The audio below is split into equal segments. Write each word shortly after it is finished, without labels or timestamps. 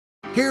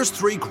Here's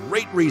 3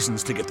 great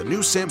reasons to get the new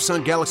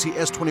Samsung Galaxy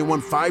S21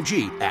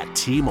 5G at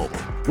T-Mobile.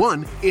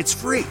 1, it's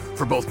free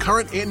for both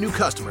current and new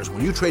customers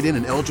when you trade in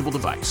an eligible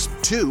device.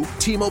 2,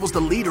 T-Mobile's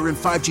the leader in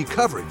 5G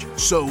coverage.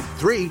 So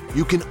 3,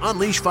 you can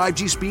unleash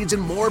 5G speeds in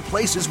more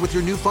places with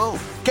your new phone.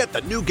 Get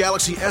the new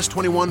Galaxy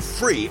S21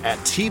 free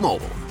at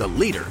T-Mobile, the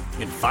leader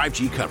in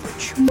 5G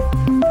coverage.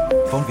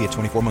 Phone via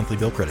 24 monthly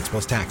bill credits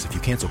plus tax. If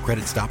you cancel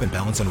credit, stop and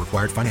balance on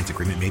required finance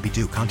agreement may be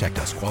due. Contact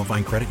us.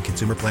 Qualifying credit and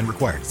consumer plan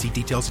required. See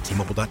details at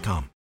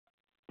T-Mobile.com.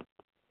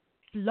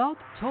 Blog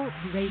Talk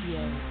Radio.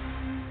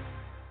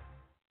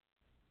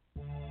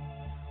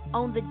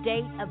 On the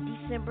date of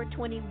December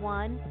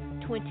 21,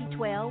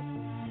 2012,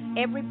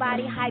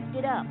 everybody hyped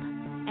it up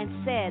and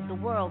said the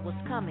world was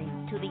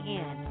coming to the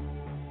end.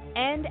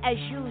 And as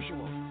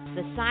usual,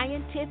 the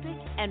scientific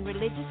and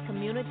religious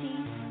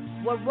communities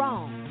were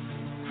wrong.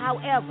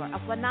 However, a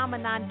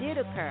phenomenon did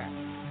occur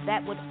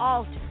that would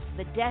alter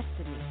the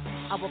destiny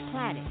of a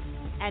planet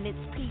and its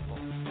people.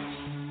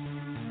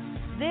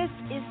 This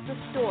is the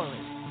story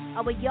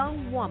of a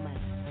young woman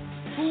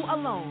who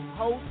alone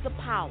holds the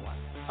power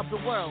of the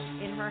world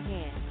in her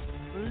hands,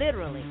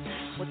 literally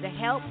with the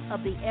help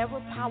of the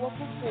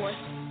ever-powerful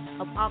force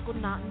of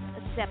Akhenaten's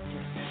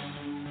scepter.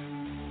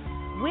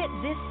 With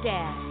this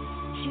staff,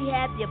 she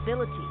had the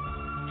ability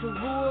to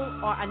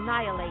rule or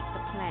annihilate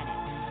the planet.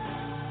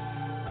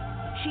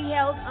 She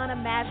held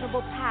unimaginable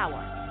power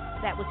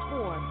that was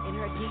formed in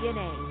her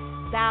DNA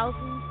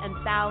thousands and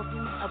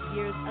thousands of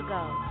years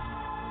ago.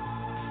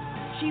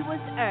 She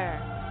was heir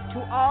to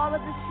all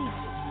of the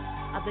secrets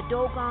of the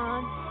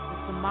Dogons, the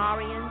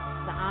Sumerians,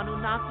 the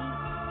Anunnaki,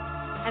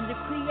 and the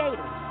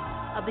creators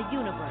of the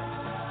universe.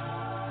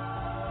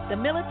 The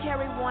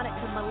military wanted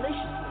to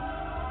maliciously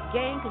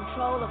gain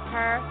control of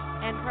her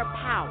and her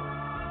power,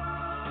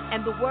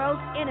 and the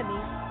world's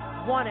enemies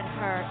wanted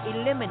her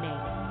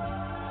eliminated.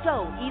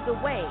 So either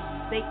way,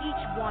 they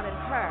each wanted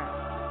her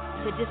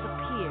to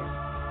disappear.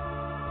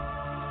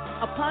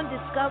 Upon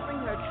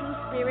discovering her true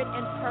spirit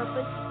and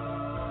purpose,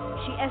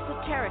 she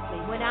esoterically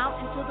went out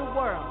into the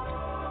world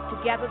to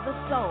gather the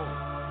souls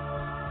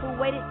who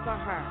waited for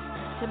her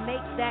to make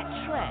that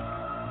trek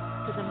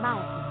to the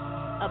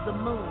mountains of the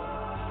moon.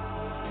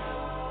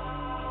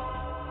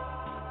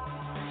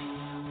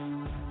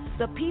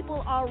 The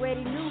people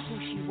already knew who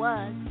she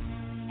was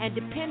and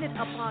depended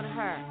upon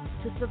her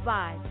to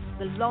survive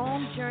the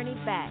long journey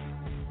back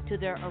to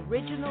their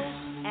original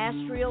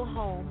astral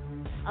home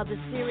of the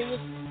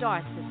Sirius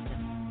star system.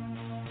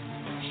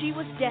 She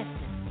was destined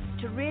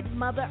to rid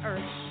Mother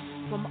Earth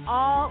from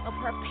all of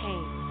her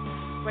pain,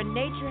 for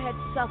nature had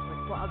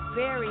suffered for a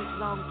very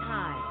long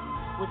time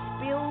with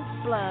spilled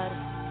blood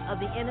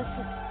of the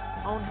innocent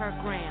on her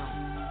ground.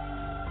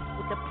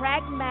 With the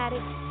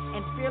pragmatic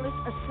and fearless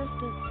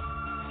assistance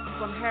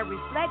from her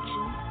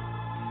reflection,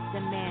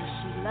 the man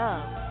she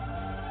loved,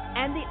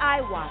 and the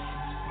eye watchers,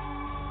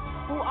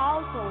 who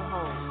also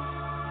hold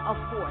a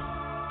force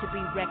to be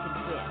reckoned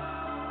with.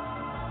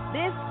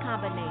 This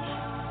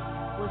combination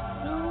will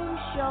soon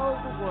show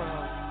the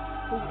world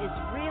who is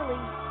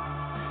really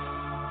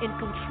in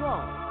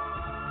control.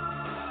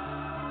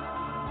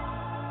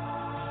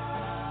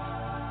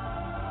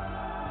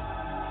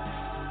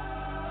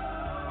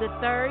 The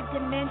third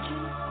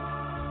dimension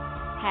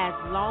has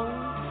long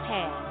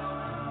passed.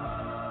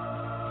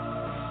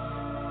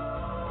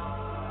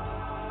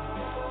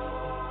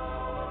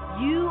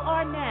 You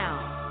are now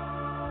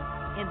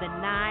in the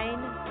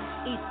 9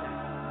 ether.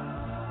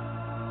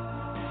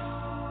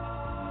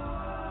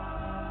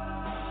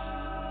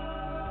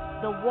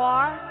 The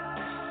war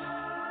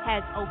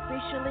has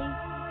officially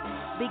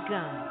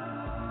begun.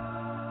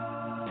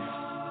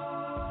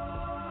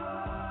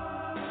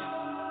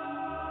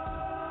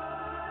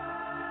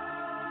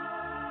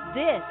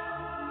 This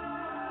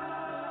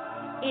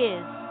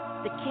is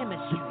the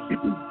Kemetstry.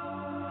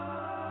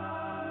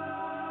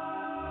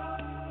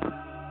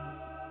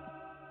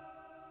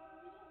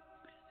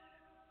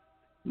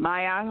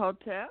 Maya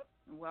Hotep,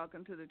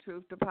 welcome to the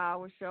Truth to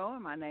Power Show,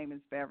 and my name is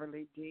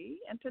Beverly D.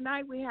 And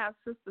tonight we have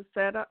Sister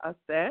Seta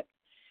Aset.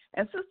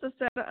 And Sister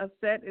Seta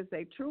Aset is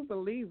a true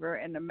believer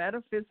in the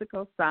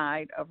metaphysical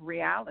side of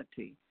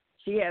reality.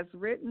 She has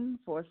written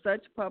for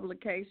such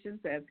publications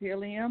as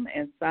Helium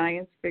and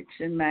Science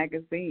Fiction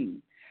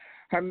Magazine.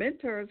 Her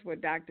mentors were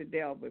Dr.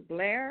 Delbert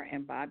Blair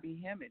and Bobby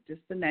Hemmett,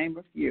 just to name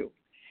a few.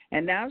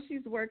 And now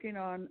she's working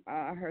on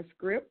her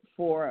script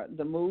for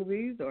the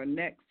movies or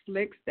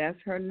Netflix.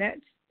 That's her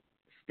next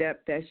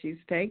step that she's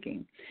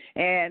taking.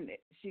 And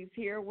she's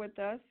here with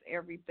us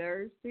every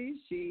Thursday.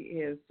 She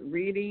is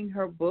reading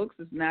her books.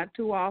 It's not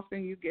too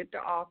often you get the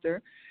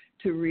author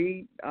to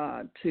read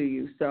to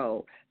you.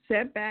 So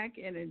sit back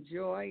and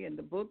enjoy. And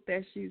the book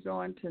that she's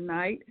on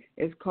tonight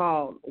is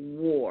called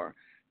War.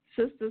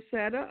 Sister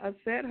Seta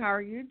Aset, how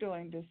are you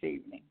doing this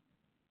evening?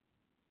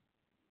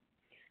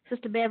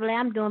 Sister Beverly,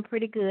 I'm doing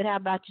pretty good. How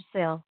about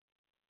yourself?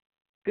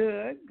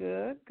 Good.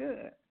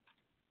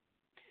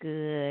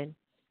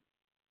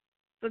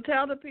 So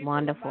tell the people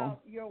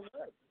about your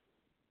work.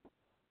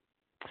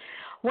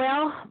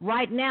 Well,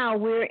 right now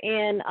we're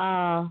in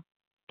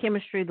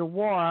Chemistry, the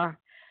War,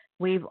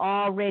 we've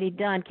already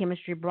done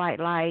Chemistry, Bright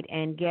Light,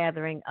 and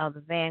Gathering of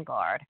the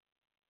Vanguard.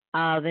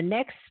 The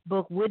next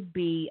book would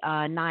be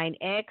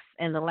 9X,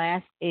 and the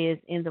last is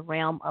In the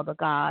Realm of the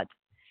Gods.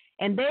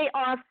 And they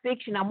are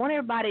fiction. I want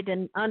everybody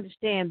to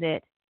understand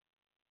that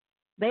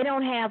they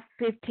don't have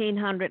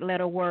 1,500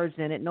 letter words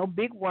in it, no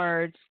big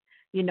words,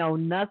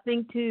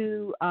 nothing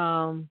to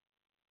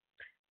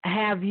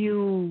have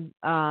you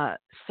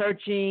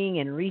searching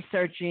and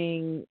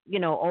researching,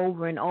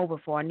 over and over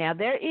for. Now,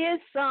 there is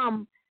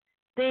some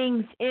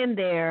things in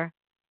there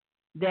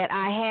that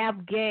I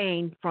have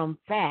gained from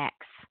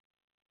facts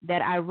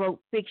that I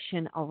wrote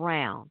fiction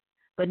around.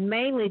 But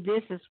mainly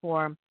this is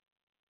for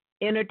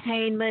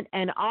entertainment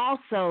and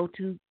also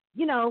to,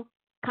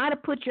 kind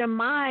of put your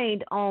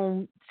mind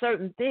on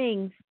certain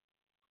things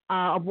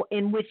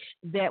in which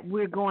that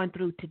we're going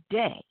through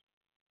today.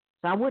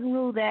 So I wouldn't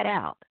rule that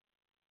out.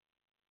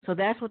 So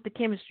that's what the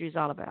chemistry is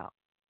all about.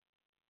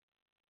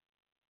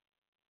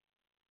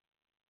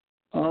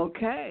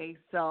 Okay,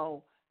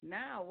 so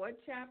now what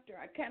chapter?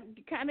 I can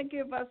kind of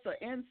give us an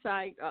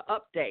insight,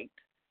 update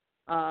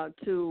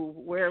to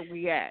where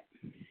we at.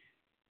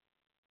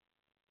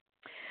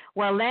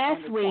 Well,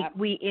 last week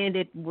we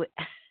ended with.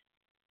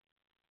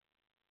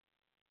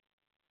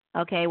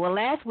 Okay, well,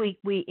 last week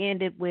we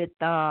ended with,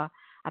 I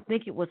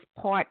think it was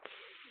part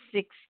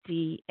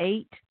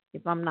 68,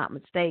 if I'm not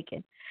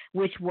mistaken,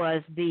 which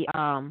was the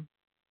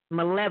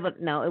malevolent.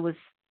 No, it was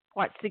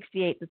part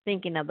 68, the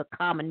thinking of the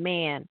common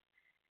man.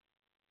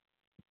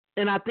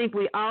 And I think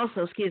we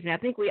also,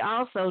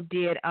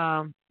 did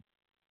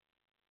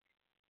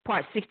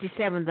part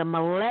 67, the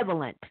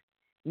malevolent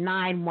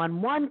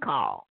 911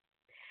 call,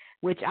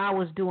 which I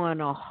was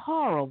doing a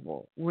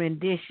horrible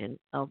rendition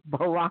of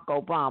Barack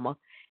Obama.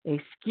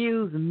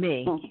 Excuse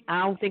me.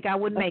 I don't think I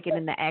would make it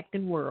in the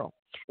acting world.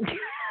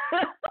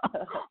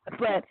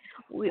 But it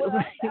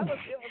was funny.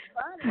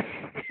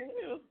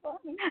 It was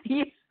funny.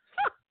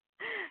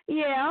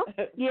 Yeah,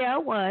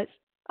 it was.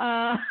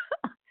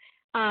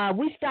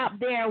 We stopped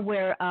there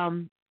where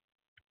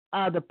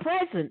the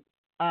president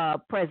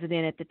at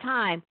the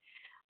time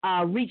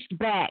reached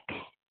back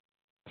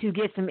to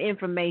get some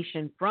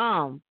information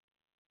from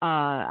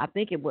I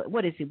think it was,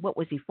 what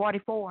was he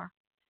 44,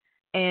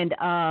 and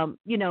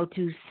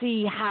to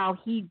see how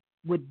he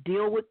would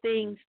deal with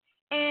things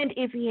and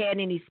if he had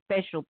any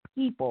special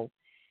people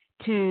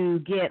to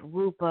get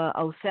Rupa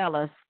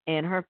Ocelis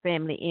and her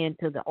family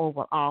into the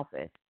Oval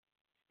Office.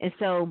 And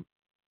so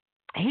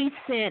he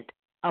sent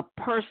a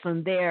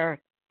person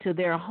there to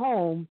their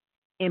home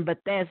in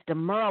Bethesda,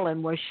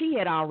 Maryland, where she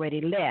had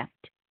already left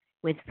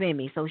with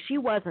Femi. So she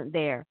wasn't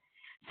there.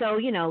 So,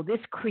 this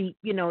creep,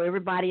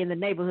 everybody in the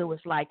neighborhood was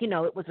like, it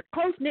was a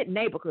close-knit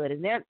neighborhood.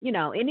 And there,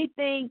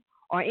 anything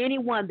or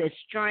anyone that's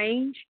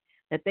strange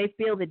that they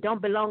feel that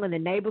don't belong in the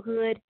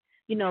neighborhood,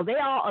 they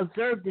all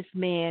observed this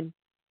man,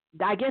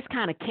 I guess,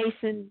 kind of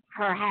casing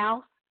her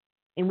house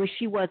in which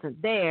she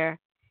wasn't there.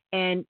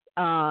 And,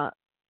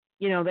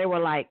 they were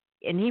like,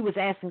 and he was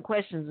asking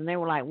questions, and they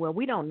were like, well,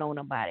 we don't know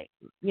nobody,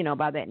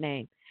 by that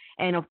name.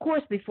 And, of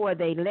course, before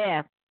they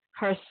left,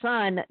 her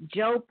son,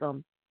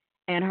 Jotham,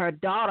 and her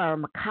daughter,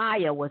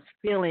 Micaiah, was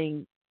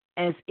feeling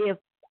as if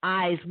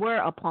eyes were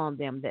upon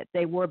them, that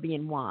they were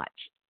being watched.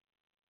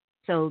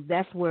 So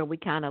that's where we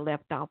kind of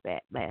left off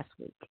at last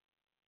week.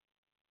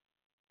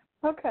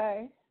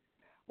 Okay.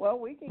 Well,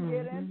 we can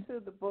get into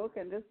the book,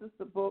 and this is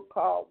the book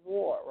called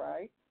War,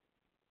 right?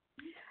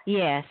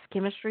 Yes,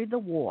 Chemistry, the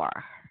War.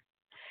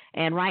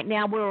 And right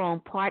now we're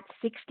on part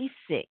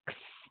 66,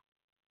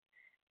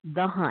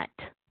 The Hunt.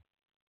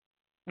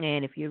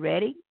 And if you're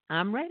ready,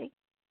 I'm ready.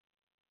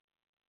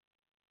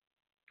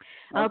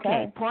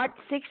 Okay, part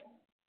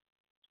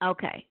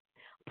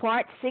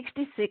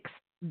 66,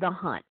 The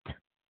Hunt.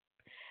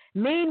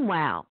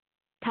 Meanwhile,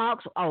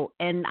 talks,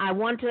 and I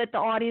want to let the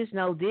audience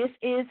know this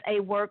is a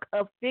work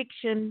of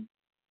fiction,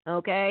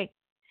 okay?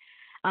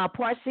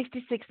 Part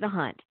 66, The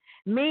Hunt.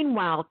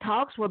 Meanwhile,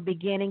 talks were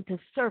beginning to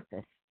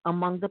surface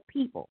among the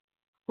people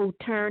who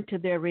turned to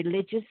their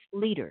religious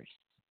leaders.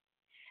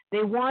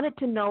 They wanted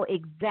to know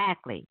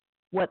exactly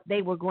what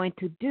they were going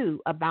to do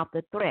about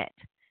the threat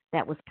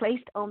that was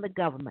placed on the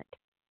government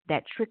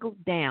that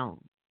trickled down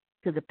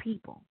to the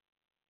people.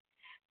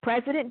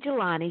 President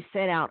Jelani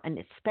set out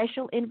a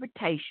special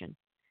invitation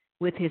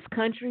within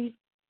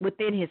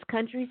his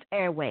country's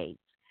airwaves,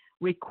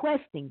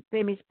 requesting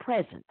Femi's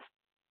presence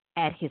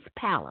at his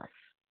palace.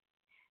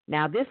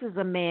 Now, this is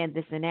a man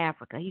that's in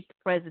Africa. He's the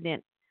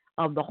president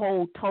of the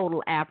whole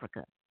total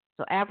Africa.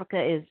 So Africa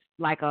is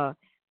like a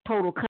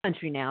total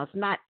country now. It's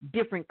not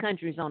different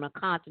countries on a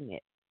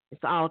continent.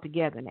 It's all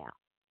together now.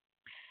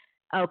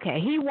 Okay,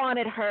 he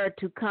wanted her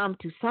to come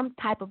to some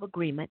type of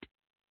agreement,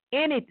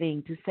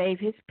 anything to save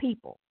his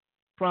people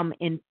from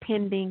the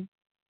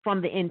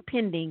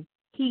impending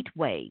heat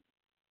wave.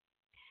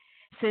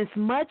 Since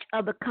much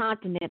of the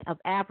continent of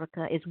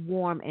Africa is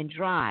warm and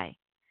dry,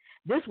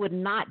 this would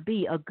not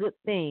be a good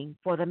thing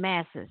for the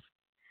masses,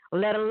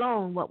 let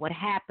alone what would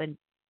happen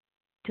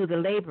to the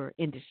labor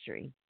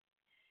industry.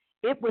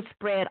 It would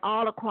spread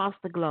all across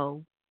the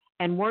globe,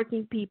 and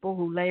working people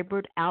who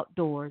labored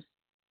outdoors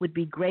would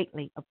be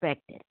greatly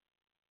affected.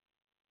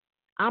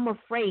 I'm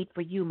afraid for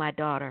you, my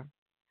daughter.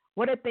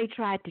 What if they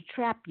tried to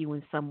trap you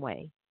in some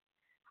way?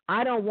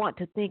 I don't want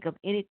to think of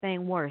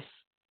anything worse,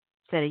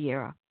 said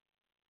Ayera.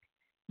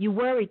 You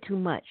worry too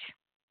much.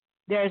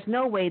 There is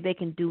no way they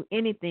can do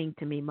anything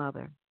to me,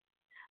 Mother.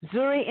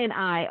 Zuri and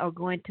I are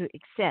going to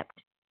accept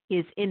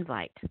his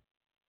invite.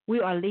 We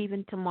are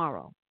leaving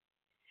tomorrow.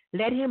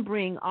 Let him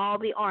bring all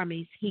the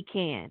armies he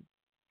can.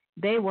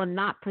 They will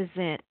not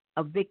present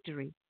a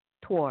victory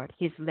toward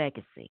his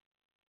legacy.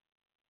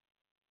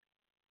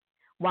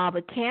 While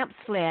the camp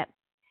slept,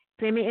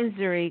 Femi and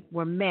Zuri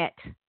were met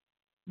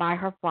by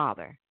her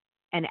father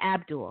and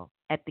Abdul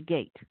at the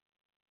gate.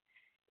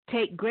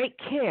 Take great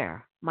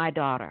care, my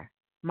daughter,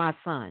 my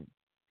son.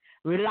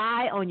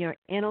 Rely on your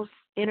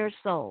inner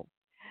soul,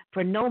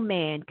 for no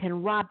man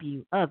can rob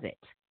you of it.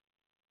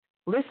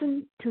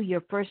 Listen to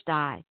your first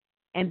eye,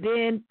 and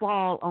then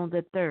fall on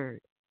the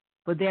third,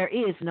 for there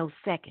is no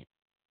second.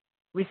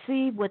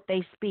 Receive what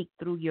they speak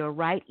through your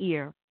right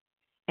ear,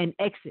 and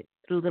exit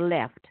through the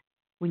left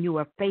when you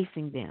are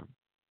facing them.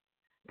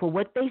 For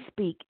what they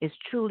speak is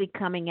truly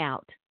coming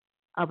out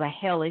of a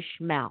hellish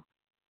mouth.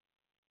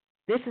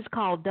 This is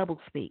called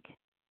doublespeak.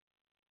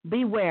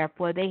 Beware,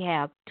 for they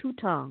have two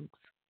tongues,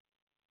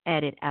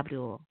 added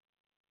Abdul.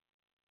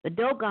 The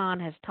Dogon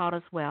has taught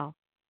us well.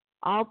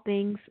 All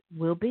things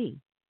will be,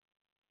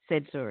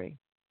 said Zuri.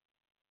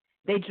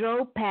 They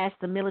drove past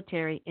the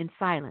military in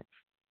silence.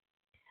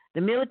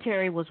 The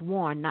military was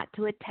warned not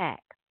to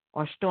attack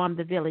or storm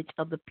the village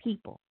of the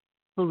people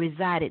who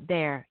resided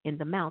there in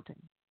the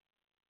mountain.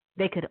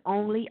 They could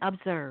only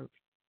observe.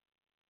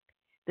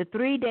 The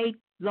 3-day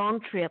long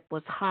trip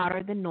was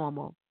hotter than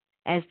normal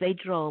as they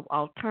drove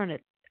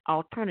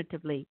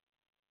alternatively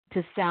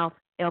to South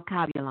El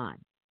Cabulan.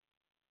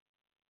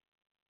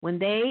 When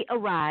they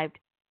arrived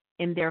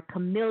in their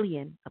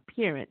chameleon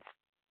appearance,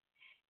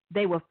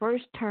 they were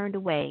first turned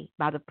away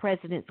by the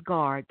president's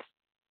guards,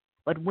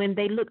 but when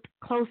they looked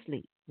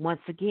closely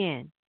once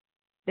again,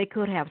 they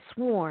could have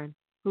sworn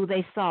who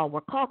they saw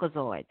were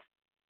Caucasoids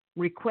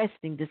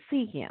requesting to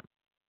see him.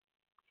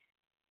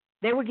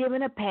 They were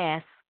given a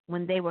pass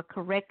when they were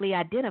correctly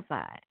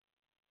identified.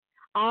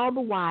 All the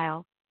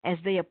while, as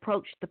they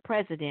approached the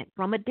president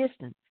from a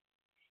distance,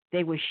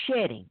 they were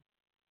shedding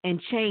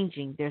and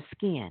changing their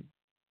skin.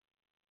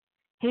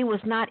 He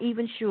was not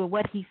even sure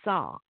what he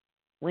saw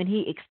when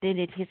he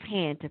extended his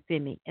hand to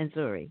Femi and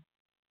Zuri.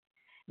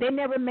 They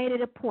never made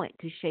it a point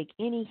to shake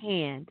any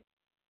hand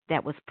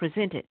that was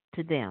presented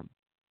to them.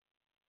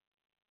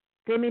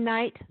 Femi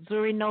Knight,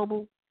 Zuri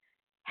Noble,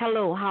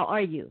 hello, how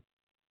are you?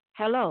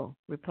 Hello,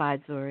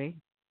 replied Zuri.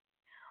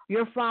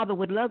 Your father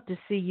would love to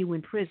see you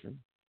in prison.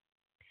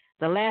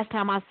 The last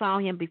time I saw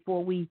him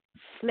before we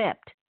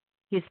slept,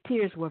 his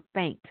tears were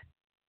faint,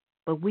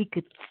 but we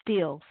could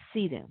still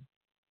see them.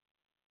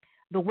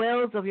 The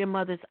wells of your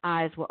mother's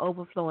eyes were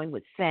overflowing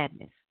with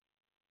sadness.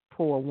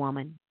 Poor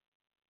woman.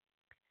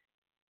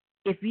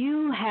 If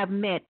you have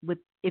met with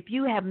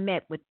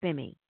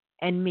Femi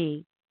and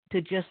me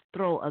to just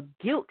throw a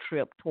guilt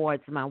trip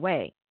towards my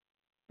way,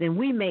 then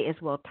we may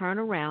as well turn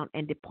around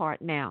and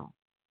depart now.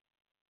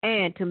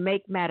 And to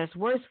make matters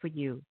worse for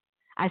you,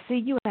 I see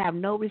you have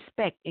no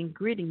respect in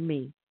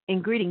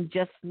greeting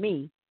just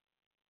me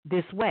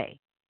this way.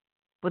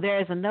 For there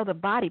is another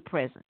body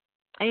present,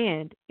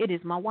 and it is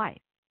my wife.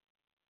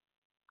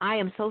 I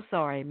am so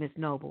sorry, Miss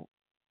Noble.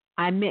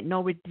 I meant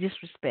no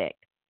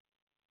disrespect.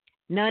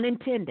 None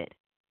intended,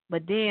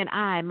 but then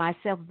I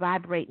myself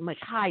vibrate much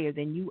higher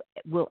than you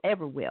will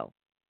ever will.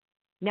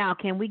 Now,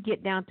 can we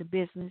get down to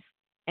business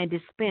and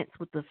dispense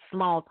with the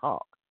small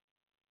talk?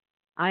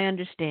 I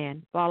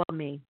understand. Follow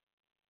me.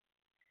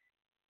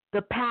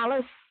 The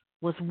palace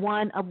was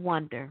one of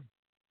wonder.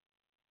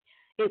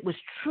 It was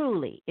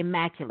truly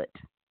immaculate.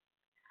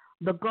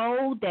 The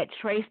gold that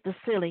traced the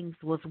ceilings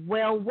was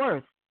well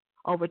worth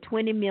over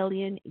 20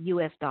 million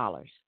US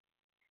dollars.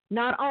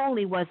 Not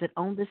only was it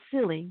on the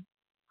ceiling,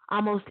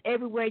 almost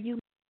everywhere you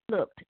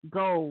looked,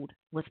 gold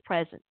was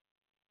present.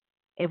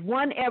 If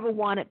one ever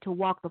wanted to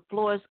walk the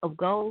floors of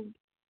gold,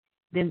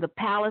 then the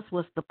palace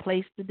was the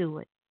place to do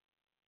it.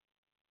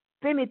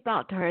 Femi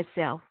thought to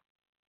herself,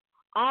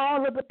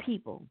 all of the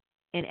people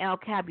in El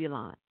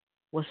Cabulan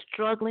were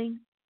struggling,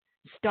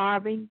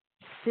 starving,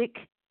 sick,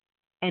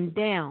 and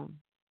down,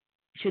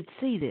 should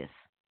see this.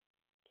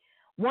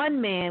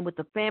 One man with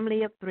a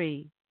family of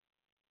 3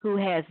 who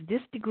has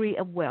this degree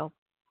of wealth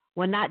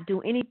will not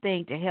do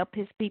anything to help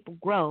his people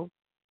grow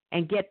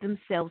and get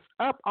themselves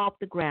up off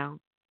the ground,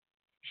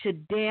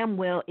 should damn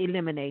well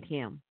eliminate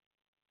him.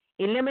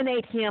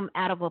 Eliminate him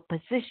out of a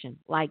position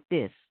like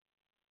this.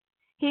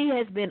 He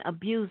has been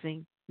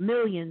abusing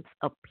millions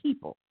of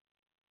people,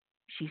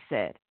 she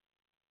said.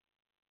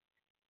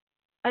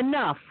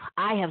 Enough.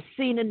 I have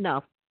seen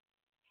enough,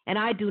 and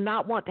I do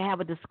not want to have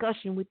a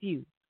discussion with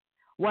you.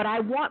 What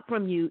I want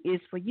from you is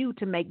for you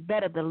to make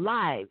better the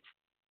lives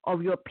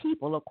of your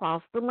people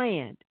across the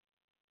land.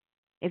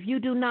 If you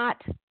do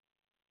not,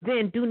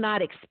 then do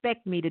not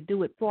expect me to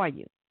do it for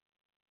you.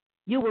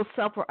 You will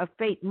suffer a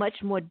fate much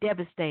more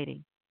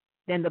devastating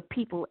than the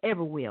people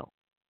ever will.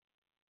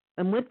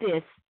 And with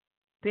this,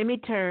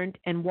 Femi turned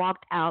and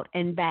walked out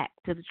and back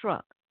to the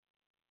truck.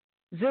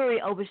 Zuri,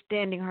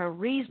 overstanding her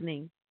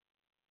reasoning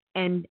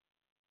and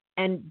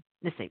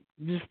let's see,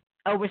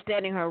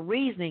 overstanding her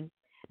reasoning,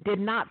 did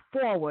not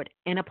forward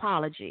an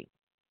apology.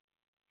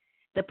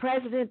 The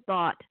president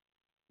thought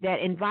that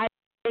inviting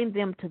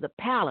them to the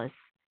palace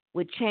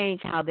would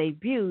change how they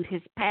viewed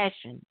his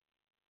passion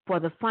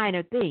for the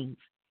finer things,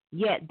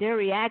 yet their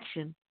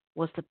reaction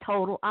was the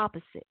total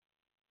opposite.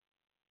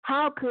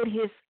 How could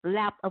his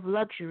lap of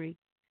luxury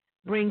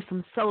bring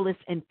some solace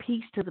and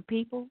peace to the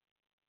people?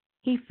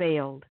 He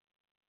failed.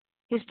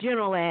 His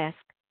general asked,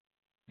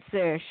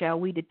 Sir, shall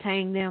we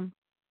detain them?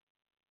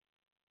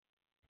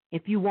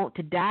 If you want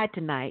to die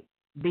tonight,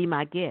 be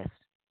my guest.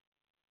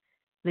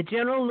 The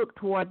general looked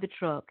toward the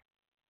truck,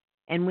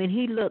 and when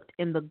he looked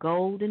in the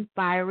golden,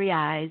 fiery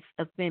eyes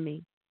of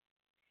Femi,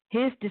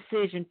 his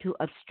decision to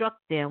obstruct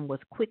them was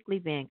quickly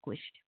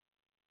vanquished.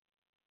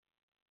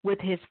 With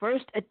his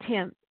first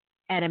attempt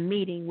at a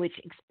meeting which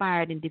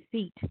expired in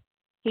defeat,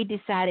 he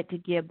decided to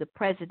give the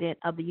President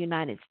of the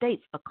United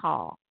States a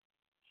call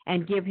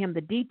and give him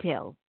the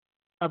details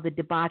of the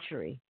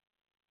debauchery.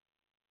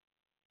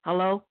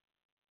 Hello?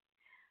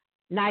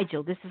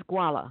 Nigel, this is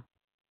Guala.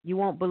 You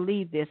won't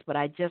believe this, but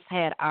I just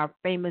had our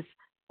famous,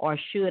 or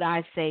should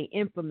I say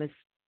infamous,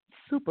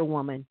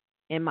 superwoman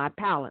in my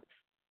palace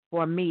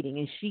for a meeting,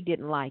 and she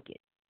didn't like it.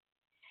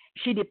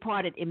 She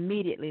departed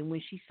immediately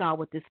when she saw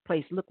what this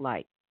place looked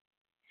like.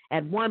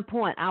 At one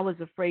point, I was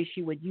afraid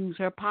she would use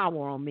her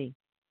power on me.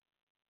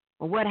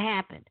 Well, what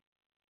happened?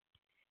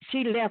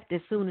 She left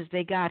as soon as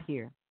they got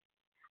here.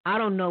 I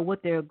don't know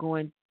what they're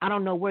going. I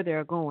don't know where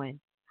they're going.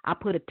 I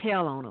put a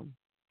tail on them.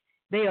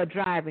 They are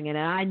driving, and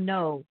I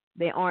know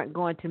they aren't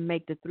going to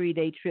make the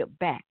 3-day trip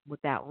back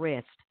without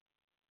rest.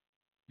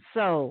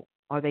 So,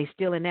 are they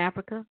still in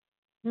Africa?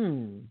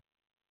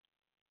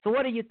 So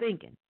what are you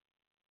thinking?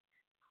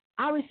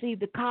 I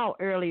received a call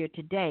earlier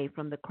today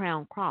from the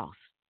Crown Cross,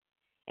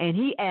 and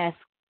he asked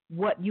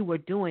what you were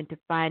doing to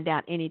find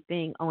out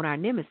anything on our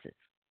nemesis.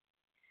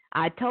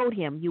 I told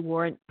him you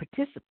weren't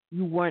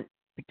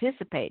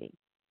participating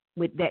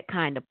with that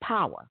kind of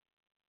power,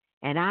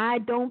 and I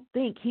don't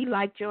think he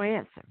liked your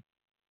answer.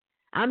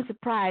 I'm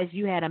surprised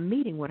you had a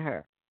meeting with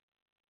her.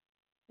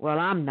 Well,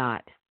 I'm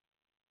not.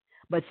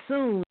 But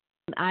soon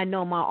I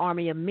know my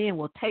army of men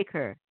will take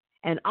her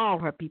and all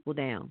her people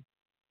down.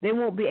 They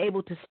won't be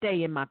able to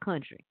stay in my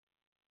country.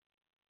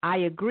 I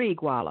agree,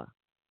 Guala,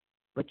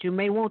 but you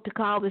may want to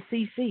call the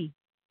CC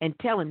and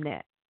tell him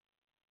that.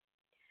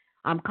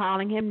 I'm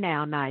calling him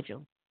now,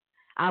 Nigel.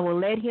 I will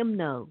let him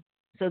know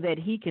so that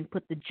he can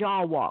put the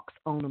jaw walks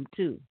on them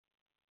too.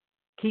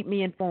 Keep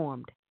me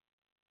informed.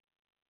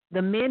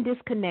 The men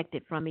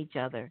disconnected from each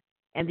other,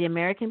 and the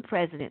American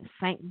president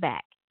sank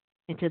back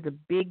into the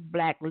big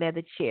black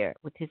leather chair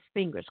with his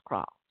fingers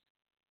crossed.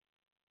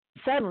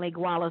 Suddenly,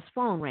 Guala's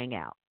phone rang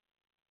out.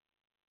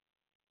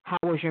 How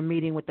was your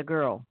meeting with the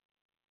girl?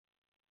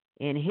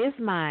 In his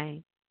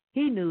mind,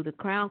 he knew the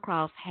Crown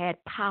Cross had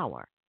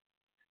power,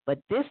 but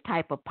this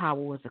type of power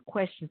was a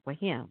question for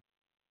him.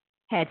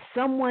 Had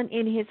someone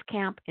in his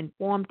camp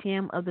informed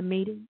him of the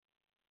meeting?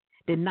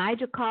 Did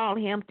Nigel call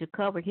him to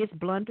cover his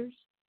blunders?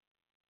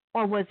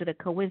 Or was it a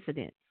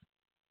coincidence?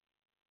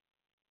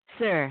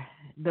 Sir,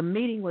 the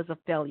meeting was a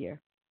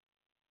failure.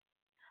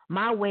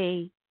 My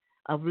way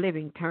of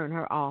living turned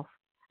her off.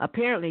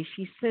 Apparently,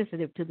 she's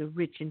sensitive to the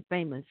rich and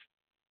famous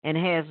and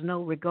has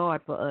no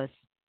regard for us.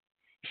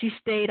 She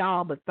stayed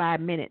all but 5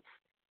 minutes.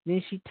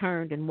 Then she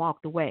turned and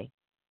walked away.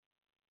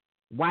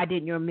 Why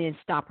didn't your men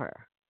stop her?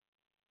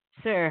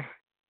 Sir,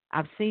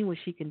 I've seen what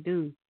she can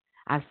do.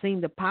 I've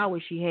seen the power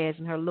she has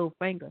in her little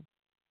finger.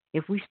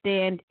 If we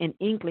stand an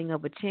inkling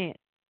of a chance,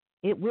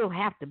 it will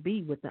have to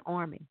be with the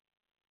army.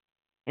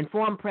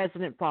 Inform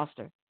President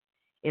Foster.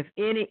 If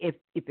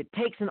it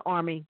takes an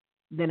army,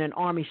 then an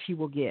army she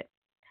will get.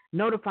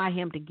 Notify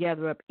him to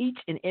gather up each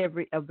and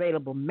every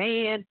available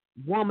man,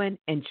 woman,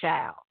 and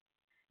child.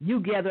 You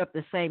gather up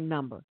the same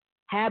number.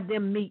 Have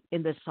them meet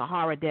in the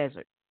Sahara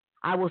Desert.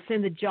 I will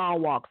send the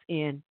Jawwalks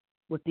in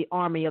with the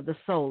army of the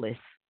soulless.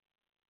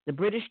 The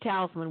British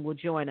talisman will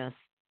join us,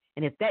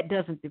 and if that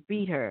doesn't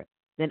defeat her,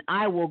 then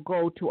I will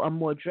go to a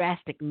more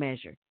drastic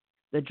measure,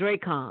 the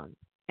Dracons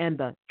and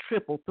the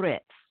triple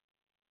threats.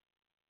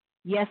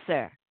 Yes,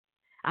 sir.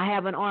 I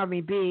have an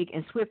army big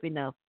and swift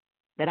enough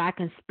that I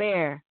can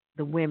spare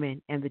the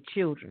women and the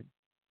children.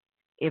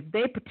 If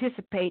they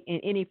participate in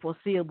any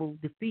foreseeable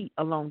defeat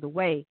along the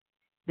way,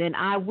 then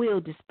I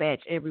will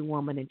dispatch every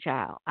woman and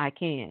child I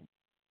can.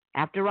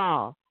 After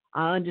all,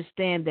 I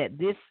understand that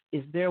this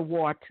is their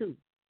war too.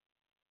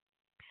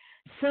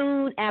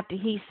 Soon after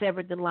he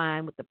severed the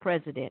line with the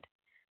president,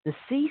 the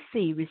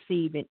CC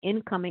received an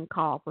incoming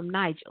call from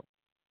Nigel.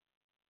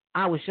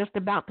 I was just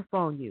about to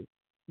phone you.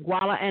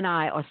 Guala and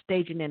I are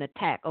staging an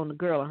attack on the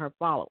girl and her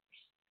followers.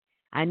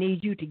 I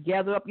need you to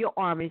gather up your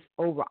armies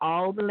over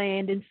all the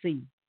land and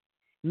sea.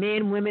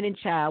 Men, women, and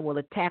child will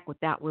attack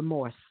without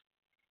remorse.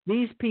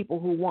 These people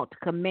who want to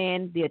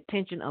command the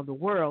attention of the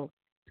world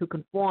to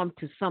conform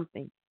to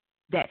something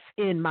that's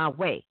in my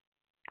way.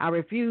 I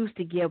refuse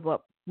to give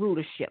up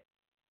rulership.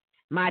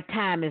 My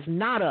time is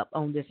not up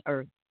on this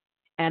earth,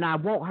 and I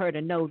want her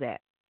to know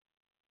that.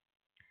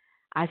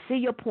 I see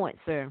your point,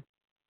 sir,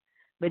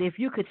 but if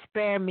you could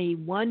spare me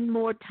one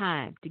more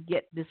time to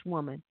get this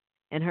woman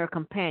and her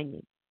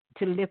companion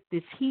to lift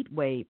this heat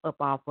wave up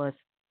off us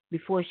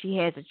before she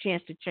has a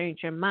chance to change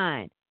her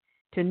mind,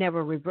 to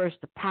never reverse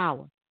the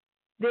power,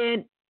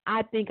 then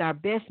I think our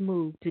best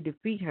move to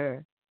defeat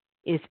her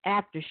is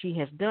after she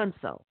has done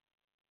so.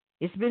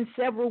 It's been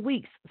several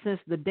weeks since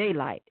the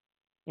daylight,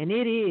 and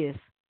it is,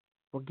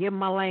 forgive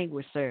my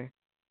language, sir,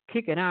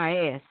 kicking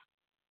our ass.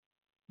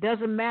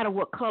 Doesn't matter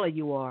what color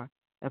you are.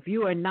 If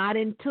you are not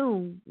in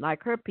tune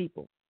like her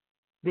people,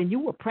 then you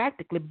will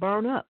practically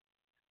burn up,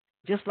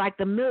 just like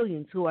the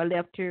millions who are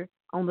left here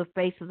on the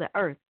face of the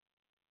earth.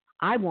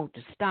 I want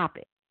to stop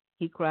it,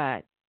 he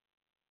cried.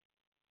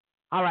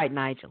 All right,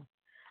 Nigel,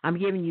 I'm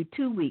giving you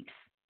 2 weeks,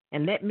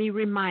 and let me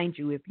remind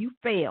you, if you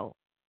fail,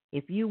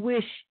 if you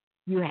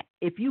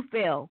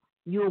fail,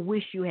 you'll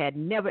wish you had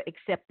never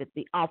accepted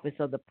the office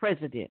of the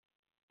president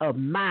of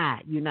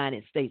my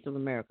United States of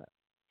America.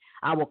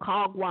 I will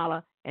call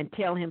Guala and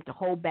tell him to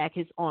hold back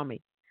his army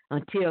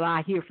until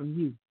I hear from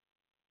you.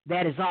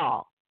 That is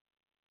all.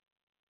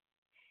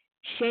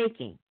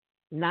 Shaking,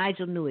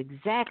 Nigel knew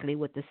exactly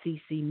what the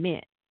CC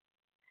meant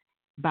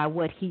by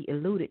what he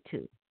alluded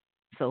to,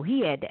 so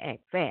he had to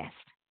act fast.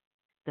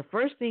 The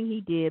first thing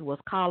he did was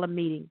call a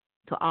meeting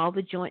to all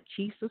the Joint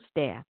Chiefs of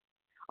Staff,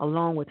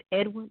 along with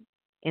Edwin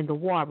in the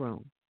war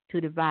room,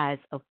 to devise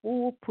a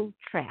foolproof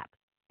trap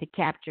to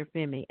capture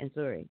Femi and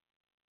Zuri.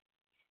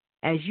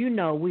 As you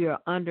know, we are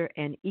under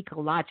an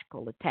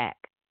ecological attack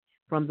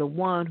from the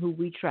one who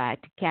we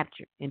tried to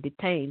capture and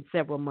detain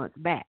several months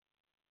back.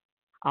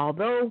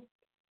 Although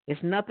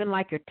it's nothing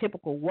like your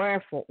typical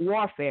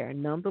warfare,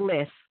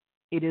 nonetheless,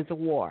 it is a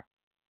war.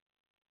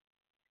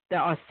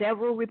 There are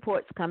several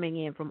reports coming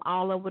in from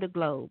all over the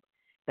globe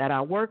that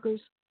our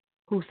workers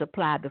who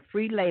supply the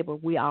free labor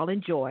we all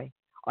enjoy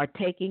are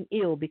taking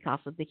ill because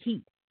of the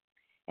heat.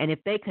 And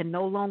if they can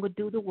no longer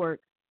do the work,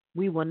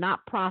 we will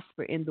not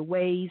prosper in the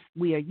ways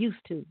we are used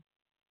to.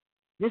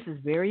 This is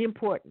very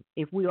important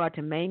if we are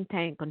to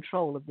maintain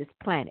control of this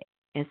planet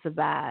and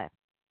survive.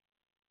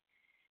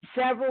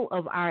 Several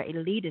of our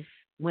elitists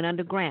went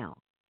underground,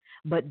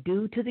 but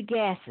due to the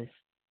gases,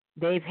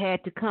 they've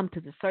had to come to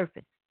the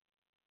surface.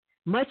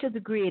 Much of the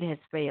grid has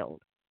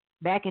failed.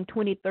 Back in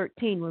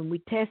 2013, when we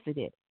tested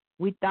it,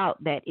 we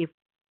thought that if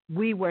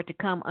we were to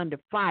come under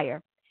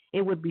fire,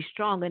 it would be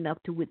strong enough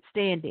to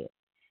withstand it,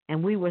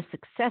 and we were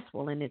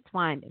successful in its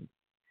findings.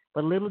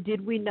 But little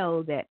did we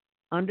know that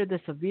under the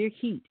severe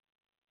heat,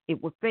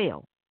 it would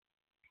fail.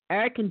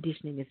 Air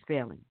conditioning is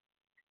failing.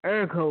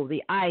 Ergo,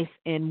 the ice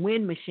and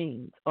wind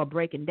machines are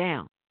breaking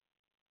down.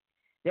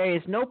 There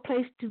is no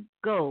place to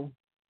go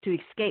to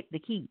escape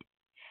the heat,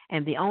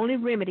 and the only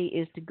remedy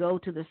is to go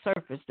to the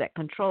surface that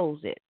controls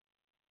it.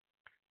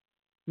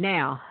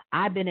 Now,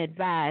 I've been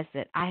advised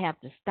that I have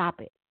to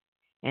stop it,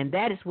 and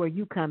that is where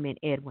you come in,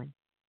 Edwin.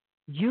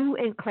 You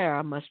and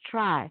Clara must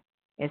try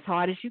as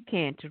hard as you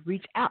can to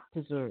reach out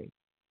to Zuri.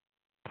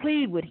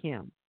 Plead with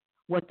him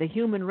what the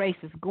human race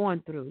is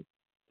going through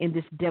in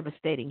this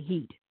devastating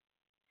heat.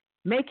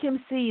 Make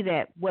him see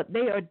that what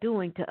they are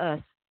doing to us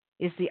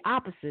is the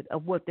opposite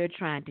of what they're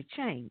trying to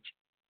change.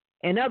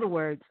 In other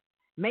words,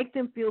 make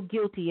them feel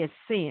guilty as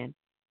sin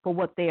for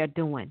what they are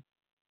doing.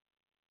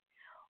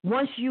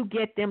 Once you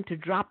get them to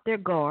drop their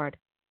guard,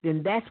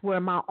 then that's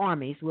where my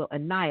armies will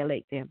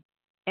annihilate them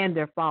and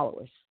their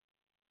followers.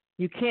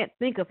 You can't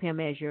think of him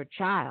as your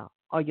child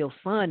or your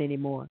son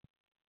anymore.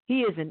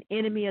 He is an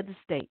enemy of the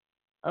state,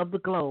 of the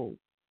globe.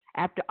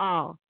 After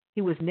all,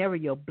 he was never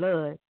your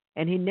blood,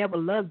 and he never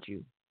loved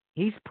you.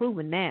 He's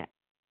proven that.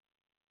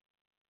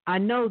 I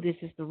know this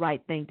is the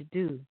right thing to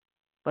do,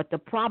 but the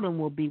problem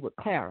will be with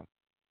Clara.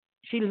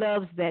 She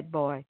loves that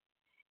boy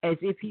as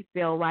if he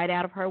fell right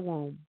out of her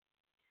womb.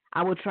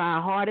 I will try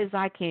as hard as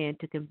I can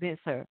to convince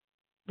her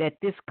that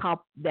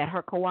that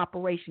her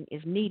cooperation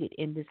is needed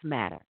in this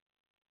matter.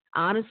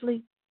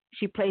 Honestly,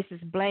 she places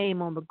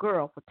blame on the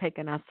girl for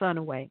taking our son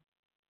away.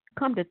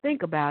 Come to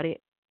think about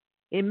it,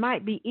 it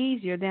might be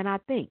easier than I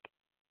think.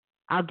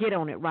 I'll get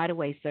on it right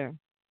away, sir.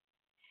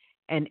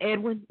 And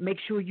Edwin, make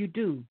sure you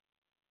do.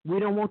 We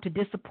don't want to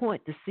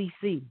disappoint the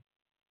CC,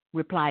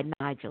 replied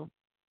Nigel.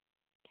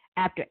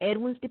 After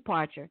Edwin's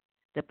departure,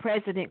 the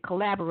president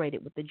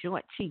collaborated with the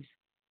Joint Chiefs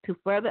to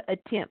further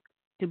attempt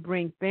to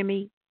bring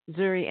Femi,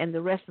 Zuri, and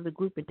the rest of the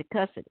group into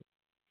custody.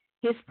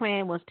 His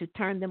plan was to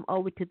turn them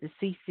over to the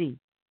CC.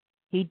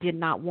 He did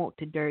not want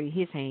to dirty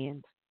his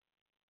hands.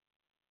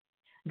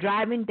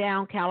 Driving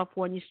down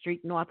California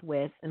Street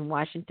Northwest in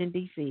Washington,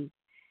 D.C.,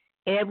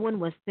 Edwin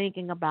was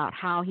thinking about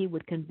how he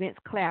would convince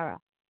Clara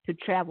to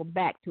travel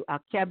back to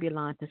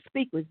Alkebulan to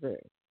speak with Zuri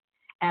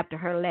after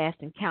her last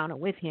encounter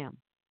with him.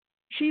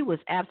 She was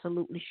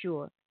absolutely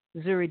sure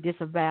Zuri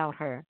disavowed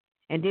her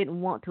and didn't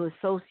want to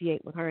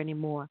associate with her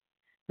anymore.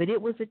 but it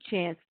was a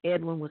chance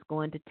Edwin was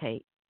going to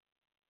take.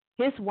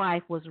 His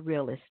wife was a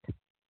realist,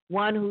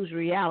 one whose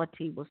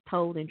reality was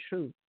told in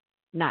truth,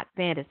 not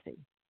fantasy.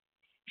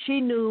 She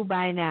knew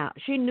by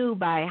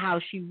how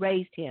she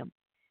raised him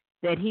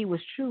that he was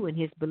true in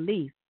his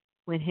belief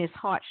when his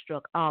heart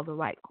struck all the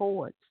right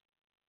chords.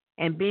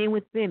 And being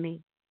with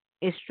Femi,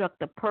 it struck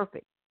the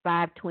perfect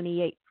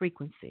 528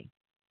 frequency.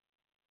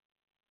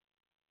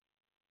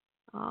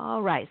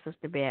 All right,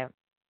 Sister Bev.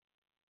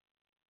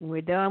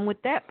 We're done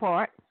with that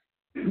part.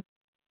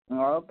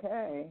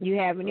 Okay. You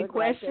have any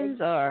questions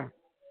or?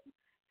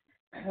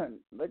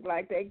 Look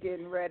like they're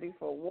getting ready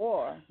for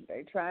war.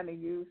 They're trying to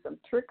use some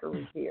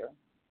trickery here.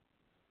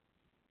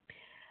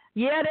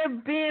 Yeah, they're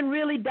being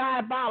really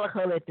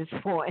diabolical at this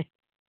point.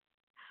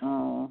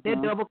 They're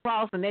double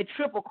crossing, they're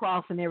triple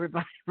crossing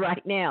everybody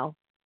right now.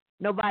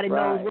 Nobody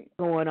knows what's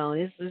going on.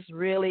 It's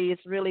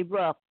really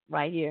rough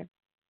right here.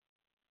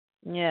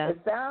 Yeah. It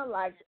sounds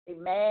like they're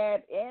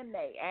mad and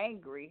they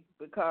angry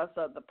because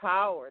of the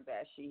power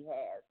that she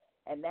has.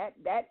 And that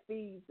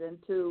feeds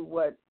into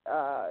what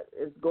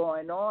is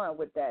going on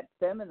with that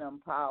feminine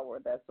power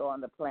that's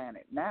on the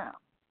planet now,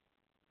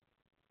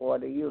 or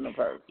the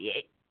universe.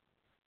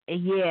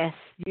 Yes,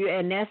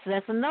 and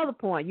that's another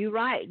point. You're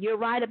right. You're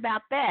right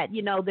about that.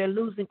 They're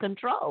losing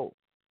control,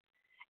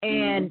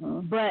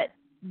 and but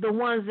the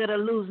ones that are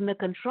losing the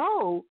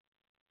control,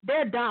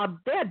 they're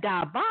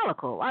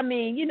diabolical. I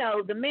mean,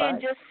 the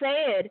man just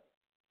said,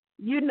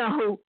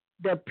 the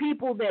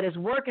people that is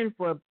working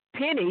for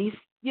pennies,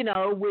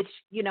 which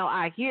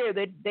I hear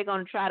that they're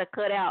going to try to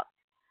cut out,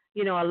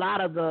 a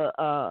lot of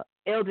the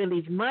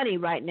elderly's money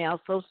right now,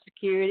 Social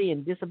Security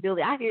and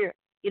disability. I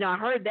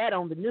heard that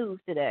on the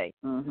news today.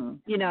 And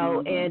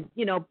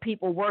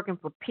people working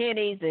for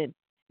pennies, and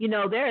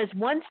there is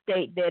one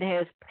state that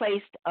has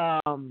placed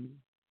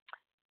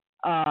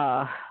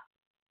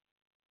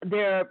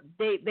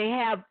they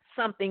have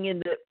something in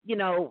the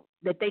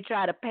that they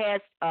try to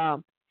pass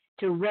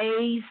to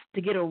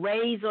get a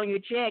raise on your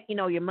check,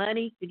 your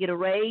money to get a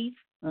raise,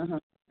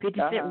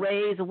 50-cent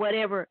raise or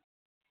whatever.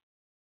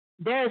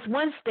 There's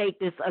one state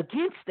that's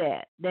against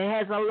that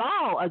has a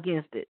law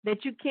against it,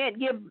 that you can't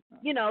give,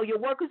 your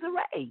workers a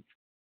raise.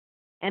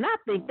 And I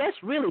think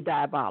that's really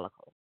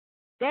diabolical.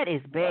 That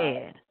is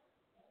bad.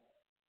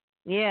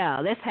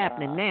 Yeah, that's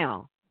happening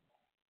now.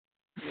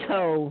 Yeah.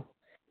 So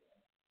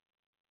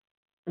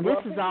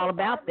this is all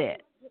about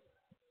that.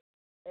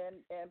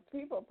 And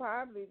people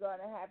probably going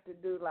to have to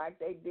do like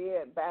they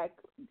did back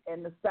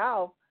in the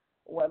South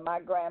when my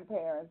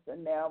grandparents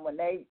and them, when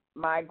they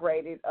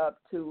migrated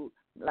up to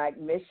like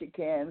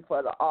Michigan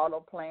for the auto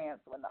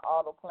plants, when the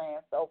auto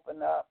plants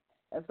opened up.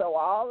 And so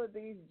all of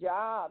these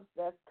jobs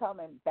that's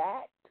coming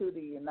back to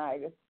the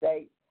United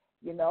States,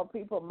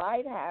 people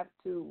might have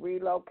to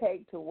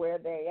relocate to where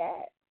they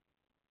at.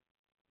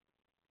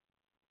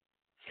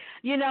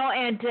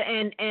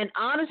 And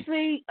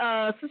honestly,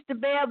 Sister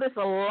Bell, there's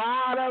a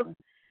lot of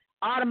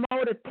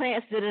automotive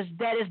plants that is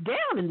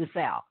down in the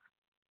South.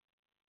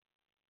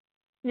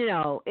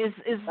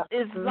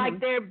 It's like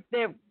they're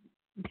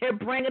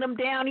bringing them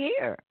down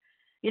here.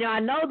 I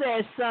know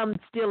there's some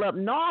still up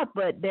north,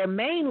 but they're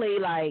mainly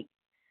like,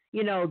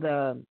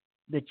 the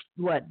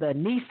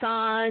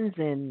Nissans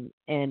and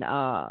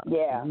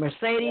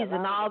Mercedes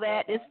and all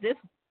that. It's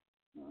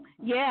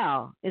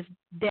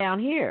down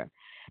here.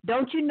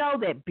 Don't you know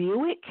that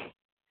Buick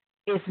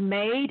is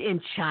made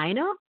in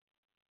China?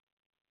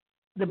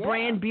 The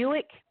brand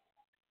Buick?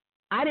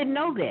 I didn't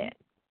know that.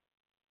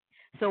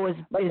 So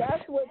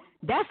that's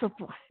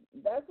what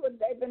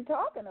they've been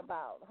talking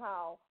about,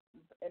 how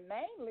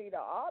mainly the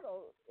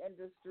auto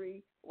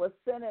industry was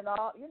sending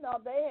all,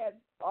 they had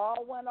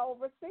all went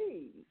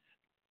overseas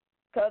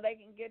so they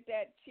can get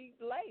that cheap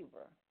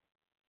labor.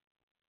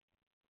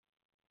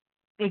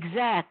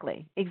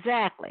 Exactly.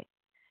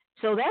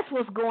 So that's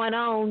what's going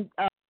on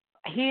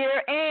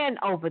here and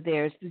over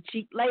there. It's the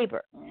cheap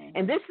labor.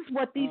 And this is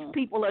what these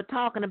people are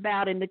talking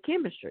about in the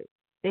Kemetstry.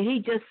 That he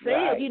just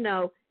said,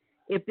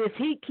 if this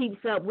heat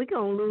keeps up, we're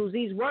going to lose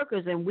these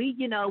workers, and we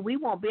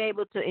won't be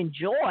able to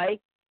enjoy,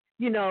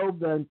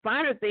 the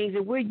finer things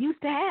that we're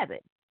used to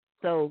having.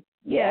 So,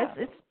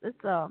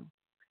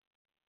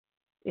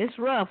 it's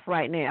rough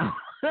right now.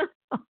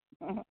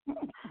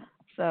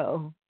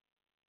 So.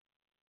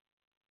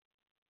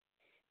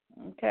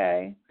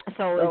 Okay.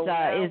 So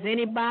is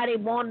anybody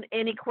want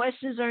any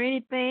questions or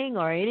anything,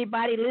 or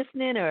anybody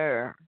listening,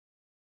 or?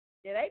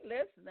 Yeah, they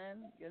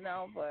listening,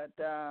 but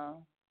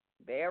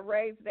they'll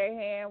raise their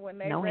hand when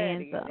they're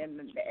ready.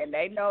 And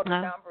they know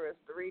the number is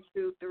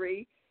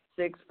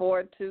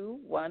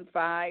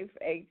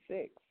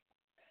 323-642-1586.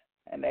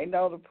 And they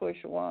know to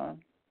push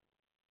 1.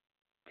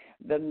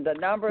 The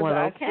numbers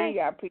I see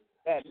are people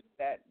that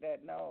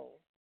know.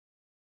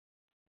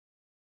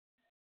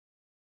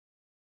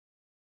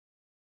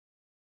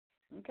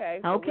 Okay.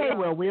 So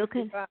we'll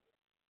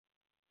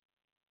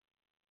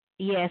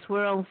Yes,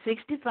 we're on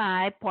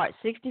 65, part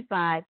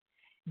 65,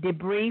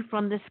 debris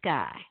from the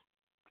sky.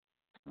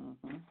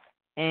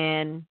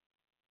 And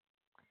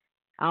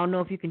I don't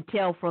know if you can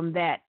tell from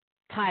that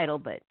title,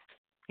 but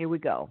Here we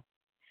go.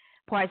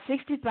 Part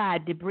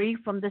 65, Debris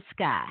from the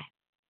Sky.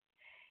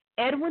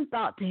 Edwin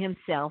thought to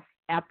himself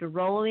after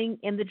rolling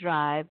in the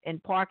drive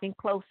and parking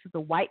close to the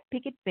white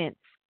picket fence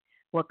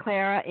where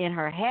Clara in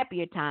her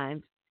happier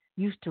times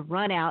used to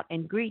run out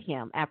and greet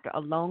him after a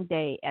long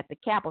day at the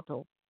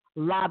Capitol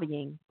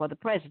lobbying for the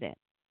president.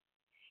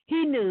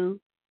 He knew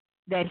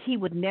that he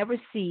would never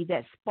see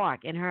that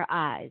spark in her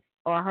eyes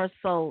or her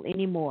soul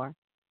anymore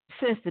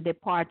since the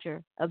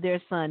departure of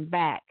their son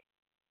back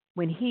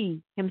when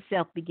he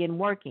himself began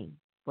working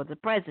for the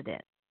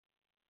president.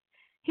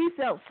 He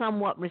felt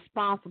somewhat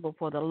responsible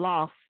for the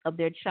loss of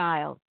their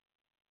child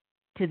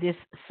to this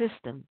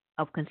system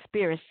of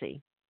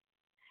conspiracy.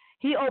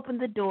 He opened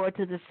the door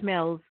to the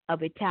smells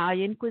of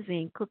Italian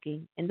cuisine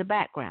cooking in the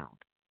background.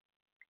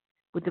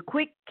 With a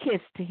quick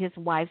kiss to his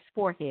wife's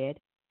forehead,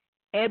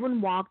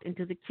 Edwin walked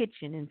into the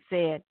kitchen and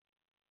said,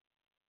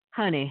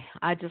 "Honey,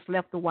 I just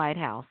left the White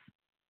House.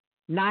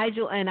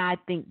 Nigel and I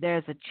think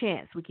there's a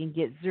chance we can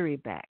get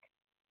Zuri back."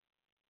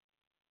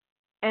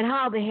 "And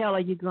how the hell are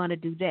you going to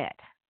do that?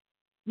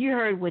 You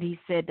heard what he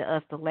said to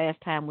us the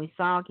last time we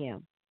saw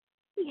him.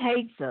 He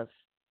hates us,"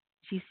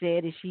 she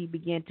said as she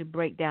began to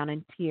break down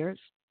in tears.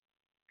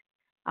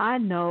 I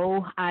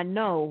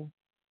know.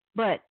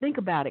 But think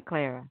about it,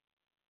 Clara.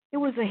 It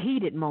was a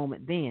heated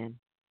moment then.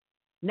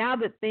 Now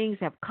that things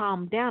have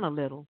calmed down a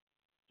little,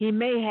 he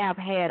may have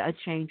had a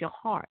change of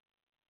heart."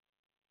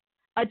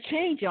 "A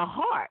change of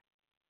heart?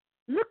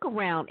 Look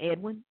around,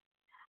 Edwin.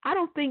 I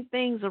don't think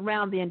things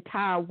around the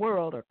entire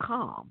world are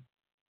calm."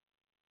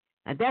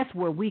 And that's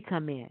where we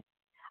come in.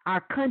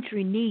 Our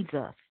country needs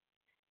us.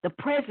 The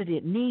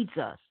president needs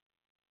us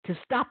to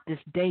stop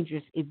this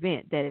dangerous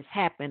event that has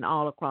happened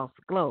all across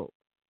the globe.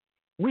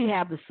 We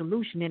have the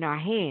solution in our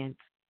hands,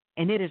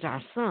 and it is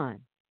our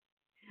son.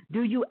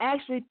 Do you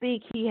actually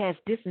think he has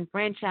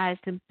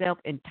disenfranchised himself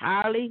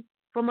entirely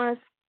from us?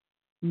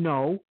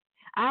 No,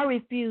 I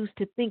refuse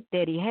to think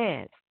that he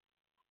has.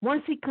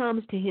 Once he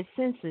comes to his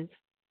senses,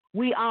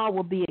 we all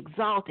will be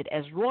exalted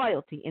as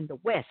royalty in the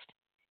West,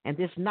 and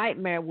this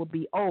nightmare will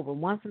be over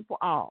once and for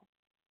all.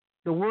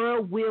 The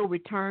world will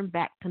return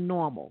back to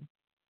normal.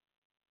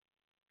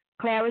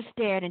 Clara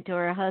stared into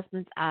her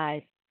husband's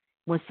eyes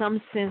with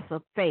some sense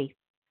of faith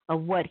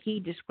of what he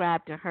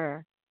described to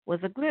her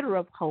was a glitter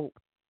of hope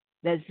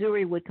that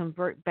Zuri would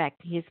convert back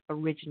to his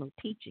original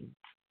teachings.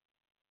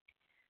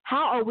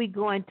 How do we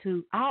go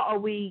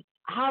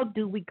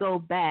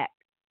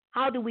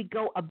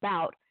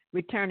about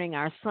returning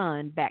our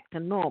son back to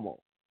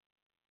normal?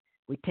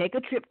 We take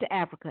a trip to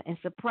Africa and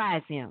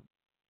surprise him.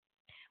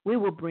 We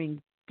will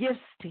bring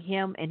gifts to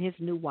him and his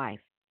new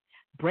wife,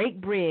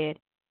 break bread,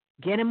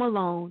 get him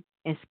alone,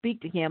 and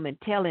speak to him and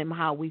tell him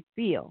how we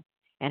feel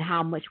and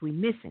how much we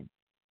miss him.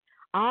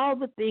 All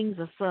the things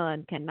a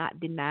son cannot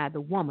deny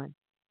the woman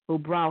who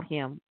brought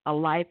him a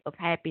life of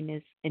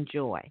happiness and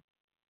joy,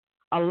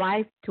 a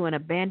life to an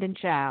abandoned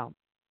child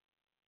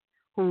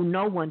who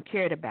no one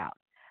cared about,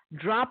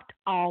 dropped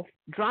on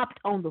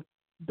the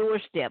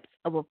doorsteps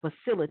of a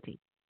facility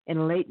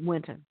in late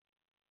winter.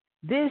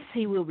 This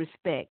he will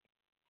respect,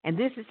 and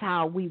this is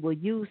how we will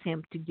use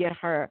him to get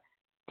her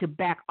to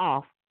back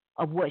off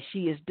of what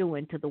she is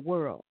doing to the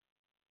world.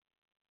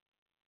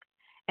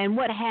 "And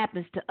what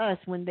happens to us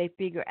when they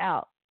figure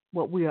out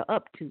what we are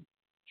up to?"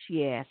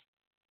 she asked.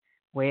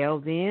 "Well,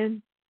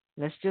 then,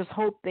 let's just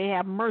hope they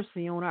have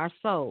mercy on our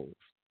souls."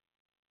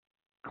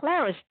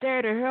 Clara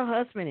stared at her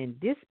husband in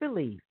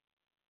disbelief.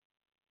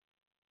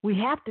 "We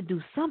have to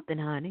do something,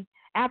 honey.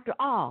 After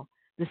all,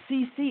 the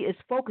CC is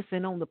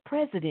focusing on the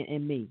president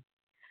and me.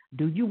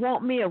 Do you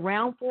want me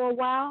around for a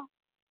while?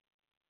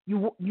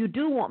 You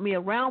do want me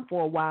around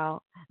for a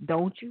while,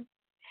 don't you?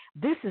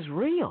 This is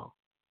real."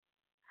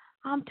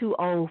 "I'm too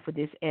old for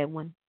this,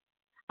 Edwin.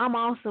 I'm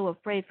also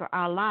afraid for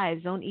our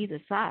lives on either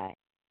side.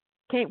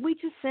 Can't we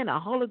just send a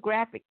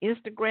holographic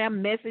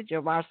Instagram message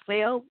of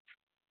ourselves?"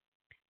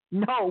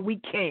 "No, we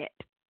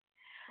can't.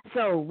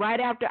 So right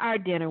after our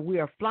dinner, we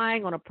are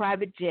flying on a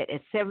private jet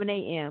at 7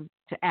 a.m.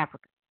 to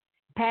Africa.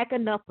 Pack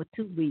enough for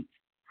 2 weeks.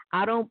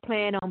 I don't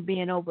plan on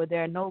being over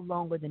there no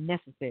longer than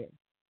necessary.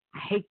 I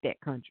hate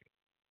that country."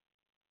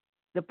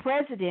 The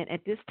president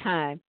at this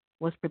time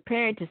was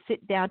preparing to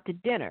sit down to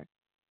dinner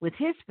with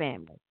his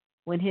family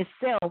when his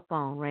cell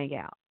phone rang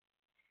out.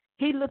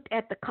 He looked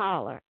at the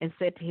caller and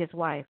said to his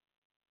wife,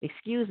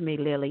 "Excuse me,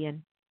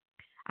 Lillian.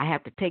 I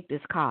have to take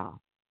this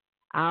call.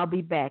 I'll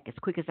be back as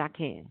quick as I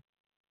can."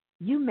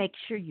 "You make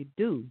sure you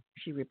do,"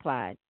 she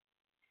replied.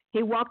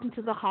 He walked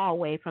into the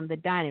hallway from the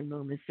dining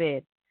room and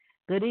said,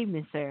 "Good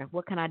evening, sir.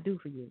 What can I do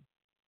for you?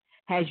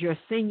 Has your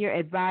senior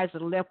advisor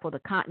left for the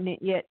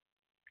continent yet?"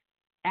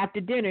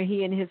 After dinner,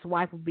 he and his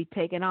wife will be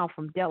taken off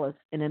from Dallas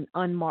in an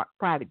unmarked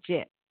private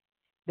jet.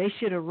 They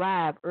should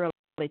arrive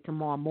early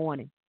tomorrow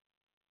morning.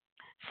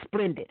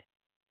 "Splendid.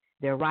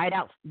 They're right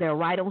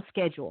on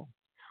schedule.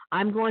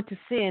 I'm going to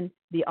send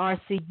the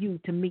RCU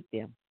to meet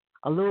them.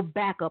 A little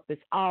backup is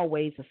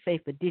always a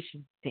safe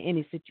addition to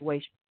any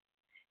situation.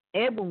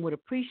 Edwin would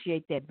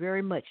appreciate that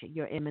very much,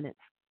 Your Eminence.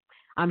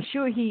 I'm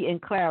sure he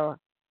and Clara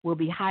will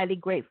be highly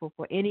grateful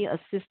for any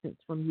assistance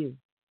from you.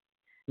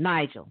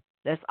 Nigel,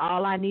 that's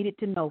all I needed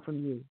to know from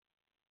you.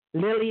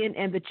 Lillian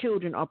and the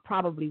children are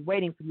probably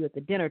waiting for you at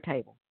the dinner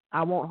table.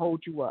 I won't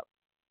hold you up.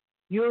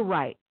 You're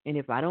right, and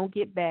if I don't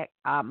get back,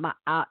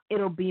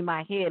 it'll be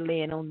my head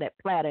laying on that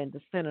platter in the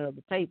center of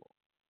the table,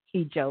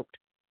 he joked.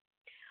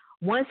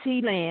 Once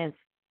he lands,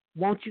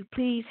 won't you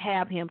please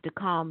have him to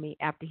call me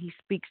after he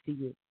speaks to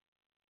you?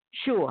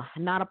 Sure,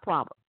 not a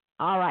problem.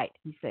 All right,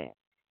 he said.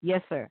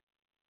 Yes, sir.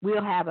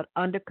 We'll have it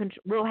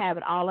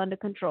all under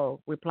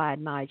control,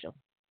 replied Nigel.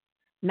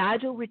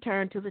 Nigel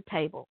returned to the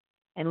table,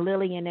 and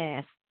Lillian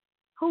asked,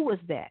 who was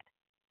that?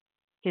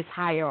 His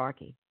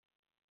hierarchy.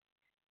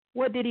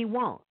 What did he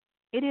want?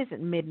 It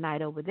isn't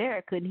midnight over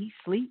there. Couldn't he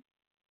sleep?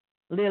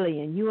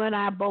 Lillian, you and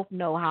I both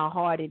know how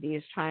hard it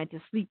is trying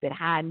to sleep at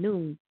high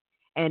noon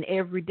and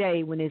every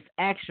day when it's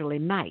actually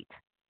night.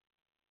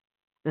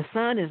 The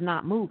sun is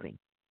not moving,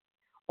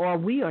 or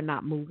we are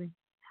not moving.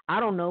 I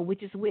don't know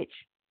which is which,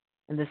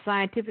 and the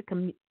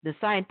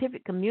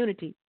scientific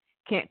community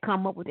can't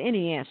come up with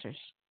any answers.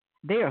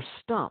 They are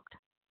stumped.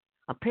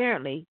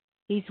 Apparently,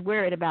 he's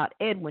worried about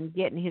Edwin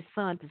getting his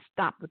son to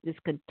stop with this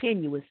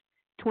continuous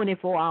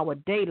 24-hour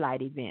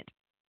daylight event.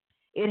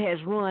 It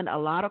has ruined a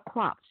lot of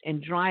crops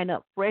and drying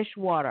up fresh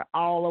water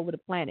all over the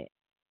planet.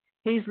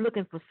 He's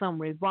looking for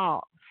some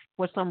resolve,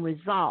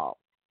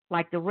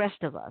 like the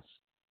rest of us.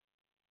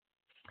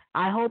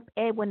 I hope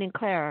Edwin and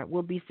Clara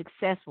will be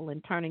successful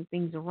in turning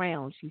things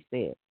around, she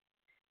said.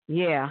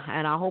 Yeah,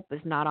 and I hope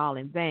it's not all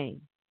in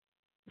vain.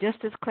 Just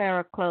as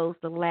Clara closed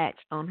the latch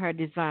on her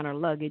designer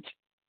luggage,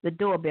 the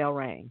doorbell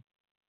rang.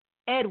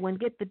 Edwin,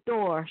 get the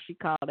door, she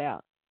called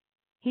out.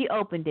 He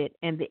opened it,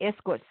 and the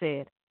escort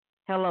said,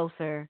 hello,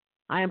 sir.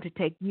 I am to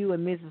take you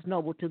and Mrs.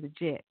 Noble to the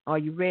jet. Are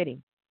you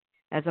ready?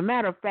 As a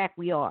matter of fact,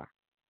 we are.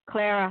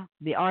 Clara,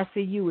 the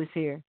RCU is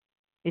here.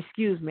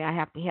 Excuse me, I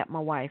have to help my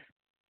wife.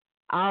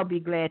 I'll be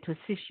glad to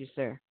assist you,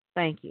 sir.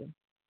 Thank you.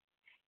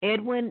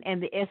 Edwin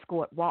and the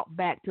escort walked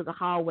back to the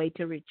hallway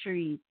to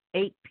retrieve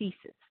 8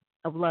 pieces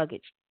of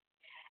luggage.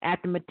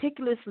 After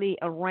meticulously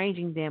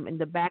arranging them in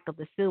the back of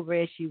the silver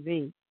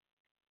SUV,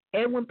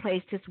 Edwin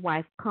placed his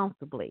wife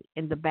comfortably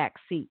in the back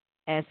seat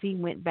as he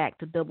went back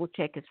to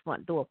double-check his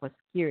front door for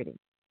security.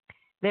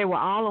 They were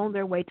all on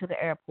their way to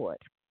the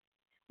airport.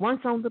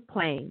 Once on the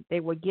plane, they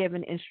were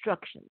given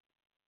instructions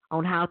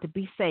on how to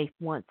be safe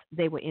once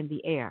they were in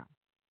the air.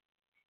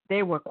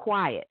 They were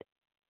quiet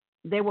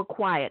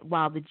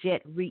while the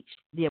jet reached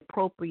the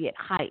appropriate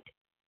height,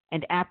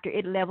 and after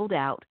it leveled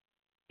out,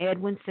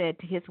 Edwin said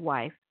to his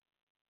wife,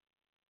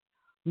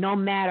 no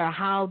matter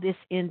how this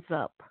ends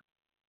up,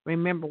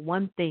 remember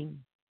one thing,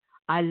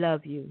 I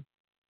love you.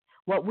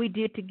 What we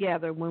did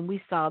together when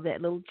we saw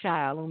that little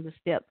child on the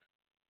steps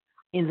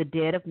in the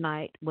dead of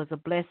night was a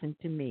blessing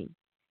to me,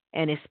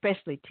 and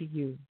especially to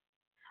you.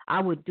 I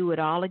would do it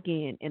all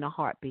again in a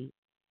heartbeat.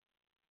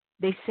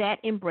 They sat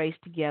embraced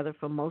together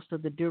for most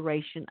of the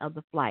duration of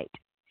the flight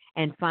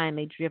and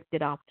finally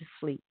drifted off to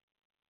sleep.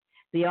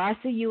 The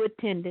RCU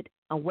attendant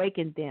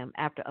awakened them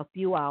after a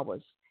few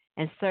hours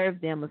and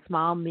served them a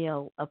small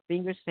meal of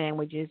finger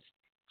sandwiches,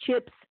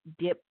 chips,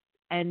 dip,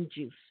 and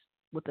juice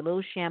with a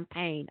little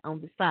champagne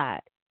on the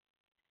side.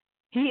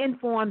 He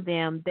informed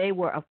them they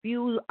were a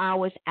few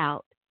hours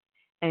out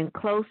and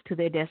close to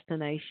their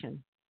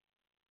destination.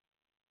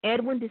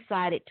 Edwin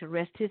decided to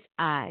rest his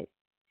eyes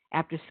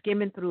after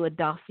skimming through a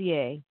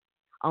dossier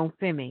on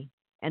Femi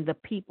and the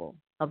people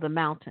of the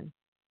mountain.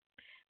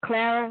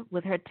 Clara,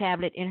 with her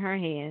tablet in her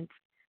hands,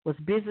 was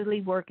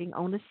busily working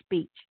on a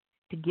speech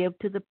to give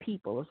to the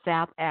people of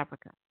South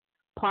Africa,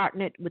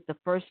 partnered with the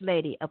First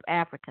Lady of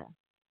Africa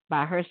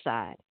by her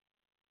side.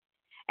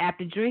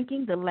 After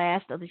drinking the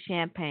last of the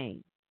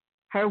champagne,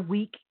 her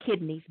weak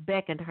kidneys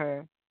beckoned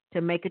her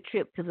to make a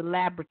trip to the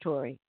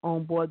laboratory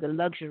on board the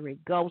luxury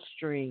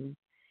Gulfstream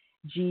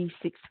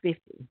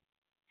G650.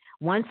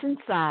 Once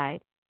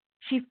inside,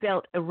 she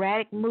felt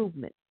erratic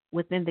movement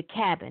within the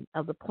cabin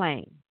of the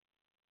plane.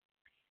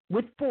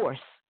 With force,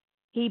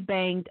 he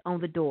banged on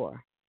the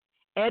door.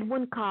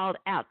 Edwin called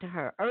out to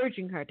her,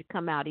 urging her to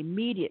come out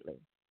immediately.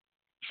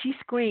 She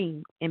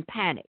screamed in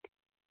panic.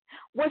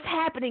 What's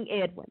happening,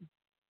 Edwin?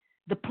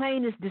 The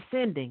plane is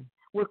descending.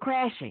 We're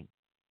crashing.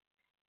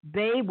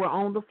 They were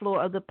on the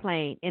floor of the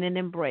plane in an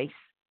embrace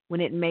when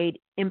it made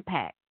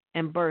impact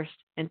and burst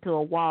into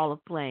a wall of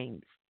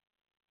flames.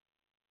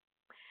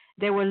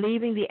 They were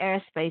leaving the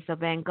airspace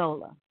of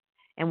Angola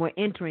and were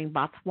entering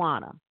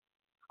Botswana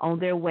on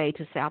their way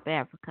to South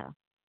Africa.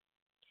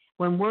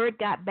 When word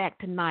got back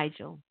to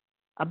Nigel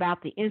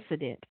about the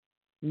incident,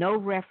 no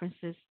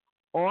references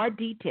or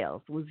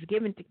details was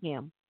given to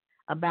him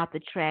about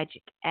the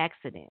tragic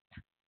accident.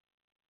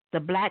 The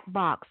black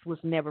box was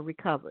never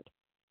recovered.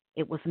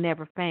 It was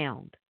never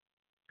found.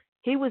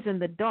 He was in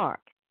the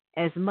dark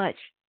as much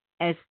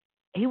as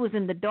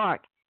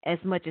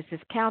his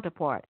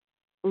counterpart,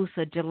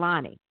 Usa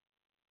Jelani.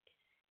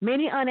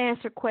 Many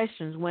unanswered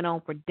questions went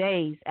on for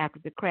days after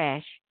the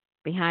crash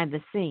behind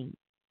the scenes,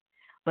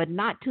 but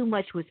not too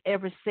much was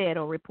ever said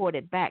or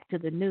reported back to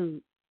the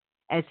news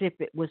as if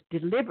it was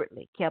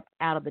deliberately kept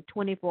out of the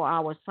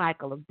 24-hour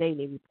cycle of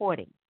daily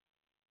reporting.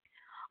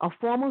 A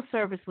formal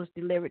service was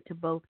delivered to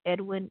both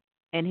Edwin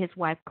and his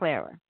wife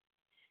Clara.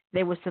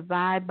 They were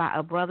survived by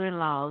a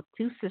brother-in-law,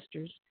 2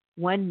 sisters,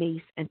 1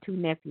 niece, and 2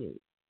 nephews.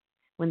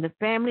 When the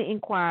family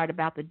inquired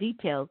about the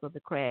details of the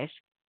crash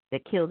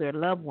that killed their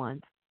loved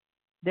ones,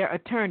 their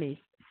attorneys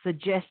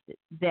suggested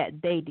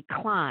that they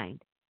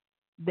declined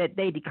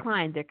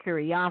their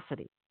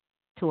curiosity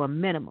to a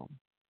minimum.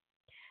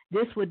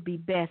 This would be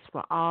best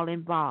for all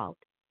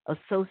involved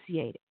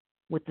associated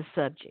with the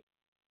subject.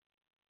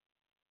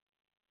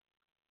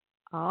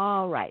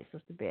 All right,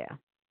 Sister Bear.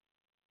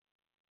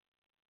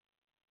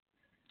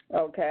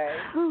 Okay.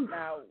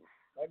 Now,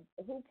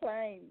 who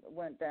plane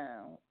went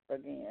down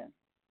again?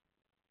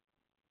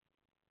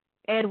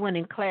 Edwin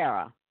and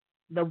Clara,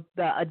 the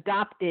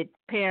adopted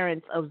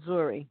parents of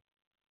Zuri.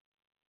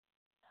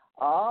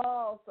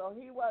 Oh, so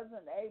he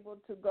wasn't able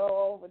to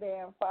go over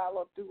there and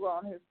follow through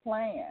on his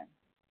plan.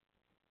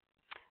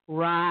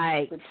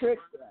 Right. To trick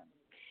them.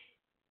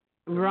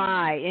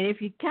 Right. And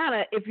if you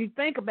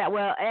think about,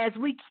 well, as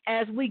we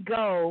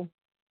go,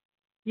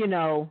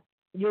 you'll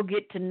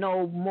get to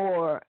know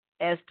more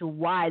as to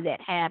why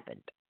that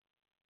happened.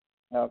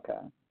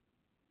 Okay.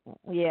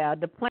 Yeah,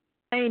 the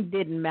plane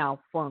didn't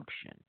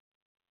malfunction.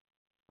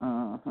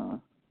 Uh-huh.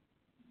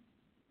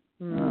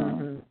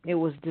 Mm-hmm. It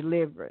was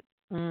deliberate.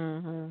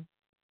 Mm-hmm.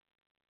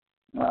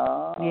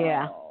 Oh,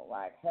 yeah.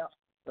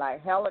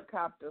 Like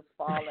helicopters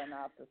falling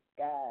out the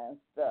sky and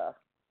stuff.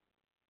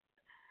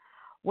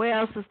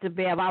 Well, Sister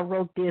Bev, I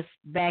wrote this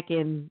about 6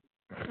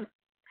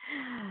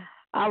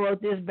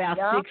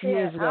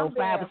 years ago,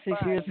 5 or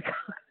 6 years ago.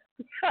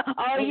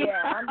 Oh,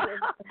 yeah.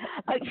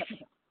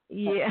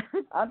 Yeah.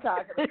 I'm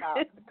talking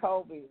about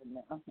Kobe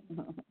now.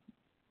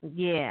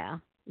 Yeah.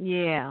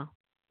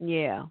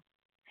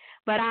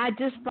 But I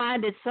just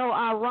find it so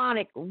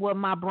ironic what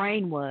my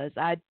brain was.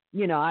 I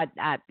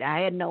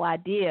had no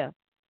idea.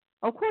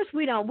 Of course,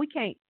 I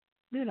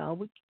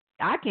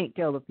can't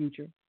tell the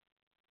future.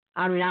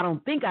 I mean, I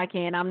don't think I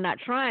can. I'm not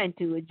trying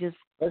to. It just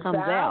comes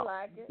out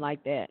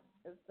like that.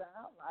 It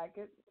sounds like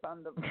it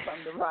from the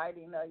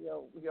writing of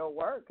your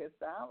work. It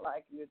sounds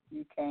like you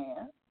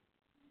can.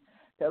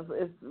 Because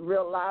it's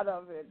real lot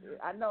of it.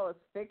 I know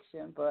it's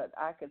fiction, but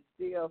I could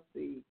still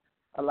see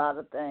a lot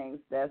of things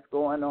that's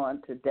going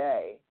on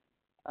today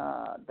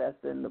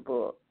that's in the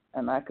book,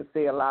 and I could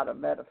see a lot of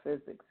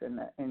metaphysics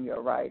in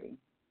your writing.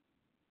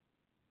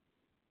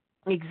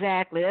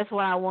 Exactly. That's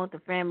why I want the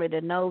family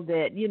to know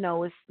that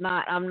it's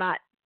not. I'm not.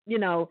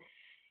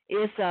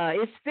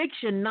 It's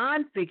fiction,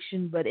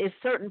 nonfiction, but it's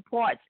certain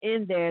parts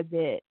in there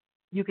that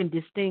you can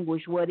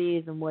distinguish what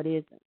is and what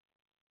isn't.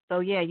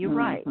 So yeah, you're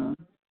right.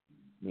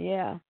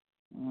 Yeah.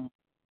 Mm-hmm.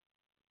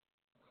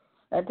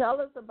 And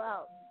tell us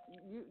about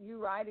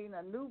you writing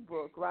a new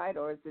book, right?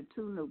 Or is it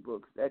 2 new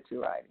books that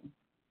you're writing?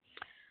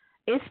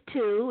 It's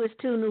 2. It's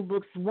 2 new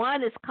books.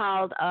 One is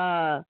called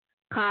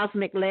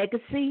Cosmic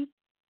Legacy,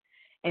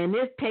 and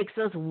this takes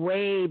us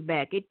way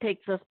back. It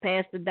takes us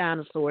past the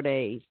dinosaur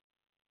days.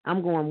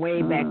 I'm going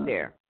way back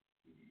there.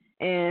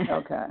 And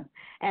okay.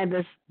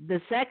 And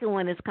the second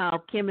one is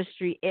called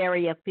Kemetstry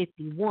Area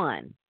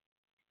 51.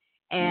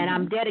 And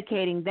I'm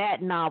dedicating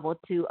that novel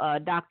to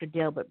Dr.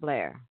 Delbert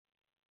Blair.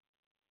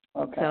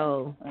 Okay.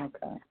 So,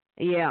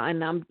 yeah,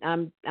 and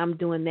I'm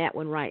doing that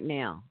one right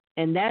now,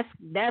 and that's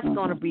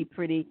going to be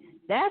pretty.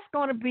 That's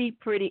going to be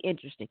pretty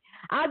interesting.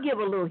 I'll give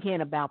a little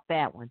hint about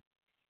that one.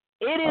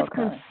 It is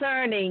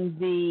concerning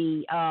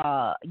the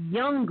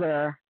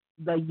younger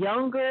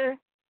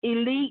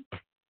elite.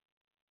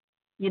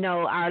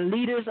 Our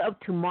leaders of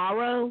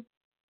tomorrow.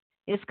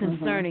 It's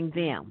concerning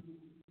them.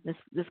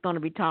 It's going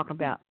to be talking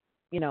about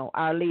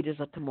our leaders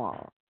of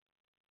tomorrow.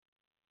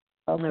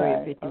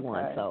 Area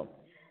 51. Okay. So.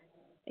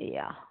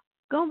 Yeah,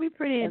 gonna be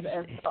pretty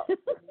interesting.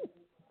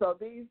 So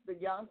these the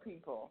young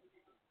people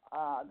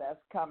that's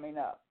coming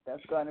up,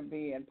 that's going to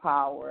be in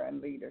power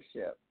and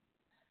leadership,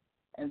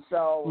 and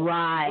so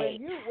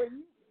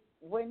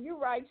when you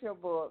write your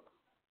book,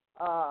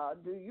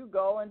 do you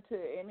go into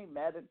any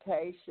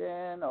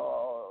meditation,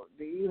 or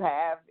do you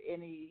have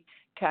any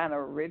kind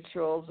of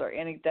rituals or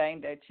anything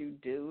that you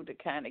do to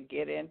kind of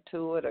get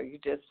into it, or you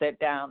just sit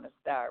down and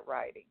start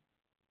writing?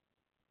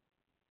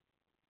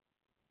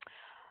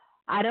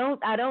 I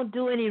don't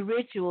do any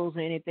rituals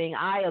or anything.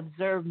 I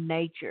observe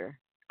nature.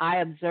 I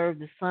observe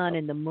the sun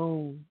and the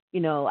moon.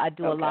 I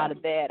do a lot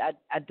of that.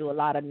 I do a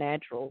lot of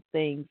natural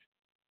things.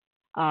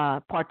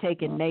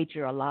 Partake in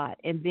nature a lot.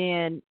 And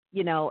then,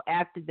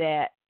 after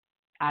that,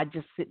 I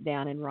just sit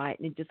down and write,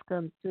 and it just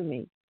comes to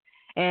me.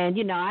 And,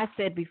 I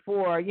said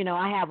before,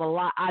 I have a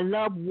lot. I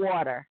love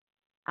water.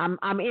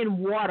 I'm in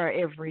water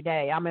every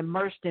day. I'm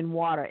immersed in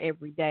water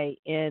every day.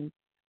 And,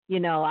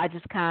 I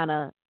just kind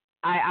of,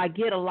 I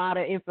get a lot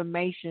of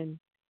information,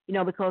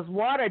 because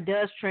water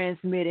does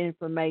transmit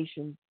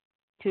information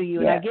to you,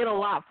 and I get a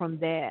lot from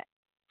that.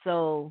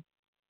 So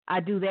I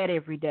do that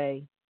every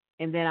day,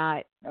 and then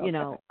I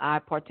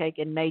partake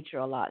in nature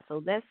a lot.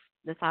 So that's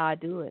how I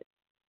do it.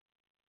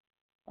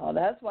 Oh,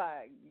 that's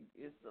why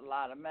it's a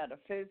lot of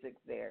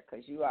metaphysics there,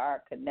 because you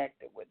are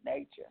connected with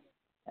nature,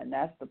 and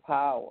that's the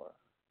power.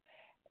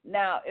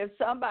 Now, if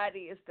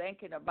somebody is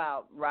thinking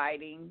about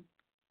writing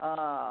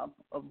a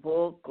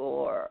book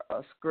or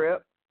a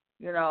script,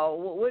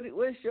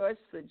 what's your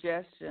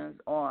suggestions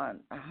on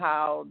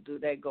how do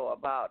they go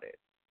about it?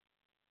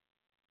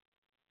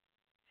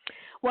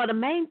 Well, the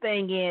main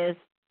thing is,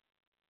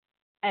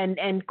 and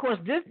of course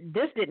this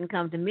didn't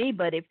come to me,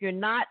 but if you're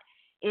not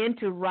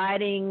into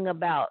writing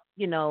about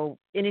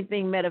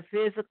anything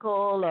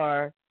metaphysical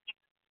or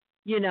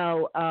in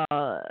an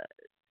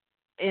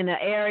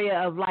area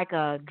of like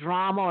a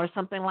drama or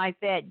something like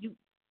that,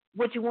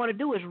 what you want to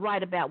do is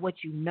write about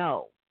what you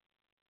know.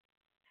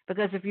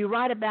 Because if you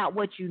write about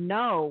what you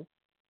know,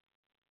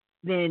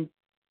 then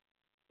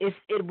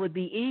it would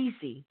be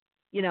easy,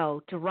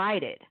 to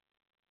write it.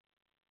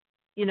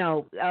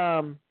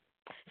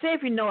 Say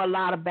if you know a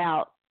lot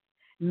about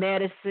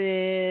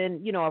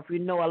medicine, if you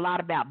know a lot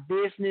about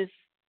business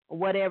or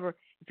whatever,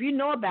 if you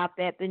know about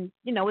that, then,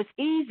 it's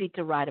easy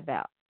to write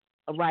about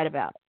it. Right.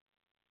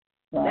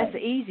 That's the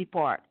easy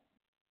part.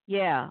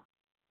 Yeah.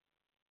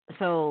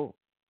 So,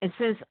 and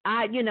since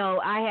I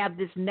have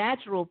this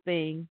natural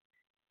thing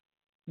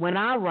when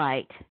I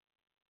write,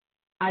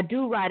 I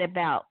do write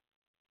about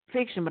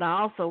fiction, but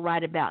I also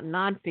write about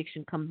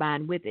nonfiction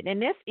combined with it.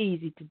 And that's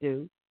easy to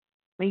do.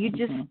 I mean, you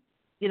just,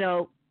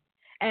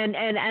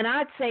 and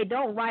I'd say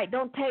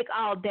don't take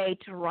all day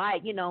to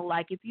write,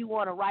 like if you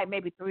want to write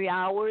maybe 3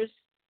 hours,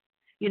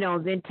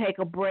 then take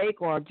a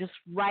break or just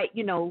write,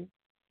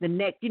 the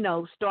next,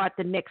 start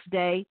the next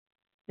day.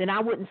 Then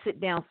I wouldn't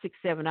sit down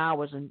 6-7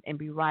 hours and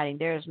be writing.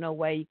 There's no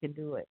way you can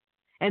do it.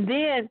 And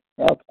then,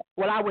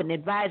 well, I wouldn't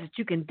advise it.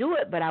 You can do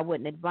it, but I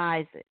wouldn't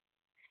advise it.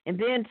 And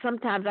then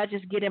sometimes I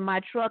just get in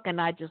my truck and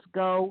I just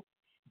go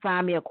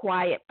find me a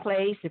quiet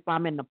place if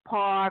I'm in the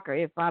park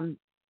or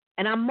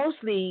and I'm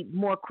mostly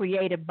more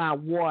creative by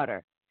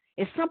water.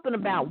 It's something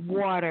about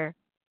water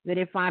that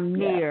if I'm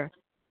near,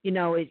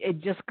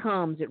 it just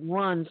comes, it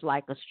runs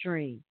like a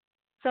stream.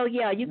 So,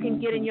 yeah, you can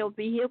get in your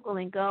vehicle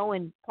and go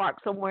and park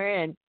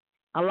somewhere and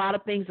a lot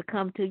of things will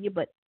come to you,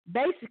 but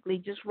basically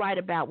just write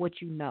about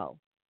what you know.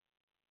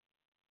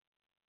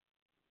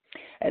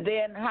 And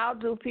then how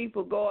do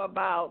people go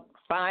about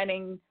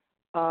finding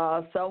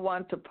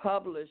someone to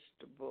publish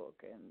the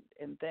book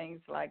and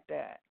things like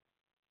that?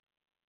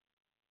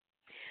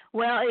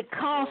 Well, it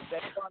costs an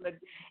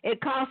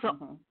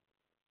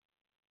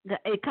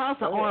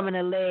arm and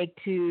a leg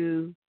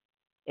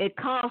it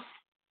costs,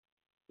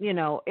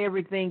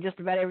 everything, just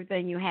about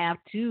everything you have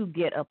to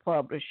get a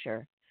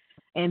publisher.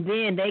 And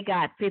then they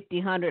got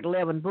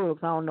 111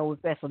 books. I don't know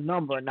if that's a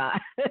number or not,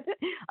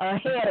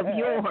 ahead of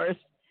yours,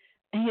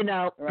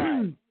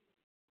 Right.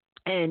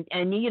 and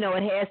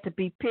it has to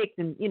be picked,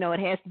 and it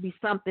has to be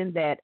something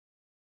that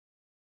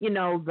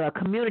the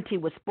community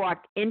would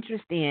spark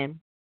interest in,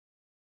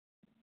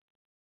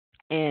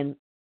 and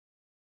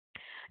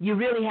you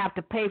really have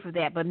to pay for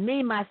that. But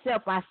me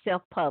myself, I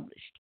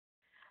self-published.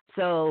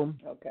 So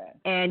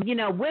and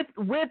with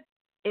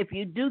if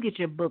you do get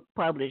your book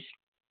published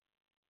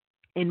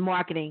in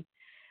marketing,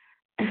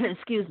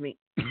 excuse me,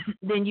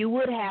 then you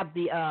would have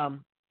the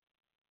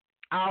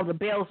all the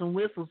bells and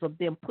whistles of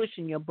them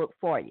pushing your book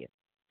for you.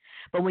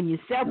 But when you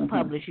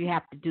self-publish, you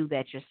have to do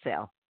that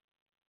yourself.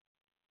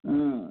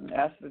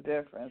 That's the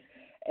difference.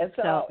 And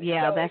so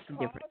that's the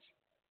difference.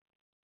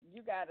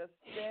 You got to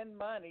spend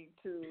money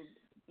to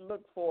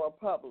look for a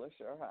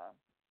publisher, huh?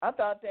 I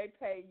thought they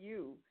pay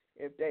you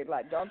if they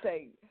don't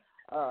they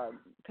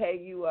pay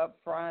you up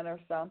front or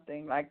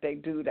something like they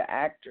do to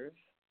actors?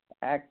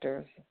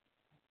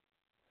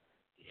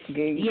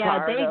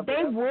 Yeah,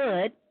 they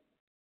would.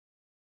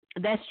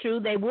 That's true.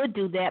 They would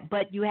do that,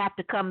 but you have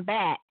to come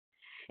back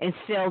and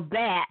sell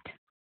that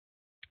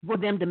for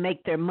them to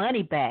make their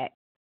money back,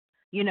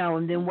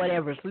 and then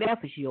whatever's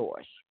left is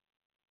yours.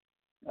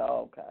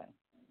 Oh, okay.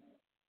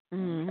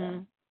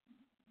 Mhm.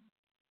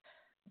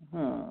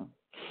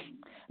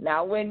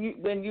 Now, when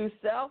you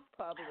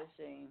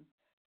self-publishing,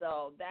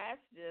 so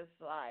that's just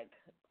like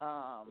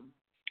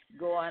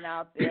going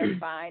out there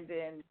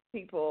finding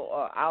people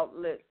or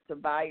outlets to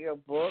buy your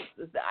books.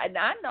 And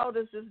I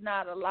notice there's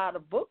not a lot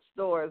of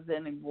bookstores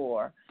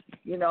anymore.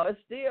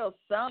 It's still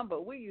some,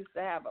 but we used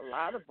to have a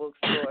lot of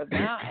bookstores.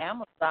 Now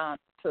Amazon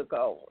took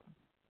over.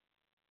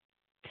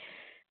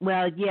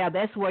 Well, yeah,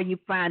 that's where you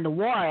find the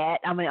war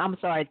at.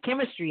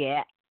 Kemetstry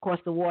at. Of course,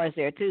 the war is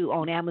there too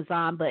on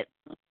Amazon. But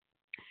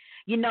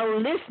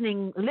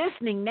listening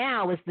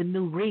now is the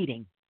new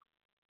reading.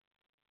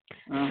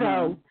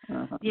 So,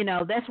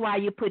 that's why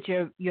you put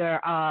your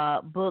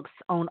books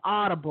on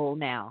Audible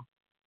now,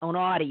 on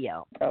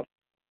audio. Oh,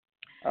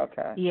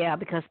 okay. Yeah,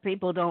 because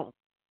people don't,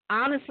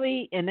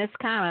 honestly, and it's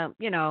kind of,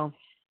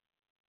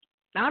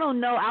 I don't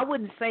know, I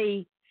wouldn't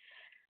say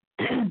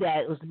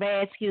that it was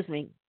bad, excuse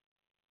me.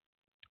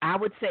 I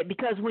would say,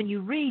 because when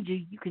you read,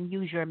 you can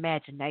use your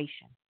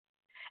imagination.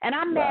 And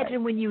I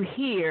imagine when you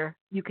hear,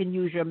 you can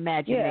use your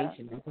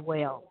imagination as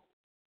well.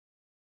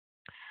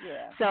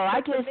 Yeah. So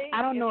I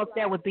don't know if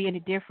there would be any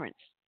difference.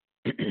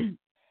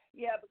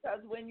 Yeah, because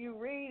when you're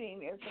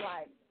reading, it's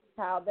like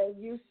how they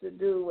used to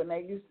do when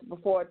they used to,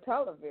 before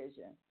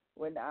television.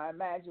 When I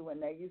imagine when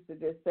they used to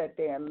just sit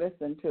there and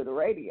listen to the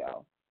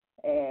radio.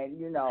 And,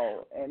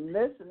 and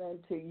listening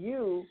to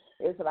you,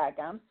 it's like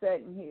I'm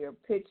sitting here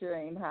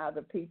picturing how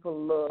the people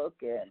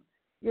look and,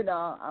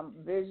 I'm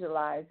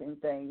visualizing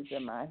things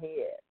in my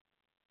head.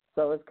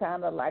 So it's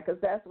kind of like,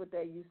 because that's what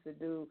they used to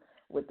do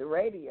with the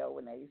radio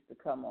when they used to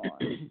come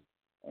on.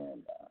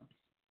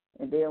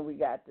 And then we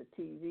got the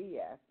TV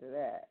after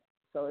that.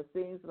 So it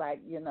seems like,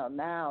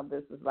 now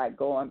this is like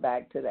going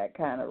back to that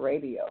kind of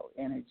radio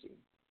energy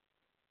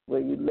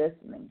where you're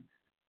listening.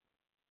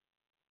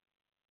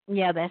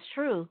 Yeah, that's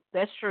true.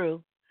 That's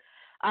true.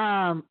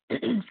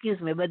 Excuse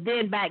me. But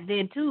then back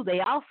then too, they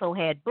also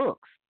had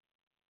books.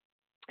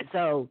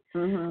 So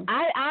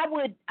I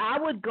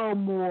would go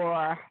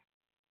more,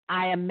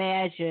 I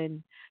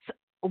imagine,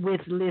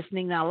 with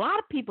listening. Now a lot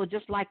of people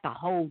just like to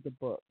hold the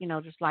book,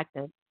 just like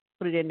to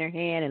put it in their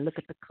hand and look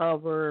at the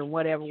cover and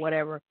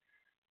whatever.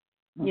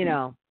 And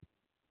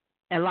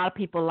a lot of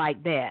people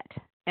like that.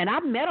 And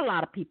I've met a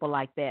lot of people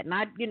like that. And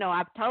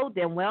I've told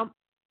them, well,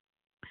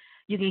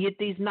 you can get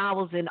these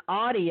novels in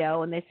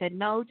audio, and they said,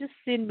 no, just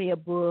send me a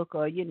book,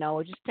 or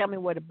or just tell me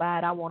where to buy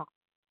it. I want to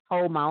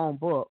hold my own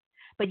book.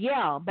 But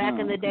yeah, back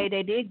in the day,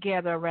 they did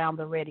gather around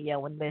the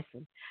radio and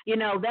listen.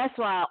 That's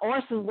why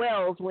Orson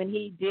Welles, when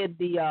he did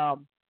the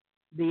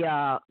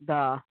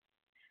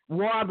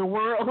War of the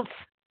Worlds,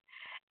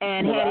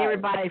 and had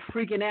everybody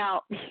freaking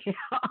out,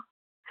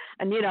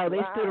 and they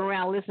stood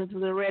around listening to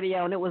the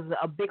radio, and it was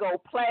a big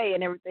old play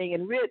and everything,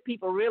 and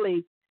people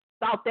really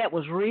thought that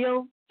was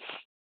real.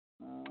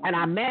 And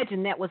I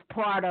imagine that was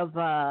part of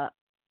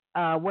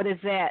what is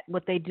that?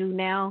 What they do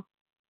now?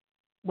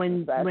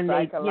 When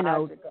they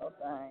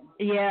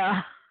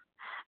thing.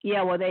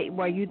 Yeah,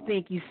 where you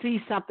think you see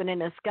something in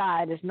the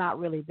sky and it's not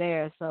really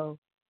there. So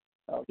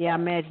yeah, I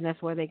imagine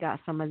that's where they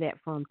got some of that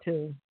from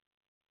too.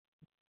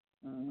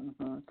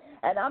 And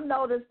I've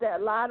noticed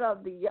that a lot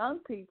of the young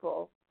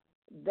people,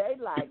 they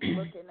like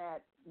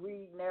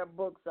reading their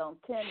books on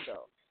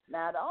Kindle.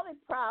 Now, the only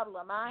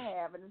problem I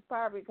have, and it's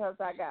probably because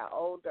I got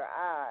older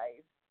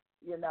eyes,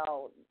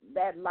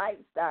 that light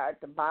started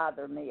to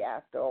bother me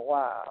after a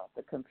while,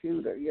 the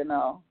computer,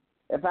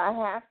 If I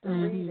have to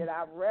read it,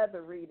 I'd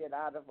rather read it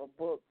out of a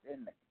book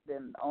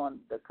than on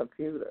the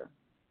computer.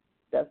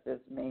 That's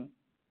just me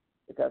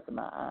because of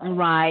my eyes.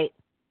 Right.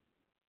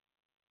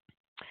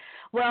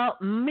 Well,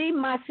 me,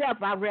 myself,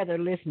 I'd rather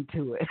listen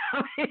to it.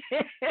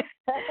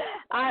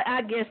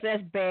 I guess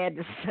that's bad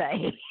to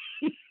say.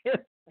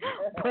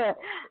 But,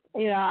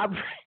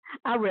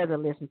 I'd rather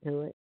listen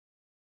to it.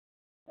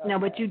 Okay. No,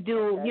 but you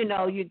do,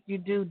 you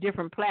do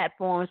different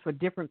platforms for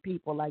different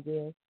people, I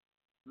guess.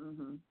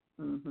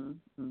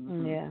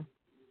 Yeah.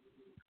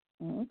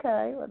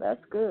 Okay, well,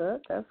 that's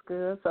good. That's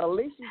good. So at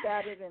least you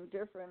got it in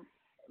different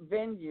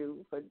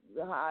venues for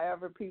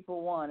however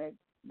people want it.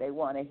 They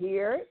want to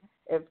hear it.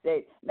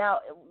 Now,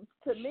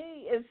 to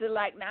me, it's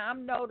like, now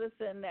I'm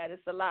noticing that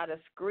it's a lot of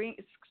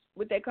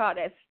what they call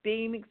that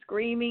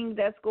screaming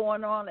that's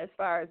going on as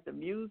far as the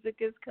music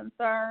is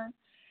concerned.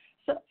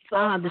 So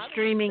the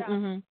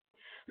streaming.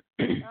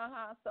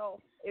 So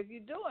if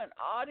you're doing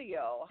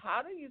audio,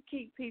 how do you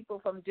keep people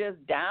from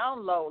just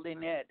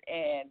downloading it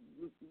and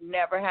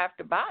never have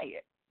to buy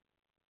it?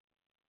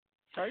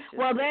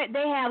 Well,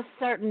 they have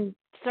certain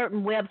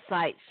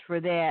websites for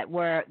that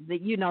where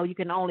you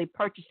can only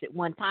purchase it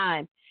one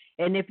time,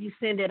 and if you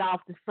send it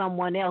off to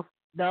someone else,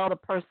 the other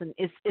person,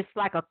 it's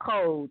like a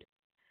code.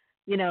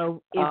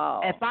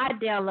 If I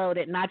download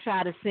it and I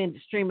try to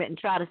stream it and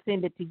try to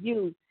send it to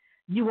you,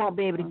 you won't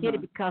be able to get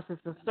it because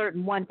it's a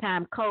certain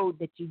one-time code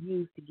that you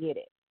use to get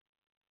it.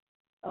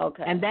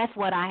 Okay. And that's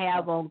what I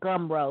have on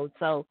Gumroad.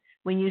 So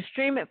when you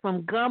stream it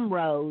from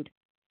Gumroad,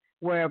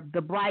 where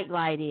the bright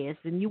light is,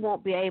 then you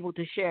won't be able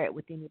to share it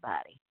with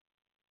anybody.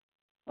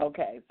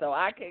 Okay, so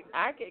I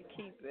could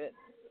keep it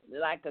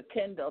like a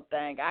Kindle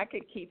thing. I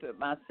could keep it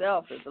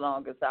myself as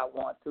long as I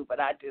want to, but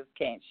I just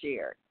can't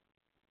share it.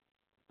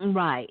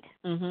 Right.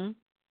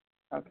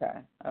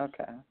 Okay.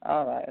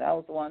 All right. I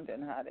was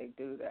wondering how they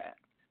do that.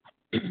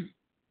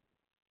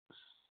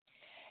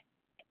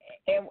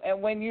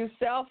 And when you're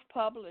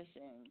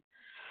self-publishing,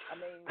 I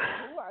mean,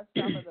 who are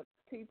some of the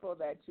people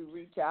that you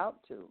reach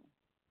out to?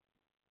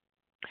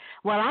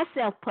 Well, I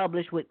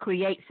self-publish with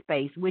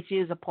CreateSpace, which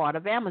is a part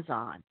of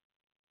Amazon.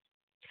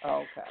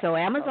 Okay. So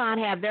Amazon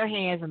have their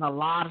hands in a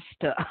lot of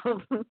stuff.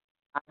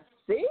 I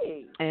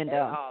see. And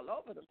they're all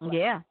over the place.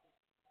 Yeah,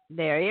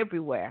 they're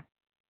everywhere.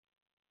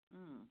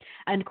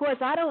 And of course,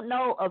 I don't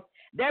know of.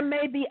 There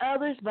may be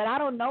others, but I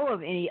don't know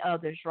of any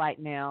others right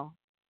now.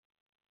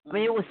 I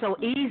mean, it was so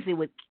easy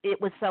with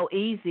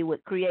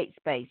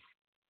CreateSpace.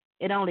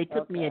 It only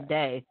took me a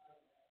day.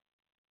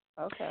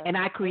 Okay. And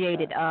I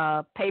created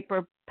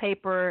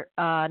paper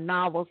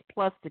novels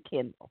plus the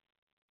Kindle.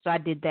 So I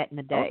did that in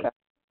a day.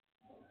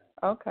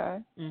 Okay.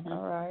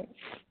 All right.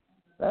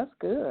 That's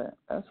good.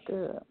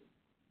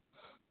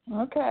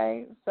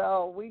 Okay.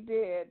 So we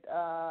did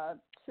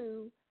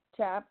 2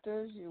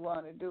 chapters. You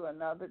want to do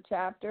another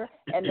chapter.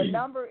 And the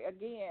number,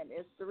 again,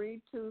 is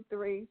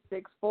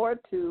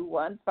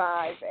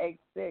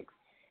 323-642-1586.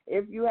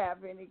 If you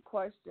have any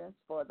questions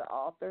for the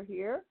author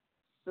here,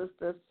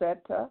 Sister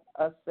Seta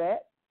Aset,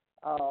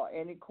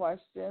 any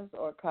questions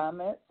or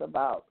comments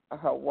about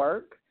her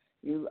work,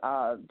 you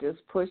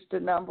just push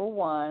the number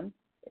 1,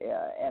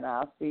 and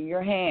I'll see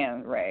your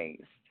hand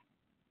raised.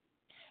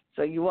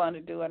 So you want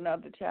to do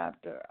another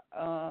chapter,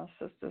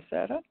 Sister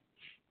Seta?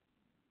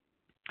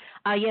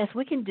 Yes,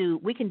 we can do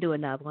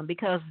another one,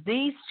 because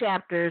these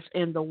chapters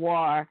in the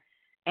War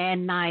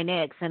and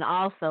 9X, and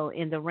also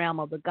in the Realm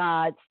of the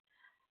Gods,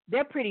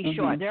 they're pretty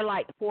short. They're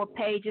like 4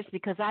 pages,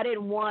 because I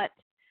didn't want,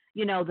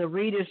 the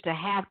readers to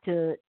have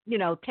to,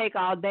 take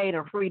all day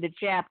to read a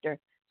chapter.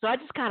 So I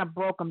just kind of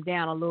broke them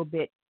down a little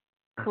bit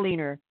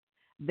cleaner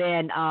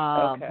than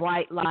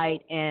Bright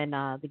Light and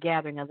The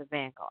Gathering of the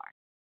Vanguard.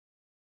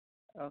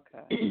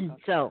 Okay.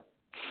 So,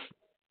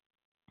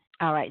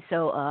 all right.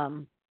 So,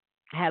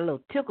 I had a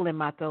little tickle in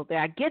my throat there.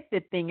 I get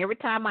the thing every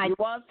time I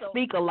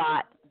speak a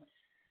lot.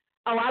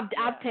 Oh,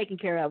 I've taken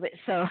care of it.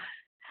 So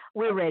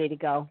we're ready to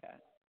go.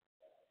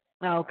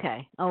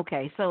 Okay.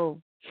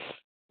 So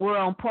we're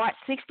on part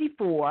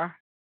 64.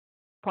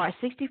 Part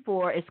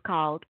 64 is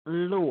called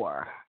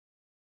Lure,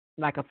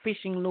 like a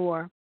fishing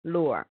lure.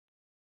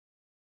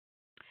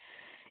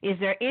 Is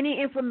there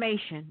any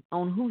information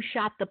on who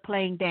shot the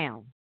plane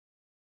down?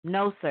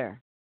 No,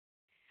 sir.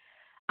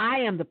 I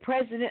am the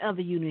president of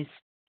the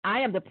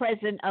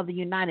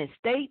United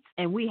States,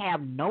 and we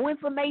have no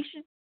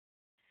information?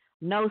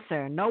 No,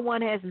 sir. No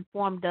one has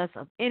informed us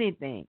of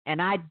anything,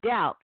 and I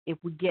doubt if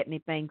we get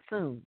anything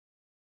soon.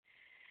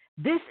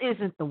 This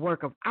isn't the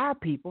work of our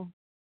people.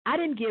 I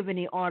didn't give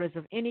any orders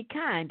of any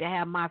kind to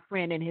have my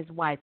friend and his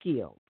wife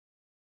killed.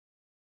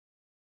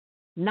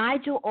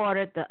 Nigel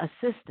ordered the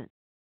assistant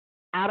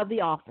out of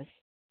the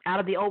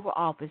Oval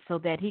Office, so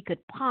that he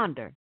could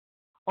ponder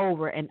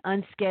over an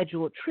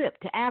unscheduled trip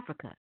to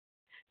Africa,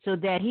 so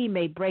that he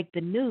may break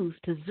the news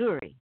to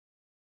Zuri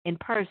in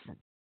person.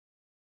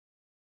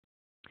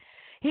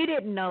 He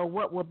didn't know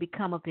what would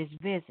become of his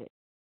visit,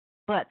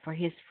 but for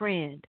his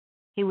friend,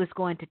 he was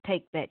going to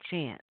take that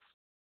chance.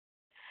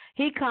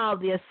 He called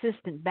the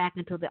assistant back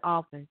into the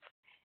office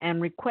and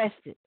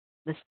requested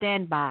the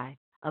standby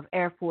of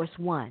Air Force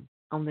One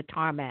on the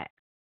tarmac.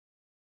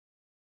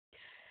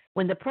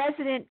 When the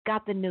president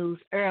got the news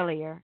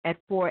earlier at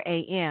 4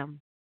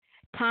 a.m.,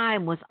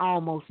 time was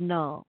almost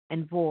null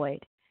and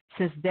void,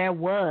 since there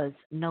was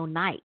no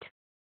night.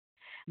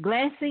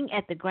 Glancing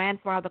at the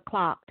grandfather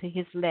clock to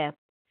his left,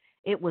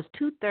 it was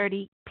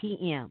 2:30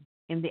 p.m.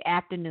 in the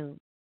afternoon,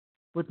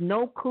 with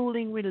no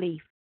cooling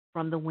relief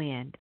from the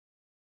wind.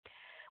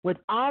 With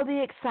all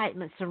the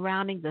excitement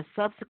surrounding the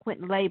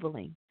subsequent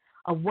labeling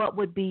of what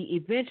would be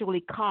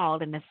eventually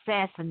called an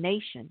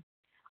assassination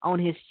on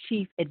his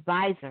chief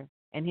advisor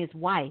and his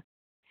wife,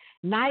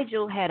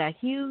 Nigel had a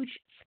huge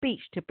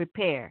speech to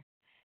prepare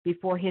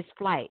before his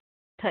flight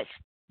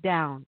touched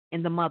down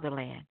in the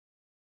motherland.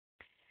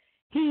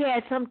 He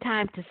had some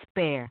time to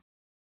spare,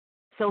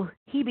 so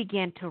he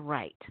began to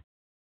write.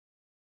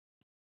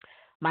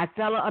 My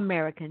fellow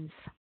Americans,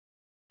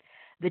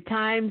 the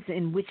times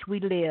in which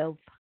we live,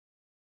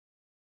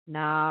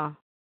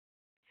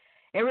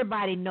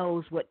 everybody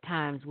knows what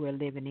times we're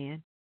living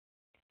in.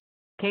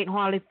 Can't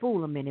hardly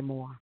fool them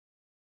anymore.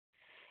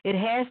 It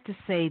has to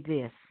say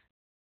this.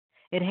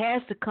 It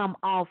has to come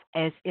off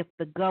as if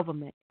the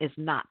government is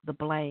not the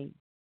blame.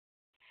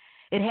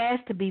 It has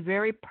to be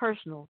very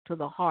personal to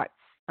the hearts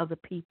of the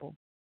people.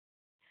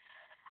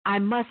 I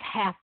must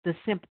have the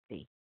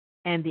sympathy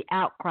and the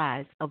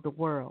outcries of the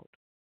world.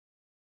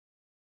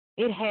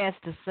 It has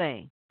to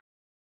say,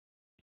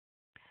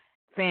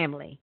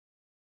 family.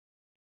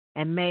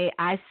 And may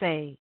I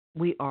say,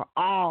 we are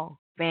all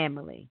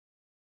family,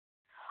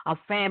 a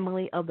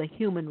family of the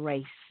human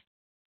race.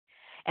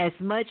 As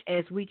much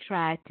as we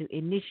try to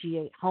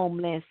initiate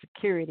homeland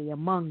security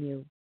among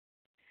you,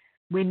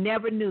 we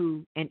never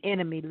knew an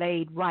enemy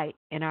laid right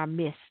in our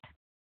midst,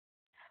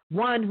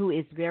 one who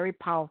is very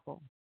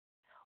powerful,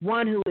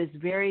 one who is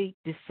very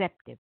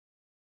deceptive,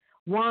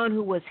 one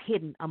who was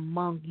hidden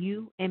among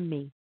you and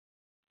me,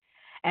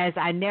 as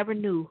I never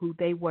knew who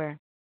they were.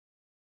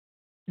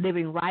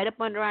 Living right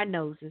up under our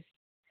noses,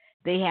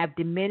 they have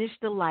diminished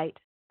the light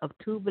of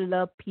 2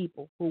 beloved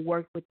people who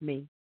worked with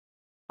me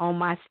on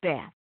my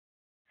staff.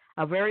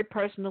 A very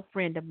personal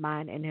friend of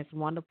mine and his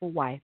wonderful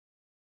wife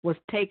was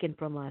taken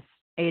from us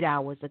 8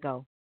 hours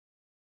ago.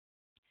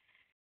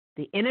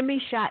 The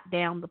enemy shot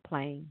down the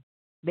plane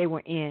they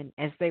were in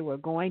as they were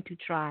going to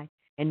try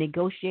and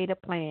negotiate a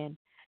plan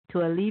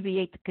to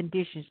alleviate the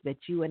conditions that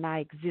you and I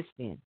exist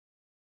in.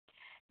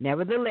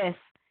 Nevertheless,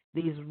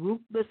 these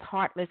ruthless,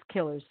 heartless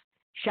killers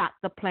shot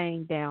the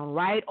plane down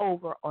right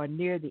over or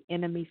near the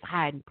enemy's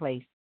hiding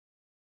place.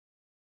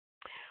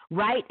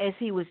 Right as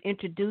he was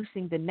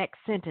introducing the next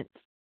sentence,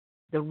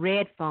 the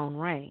red phone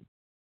rang.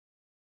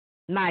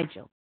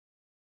 Nigel,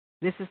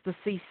 this is the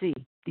CC.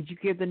 Did you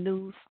hear the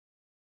news?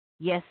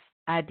 Yes,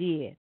 I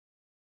did.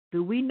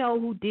 Do we know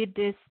who did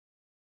this?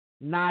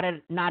 Not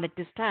at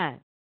this time.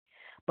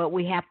 But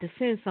we have to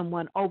send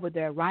someone over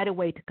there right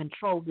away to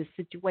control this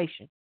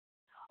situation.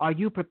 Are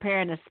you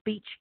preparing a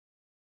speech?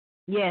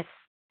 Yes.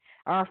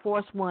 Air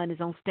Force One is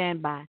on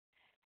standby,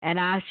 and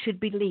I should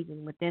be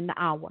leaving within the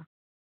hour.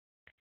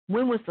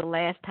 When was the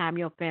last time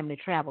your family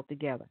traveled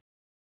together?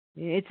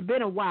 It's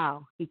been a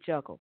while, he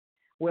chuckled.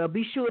 Well,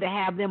 be sure to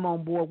have them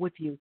on board with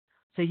you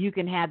so you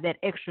can have that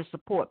extra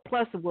support.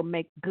 Plus, it will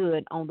make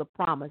good on the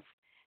promise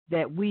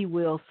that we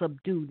will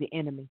subdue the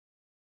enemy.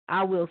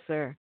 I will,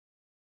 sir.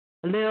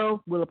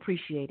 Lil will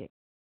appreciate it.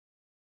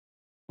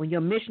 When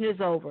your mission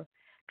is over,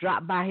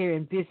 drop by here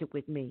and visit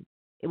with me.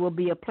 It will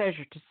be a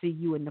pleasure to see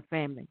you and the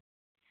family.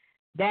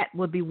 That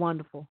would be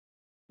wonderful.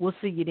 We'll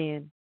see you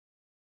then.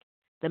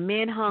 The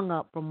men hung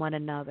up from one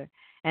another,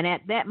 and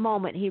at that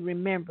moment he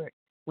remembered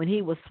when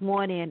he was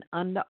sworn in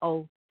under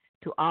oath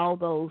to all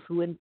those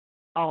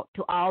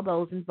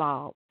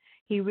involved.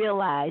 He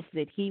realized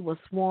that he was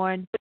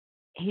sworn.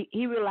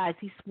 He realized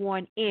he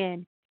sworn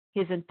in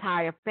his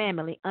entire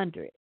family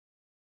under it.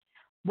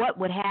 What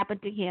would happen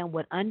to him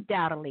would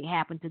undoubtedly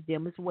happen to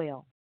them as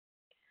well.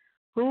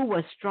 Who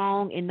was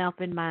strong enough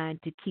in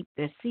mind to keep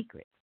their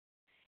secrets?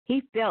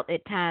 He felt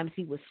at times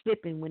he was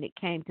slipping when it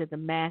came to the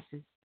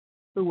masses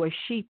who were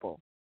sheeple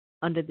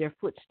under their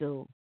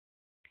footstool.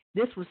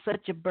 This was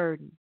such a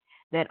burden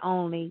that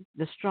only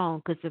the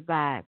strong could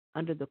survive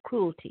under the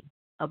cruelty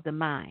of the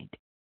mind.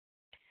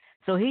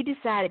 So he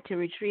decided to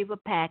retrieve a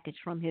package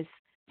from his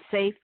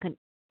safe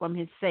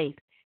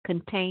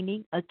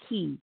containing a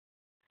key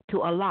to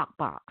a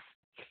lockbox.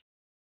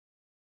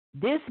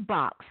 This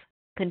box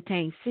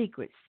contained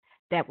secrets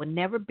that would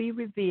never be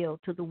revealed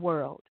to the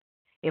world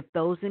if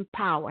those in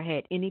power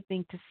had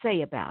anything to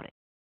say about it.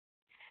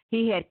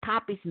 He had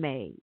copies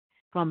made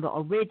from the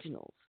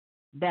originals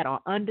that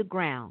are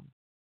underground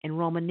in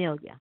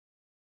Romania.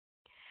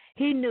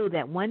 He knew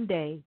that one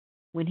day,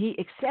 when he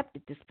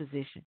accepted this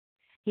position,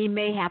 he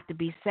may have to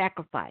be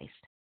sacrificed,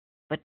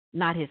 but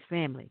not his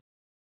family.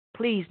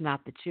 Please,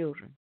 not the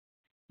children.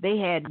 They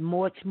had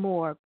much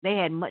more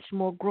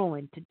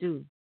growing to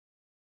do.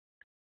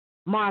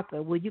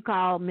 Martha, will you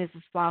call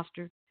Mrs.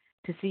 Foster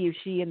to see if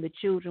she and the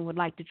children would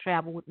like to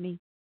travel with me?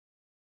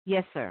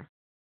 Yes, sir.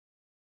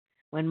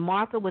 When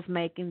Martha was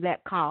making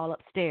that call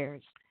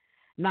upstairs,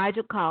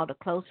 Nigel called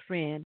a close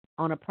friend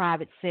on a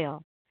private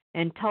cell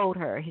and told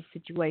her his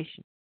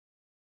situation.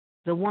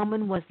 The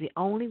woman was the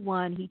only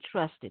one he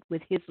trusted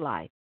with his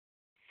life.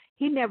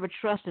 He never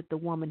trusted the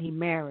woman he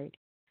married,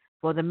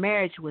 for the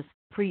marriage was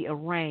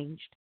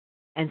prearranged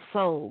and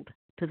sold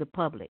to the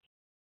public.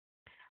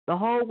 The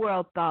whole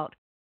world thought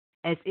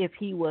as if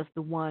he was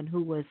the one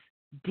who was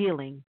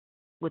dealing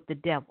with the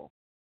devil.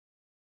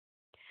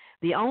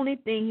 The only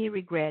thing he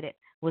regretted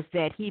was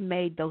that he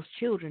made those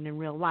children in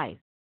real life,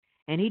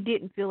 and he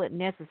didn't feel it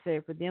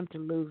necessary for them to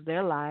lose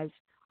their lives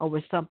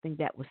over something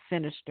that was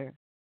sinister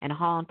and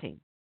haunting.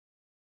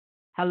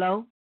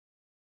 Hello?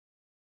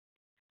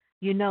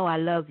 You know I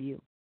love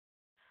you.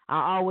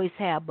 I always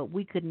have, but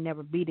we could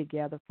never be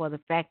together for the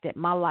fact that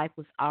my life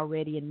was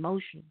already in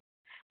motion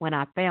when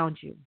I found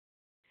you.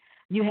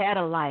 You had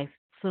a life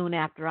soon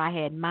after I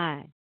had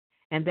mine,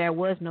 and there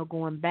was no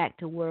going back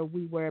to where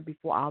we were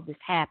before all this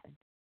happened.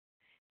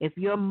 If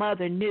your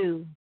mother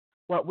knew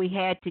what we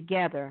had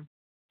together,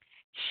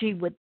 she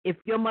would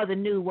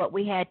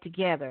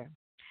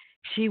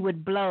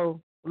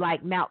blow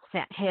like Mount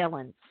St.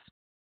 Helens.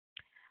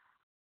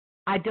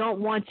 I don't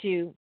want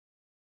you.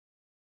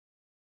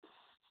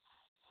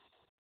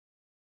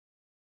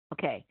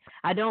 Okay.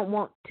 I don't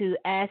want to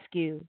ask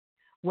you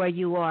where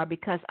you are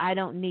because I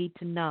don't need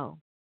to know.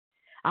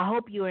 I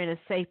hope you are in a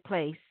safe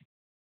place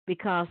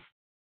because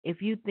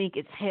if you think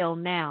it's hell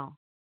now,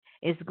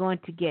 it's going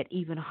to get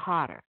even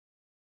hotter.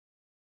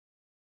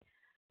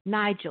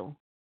 Nigel,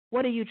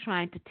 what are you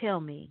trying to tell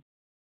me?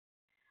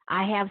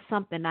 I have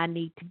something I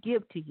need to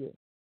give to you.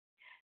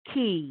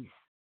 Keys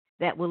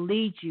that will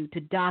lead you to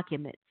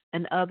documents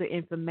and other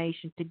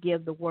information to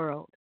give the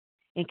world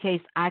in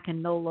case I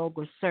can no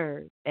longer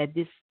serve as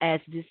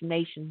this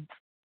nation's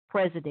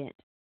president.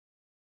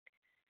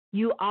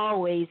 You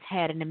always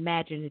had an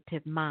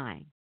imaginative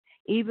mind.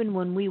 Even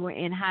when we were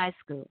in high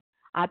school,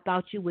 I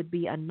thought you would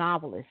be a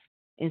novelist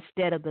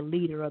instead of the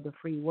leader of the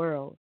free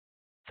world.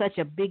 Such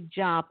a big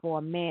job for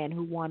a man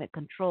who wanted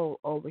control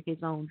over his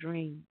own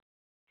dreams.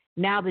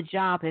 Now the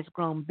job has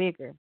grown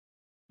bigger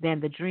than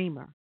the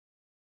dreamer.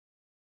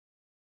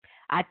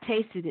 I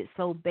tasted it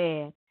so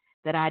bad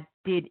that I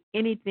did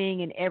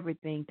anything and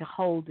everything to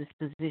hold this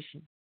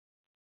position.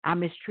 I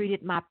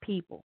mistreated my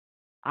people.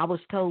 I was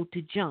told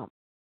to jump,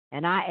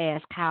 and I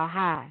asked how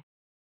high.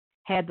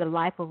 Had the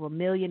life of a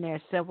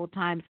millionaire several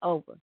times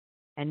over,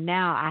 and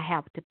now I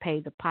have to pay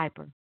the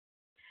piper.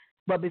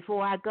 But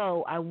before I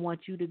go, I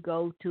want you to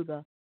go to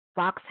the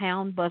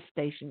Foxhound bus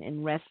station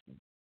in Reston.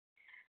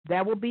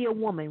 There will be a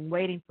woman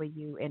waiting for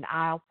you in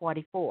aisle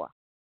 44.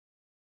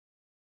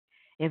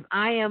 If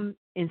I am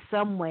in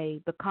some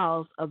way the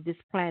cause of this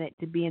planet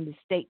to be in the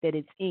state that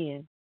it's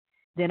in,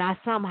 then I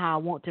somehow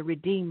want to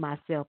redeem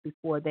myself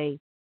before they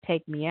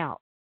take me out.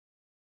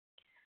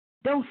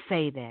 Don't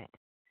say that.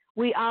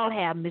 We all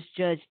have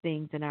misjudged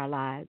things in our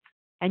lives,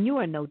 and you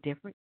are no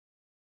different.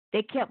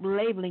 They kept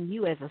labeling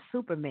you as a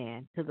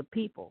Superman to the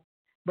people,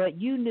 but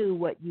you knew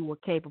what you were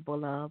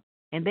capable of,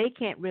 and they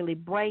can't really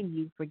blame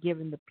you for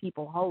giving the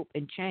people hope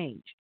and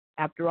change.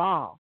 After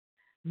all,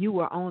 you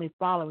were only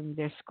following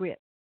their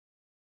script.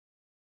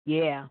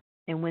 Yeah,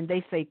 and when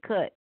they say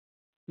cut,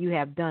 you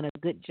have done a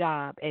good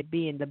job at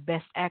being the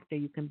best actor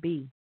you can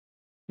be.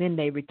 Then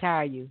they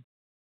retire you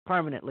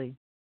permanently.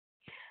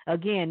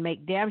 Again,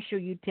 make damn sure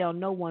you tell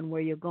no one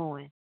where you're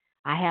going.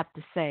 I have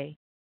to say,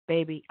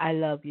 baby, I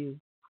love you.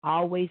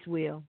 Always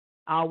will.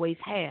 Always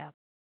have.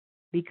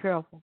 Be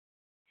careful.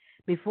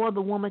 Before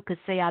the woman could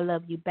say I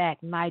love you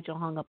back, Nigel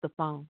hung up the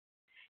phone.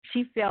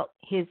 She felt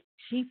his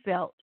she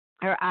felt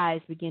her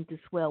eyes begin to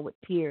swell with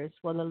tears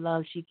for the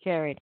love she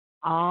carried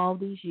all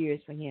these years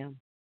for him.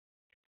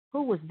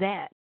 Who was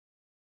that?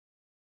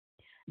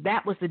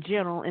 That was the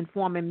general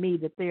informing me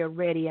that they are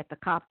ready at the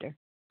copter.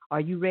 Are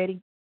you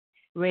ready?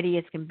 Ready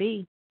as can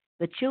be.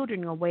 The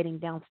children are waiting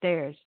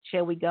downstairs.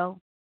 Shall we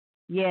go?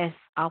 Yes,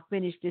 I'll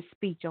finish this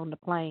speech on the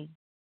plane.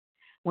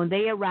 When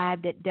they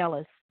arrived at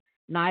Dallas,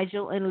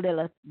 Nigel and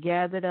Lilith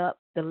gathered up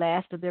the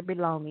last of their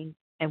belongings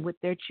and with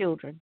their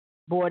children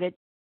boarded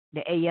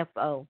the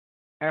AFO,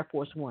 Air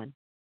Force One.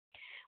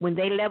 When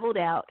they leveled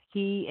out,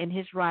 he and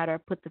his rider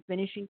put the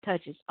finishing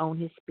touches on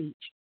his speech.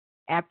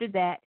 After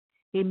that,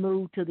 he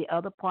moved to the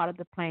other part of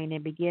the plane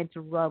and began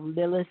to rub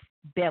Lilith's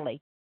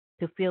belly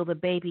to feel the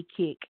baby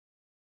kick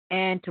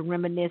and to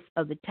reminisce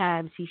of the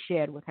times he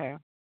shared with her.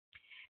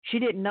 She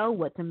didn't know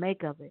what to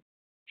make of it.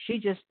 She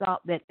just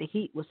thought that the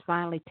heat was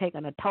finally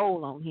taking a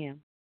toll on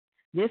him.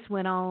 This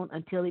went on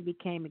until he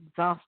became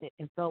exhausted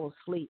and fell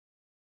asleep.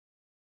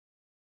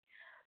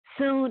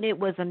 Soon it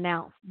was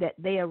announced that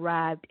they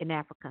arrived in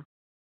Africa.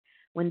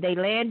 When they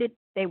landed,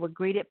 they were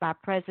greeted by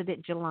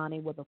President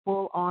Jelani with a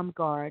full armed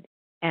guard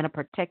and a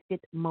protected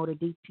motor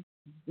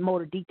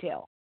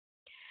detail.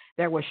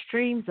 There were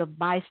streams of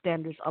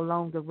bystanders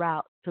along the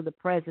route to the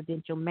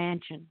presidential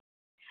mansion.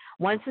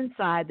 Once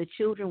inside, the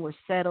children were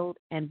settled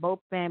and both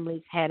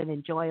families had an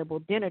enjoyable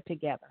dinner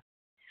together.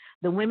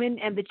 The women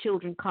and the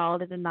children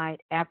called it a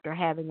night after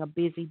having a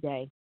busy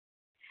day.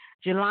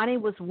 Jelani,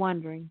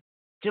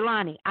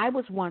 I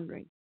was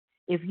wondering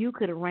if you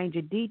could arrange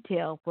a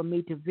detail for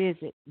me to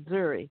visit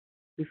Zuri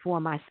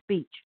before my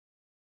speech.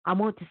 I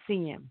want to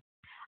see him.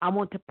 I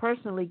want to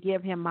personally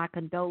give him my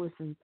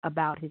condolences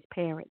about his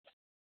parents.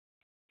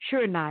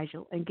 Sure,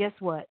 Nigel, and guess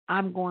what?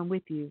 I'm going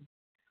with you.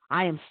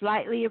 I am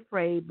slightly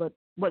afraid, but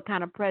what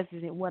kind of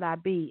president would I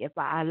be if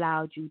I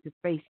allowed you to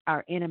face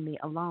our enemy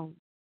alone?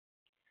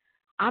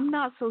 I'm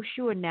not so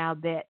sure now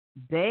that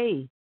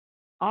they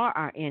are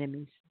our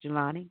enemies,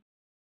 Jelani.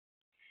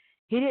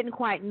 He didn't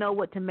quite know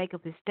what to make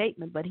of his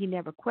statement, but he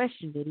never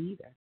questioned it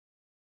either.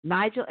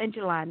 Nigel and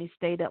Jelani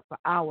stayed up for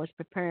hours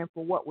preparing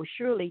for what was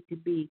surely to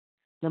be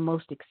the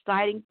most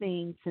exciting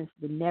thing since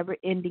the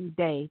never-ending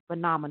day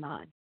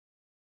phenomenon.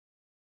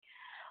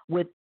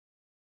 With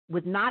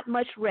not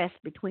much rest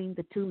between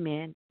the two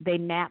men, they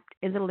napped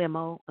in the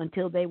limo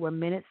until they were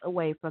minutes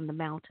away from the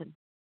mountain.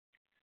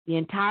 The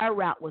entire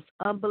route was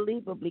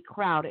unbelievably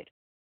crowded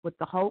with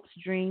the hopes,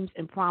 dreams,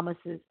 and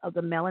promises of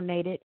the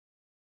melanated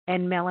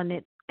and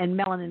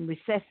melanin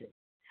recessive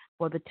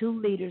for the two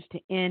leaders to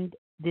end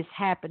this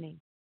happening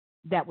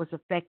that was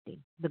affecting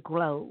the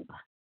globe.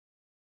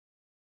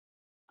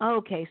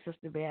 Okay,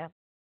 Sister Bev.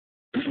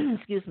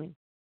 Excuse me.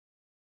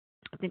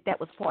 I think that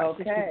was part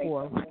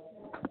 64.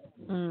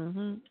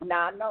 Mm-hmm.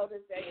 Now, I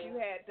noticed that you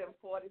had them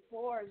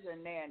 44s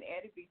in there, and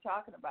Eddie be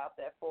talking about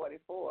that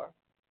 44.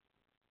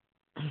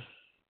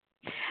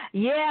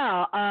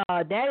 Yeah,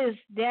 that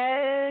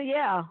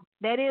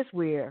is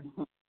weird.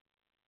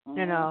 Mm-hmm.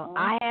 You know,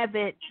 I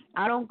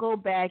don't go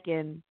back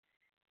and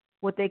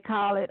what they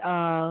call it.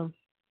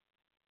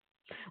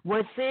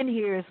 What's in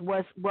here is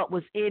what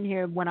was in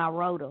here when I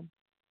wrote them.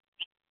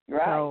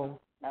 Right. So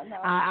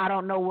I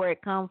don't know where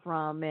it come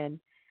from, and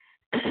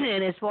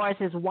and as far as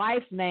his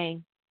wife's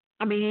name,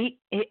 I mean,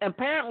 he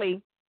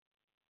apparently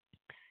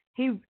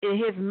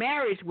his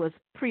marriage was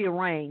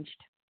prearranged.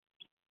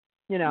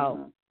 You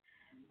know.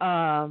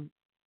 Mm-hmm.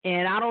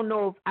 And I don't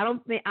know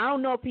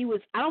if he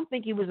was. I don't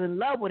think he was in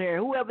love with her.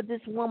 Whoever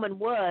this woman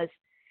was,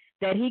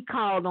 that he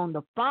called on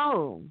the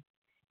phone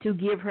to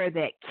give her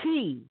that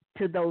key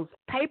to those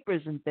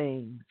papers and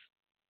things.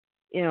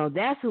 You know,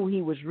 that's who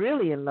he was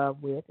really in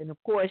love with. And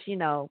of course, you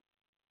know,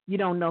 you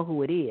don't know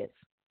who it is.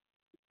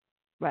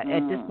 Right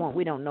at this point,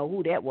 we don't know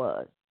who that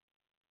was.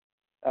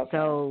 Okay.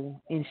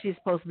 So, and she's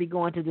supposed to be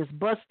going to this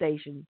bus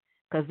station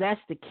because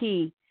that's the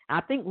key.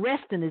 I think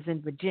Reston is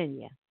in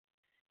Virginia.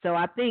 So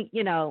I think,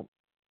 you know,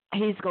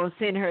 he's going to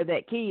send her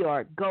that key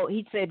or go.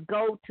 He said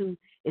go to,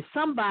 it's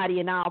somebody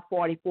in aisle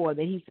 44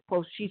 that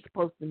she's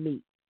supposed to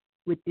meet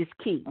with this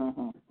key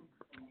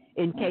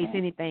in case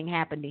anything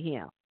happened to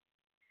him.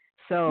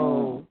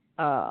 So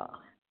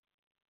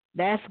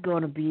that's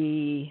going to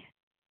be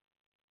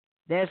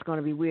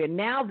weird.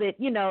 Now that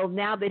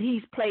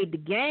he's played the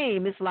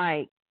game, it's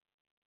like,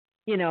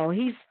 you know,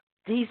 he's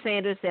he's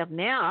saying to himself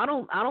now,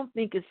 I don't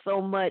think it's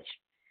so much,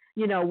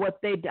 what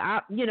they,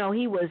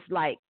 he was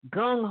like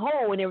gung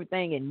ho and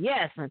everything, and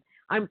yes, and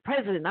I'm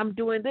president, I'm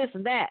doing this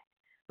and that.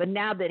 But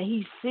now that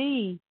he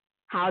sees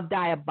how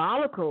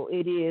diabolical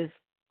it is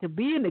to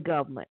be in the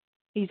government,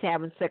 he's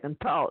having second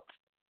thoughts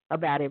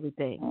about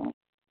everything.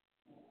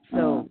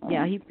 So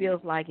yeah, he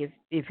feels like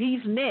if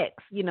he's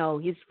next,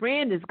 his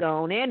friend is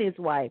gone and his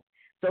wife.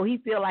 So he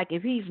feels like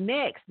if he's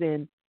next,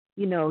 then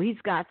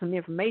he's got some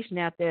information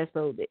out there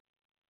so that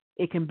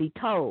it can be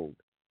told.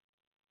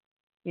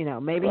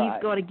 Maybe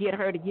he's going to get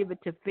her to give it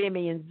to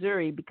Femi and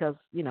Zuri because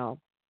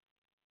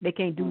they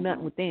can't do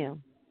nothing with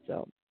them.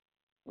 So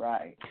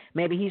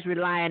maybe he's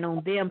relying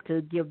on them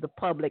to give the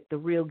public the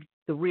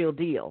real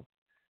deal.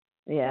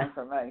 Yeah,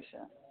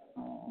 information.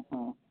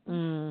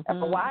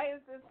 But why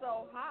is it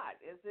so hot?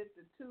 Is it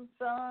the two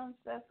sons?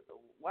 That's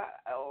why,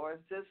 or is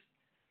this?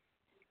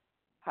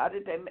 How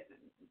did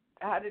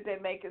they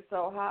make it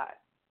so hot?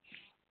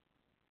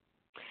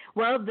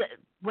 Well,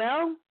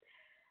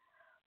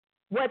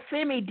 what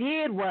Femi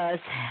did was,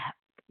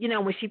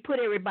 when she put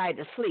everybody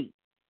to sleep,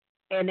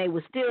 and they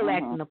were still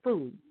acting the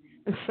fool,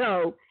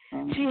 so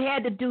she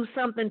had to do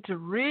something to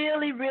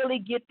really, really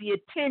get the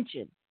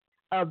attention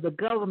of the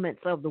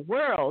governments of the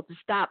world to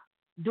stop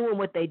doing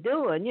what they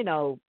doing,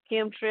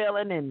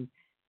 chemtrailing and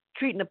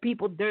treating the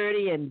people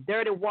dirty and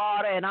dirty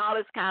water and all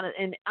this kind of,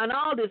 and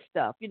all this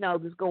stuff,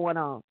 that's going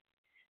on.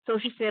 So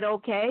she said,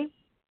 okay,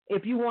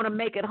 if you want to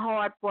make it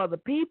hard for the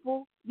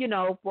people,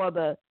 for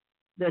the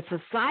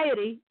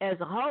society as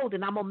a whole,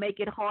 then I'm going to make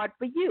it hard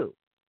for you.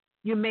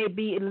 You may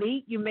be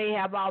elite, you may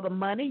have all the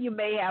money, you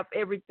may have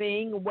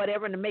everything,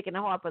 whatever, and making it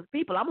hard for the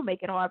people. I'm going to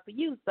make it hard for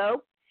you.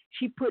 So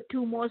she put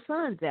 2 more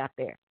suns out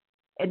there,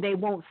 and they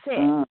won't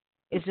set.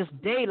 It's just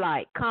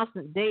daylight,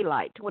 constant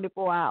daylight,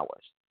 24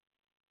 hours.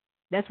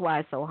 That's why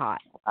it's so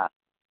hot.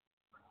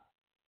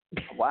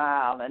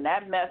 Wow, and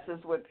that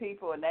messes with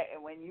people. And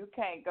when you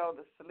can't go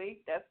to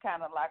sleep, that's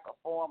kind of like a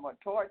form of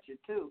torture,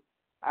 too.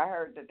 I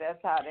heard that's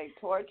how they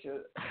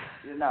torture,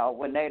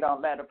 when they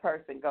don't let a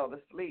person go to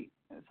sleep.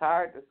 It's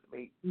hard to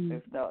sleep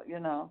if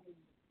no,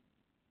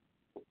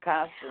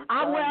 constant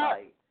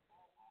sunlight.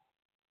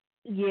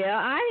 Yeah,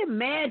 I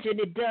imagine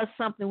it does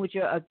something with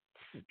your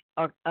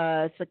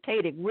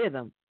circadian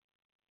rhythm.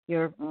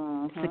 Your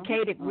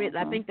circadian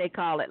rhythm. I think they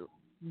call it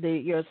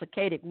your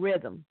circadian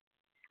rhythm.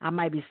 I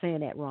might be saying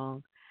that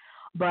wrong,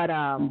 but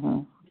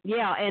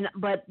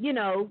but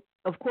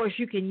of course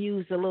you can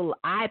use the little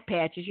eye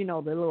patches, the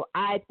little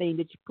eye thing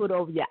that you put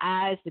over your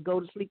eyes to go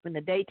to sleep in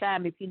the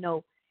daytime if you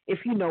know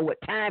what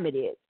time it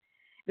is,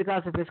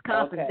 because if it's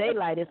constant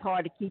daylight, it's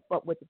hard to keep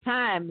up with the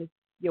time if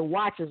your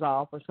watch is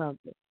off or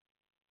something.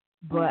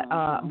 But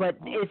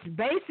it's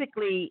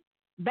basically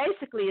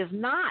it's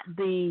not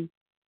the.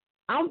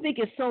 I don't think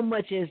it's so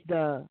much as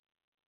the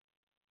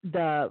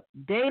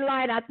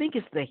daylight. I think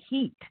it's the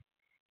heat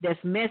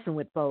that's messing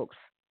with folks,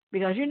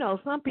 because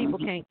some people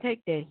can't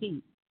take that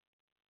heat.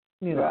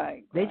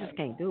 They just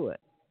can't do it.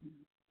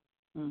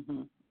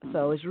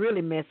 So it's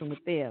really messing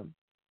with them.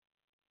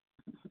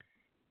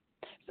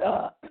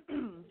 So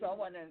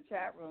someone in the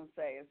chat room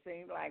say it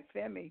seemed like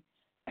Femi,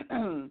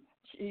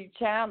 she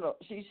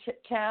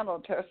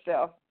channeled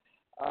herself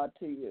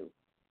to you.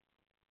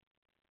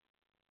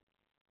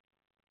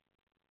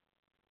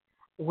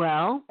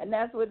 Well, and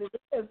that's what it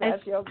is.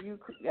 That's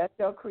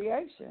your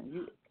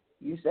creation.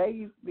 You say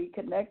you be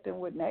connecting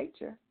with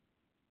nature.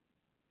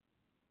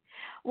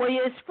 Well,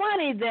 it's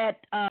funny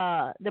that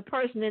the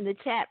person in the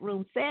chat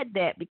room said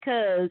that,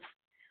 because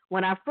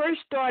when I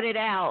first started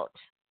out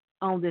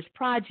on this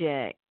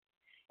project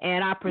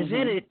and I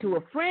presented it to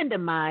a friend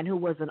of mine who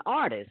was an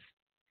artist,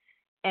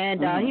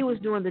 and he was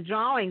doing the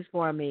drawings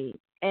for me,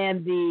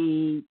 and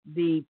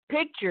the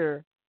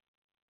picture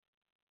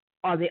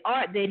or the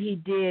art that he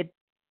did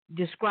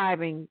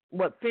describing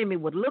what Femi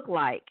would look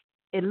like,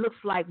 it looks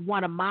like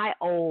one of my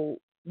old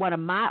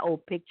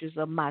pictures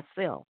of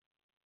myself.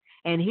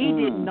 And he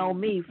didn't know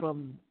me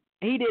from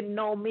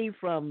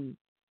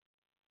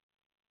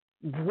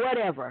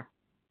whatever.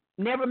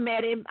 Never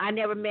met him. I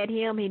never met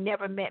him. He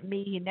never met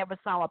me. He never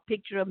saw a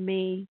picture of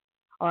me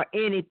or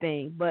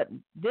anything. But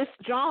this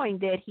drawing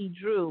that he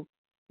drew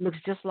looks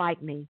just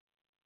like me.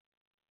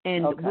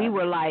 And we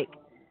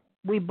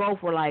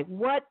both were like,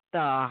 what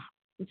the?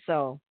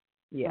 So,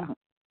 yeah.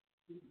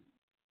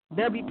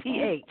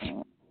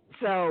 WTH.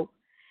 So,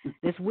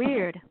 it's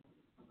weird.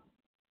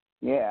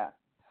 Yeah.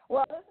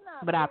 Well, it's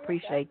not. But I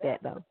appreciate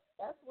that though.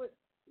 That's what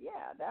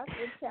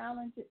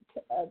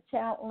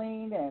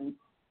channeling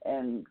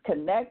and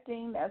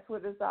connecting. That's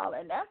what it's all,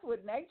 and that's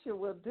what nature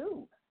will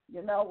do.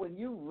 When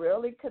you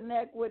really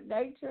connect with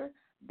nature,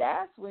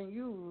 that's when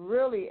you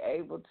really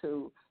able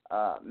to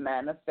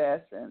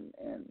manifest and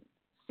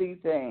see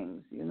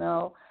things. And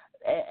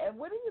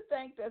what do you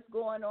think that's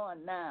going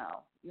on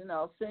now?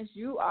 Since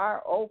you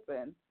are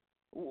open,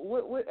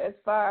 as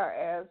far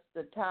as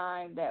the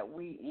time that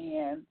we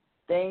in.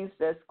 Things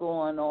that's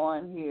going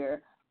on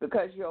here,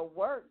 because your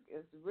work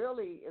is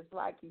really, it's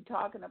like you're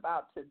talking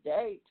about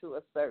today to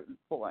a certain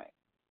point.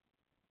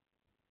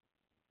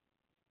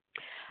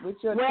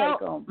 What's your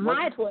take on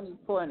what's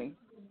 2020?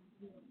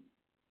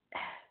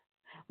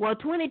 Well,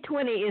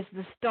 2020 is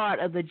the start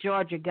of the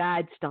Georgia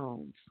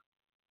Guidestones.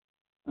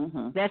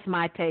 Mm-hmm. That's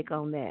my take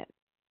on that.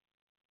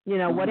 You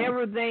know,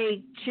 whatever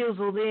they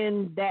chiseled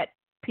in that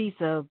piece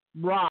of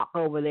rock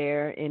over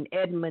there in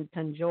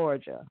Edenton,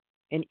 Georgia,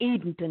 is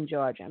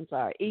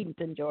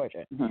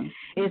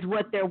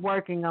what they're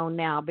working on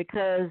now,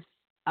 because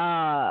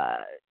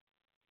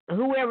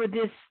whoever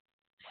this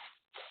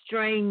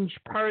strange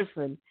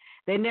person,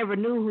 they never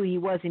knew who he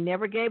was. He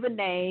never gave a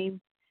name.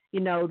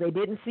 You know, they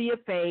didn't see a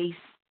face.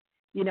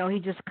 You know, he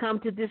just come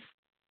to this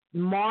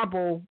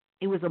marble.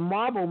 He was a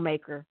marble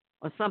maker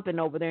or something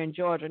over there in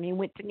Georgia, and he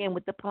went to him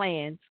with the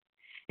plans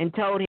and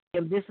told him,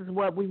 this is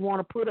what we want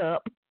to put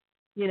up,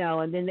 you know,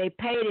 and then they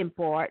paid him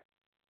for it.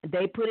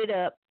 They put it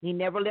up. He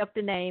never left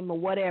a name or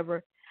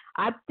whatever.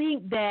 I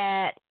think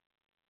that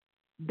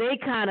they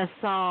kind of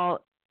saw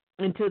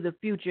into the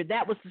future.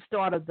 That was the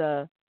start of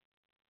the,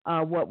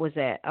 what was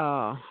that,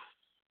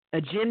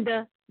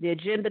 Agenda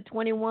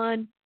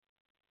 21.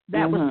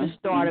 That was the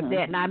start of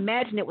that. And I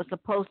imagine it was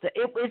supposed to,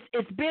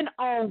 it's been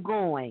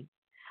ongoing,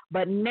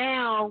 but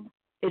now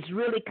it's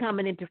really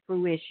coming into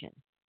fruition,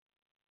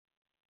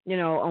 you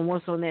know, on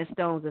what's on that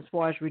stones as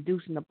far as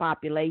reducing the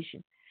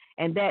population.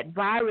 And that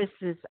virus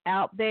is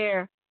out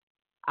there.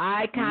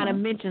 I kind of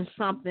mentioned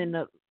something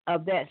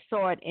of that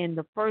sort in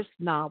the first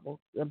novel,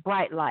 The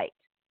Bright Light.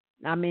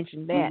 I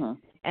mentioned that.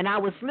 And I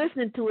was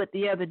listening to it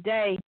the other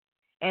day,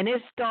 and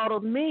it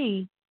startled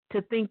me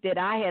to think that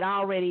I had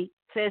already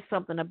said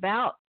something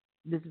about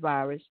this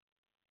virus.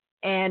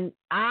 And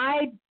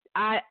they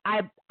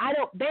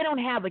don't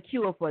have a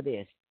cure for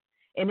this.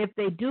 And if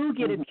they do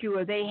get a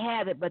cure, they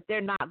have it, but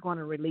they're not going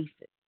to release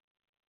it.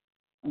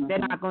 They're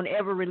not going to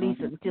ever release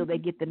it until they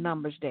get the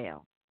numbers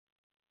down.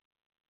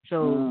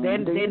 So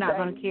they're not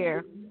going to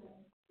care.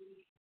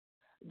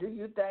 Do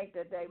you think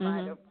that they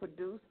might have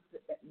produced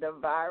the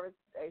virus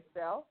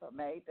themselves or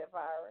made the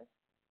virus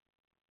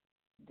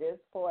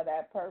just for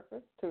that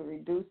purpose, to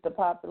reduce the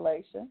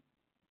population?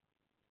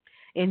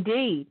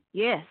 Indeed,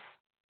 yes.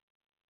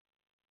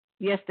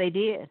 Yes, they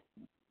did.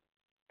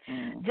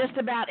 Just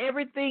about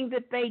everything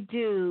that they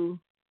do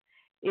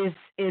is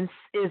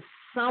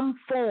some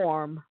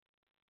form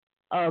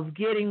of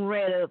getting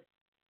rid of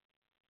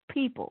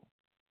people,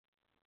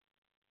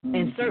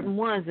 and certain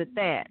ones at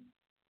that.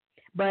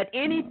 But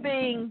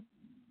anything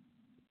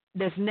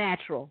that's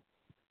natural,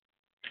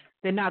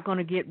 they're not going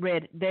to get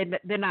rid.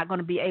 They're not going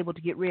to be able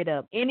to get rid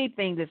of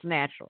anything that's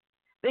natural.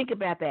 Think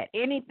about that.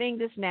 Anything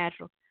that's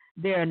natural,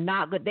 they're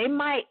not good. They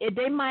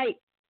might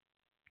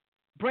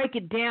break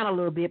it down a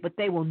little bit, but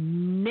they will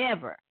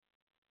never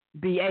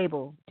be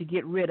able to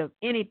get rid of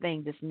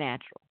anything that's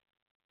natural.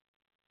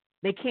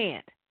 They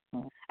can't.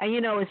 And,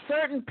 you know, it's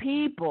certain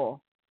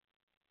people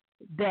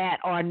that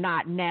are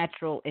not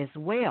natural as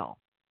well.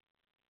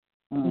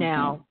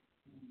 Now,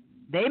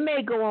 they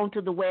may go on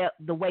to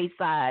the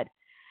wayside,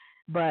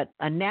 but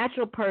a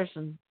natural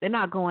person, they're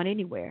not going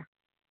anywhere.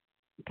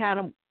 Kind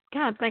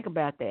of think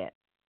about that.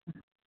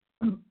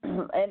 And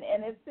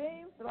it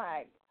seems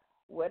like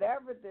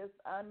whatever this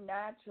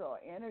unnatural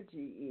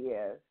energy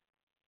is,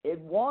 it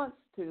wants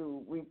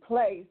to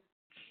replace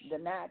the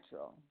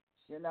natural.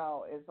 You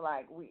know, it's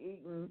like we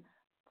eating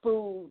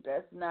food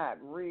that's not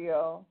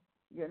real.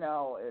 You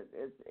know,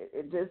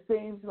 it just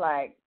seems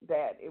like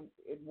that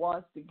it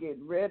wants to get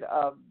rid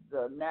of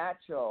the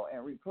natural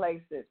and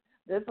replace it.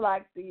 Just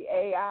like the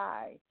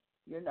AI,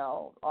 you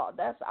know,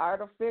 that's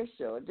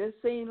artificial. It just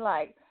seems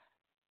like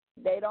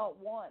they don't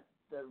want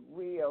the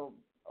real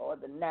or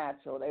the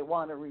natural. They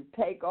want to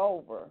take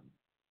over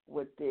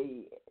with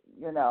the,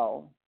 you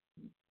know,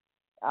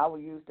 I will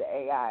use the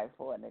AI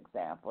for an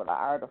example, the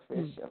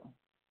artificial.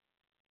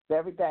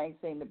 Everything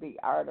seems to be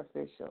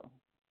artificial.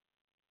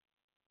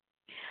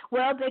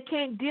 Well, they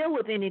can't deal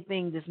with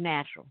anything that's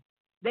natural.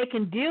 They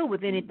can deal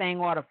with anything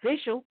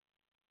artificial,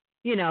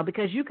 you know,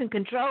 because you can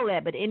control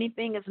that. But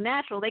anything that's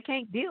natural, they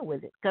can't deal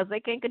with it because they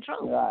can't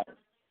control it.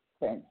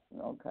 Right.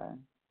 Okay.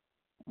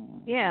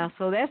 Yeah,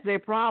 so that's their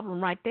problem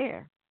right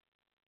there.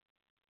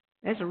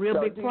 That's a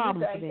real big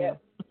problem for them.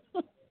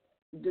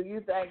 Do you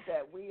think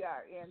that we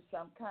are in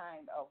some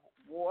kind of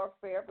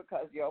warfare?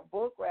 Because your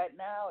book right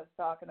now is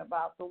talking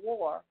about the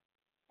war.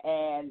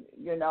 And,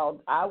 you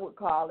know, I would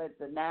call it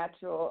the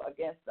natural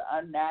against the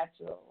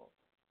unnatural,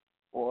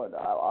 or the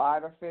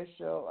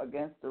artificial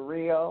against the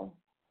real.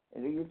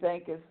 Do you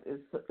think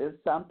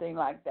it's something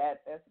like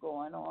that that's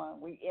going on?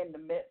 We in the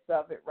midst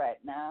of it right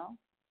now?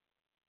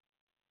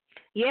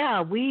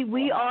 Yeah,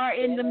 we are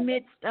in the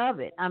midst of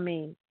it. I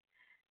mean,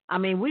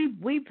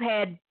 we've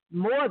had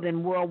more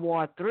than World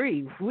War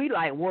III. We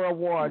like World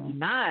War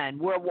IX,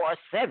 World War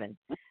VII.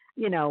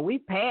 You know, we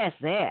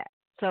passed that.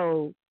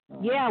 So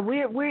yeah,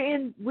 we're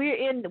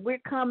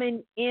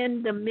coming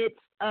in the midst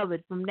of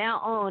it. From now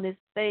on, this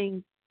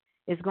thing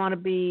is going to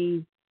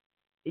be,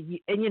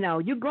 and you know,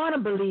 you're going to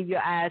believe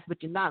your eyes,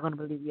 but you're not going to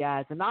believe your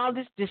eyes. And all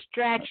this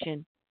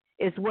distraction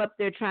is what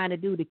they're trying to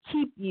do to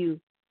keep you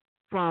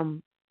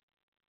from,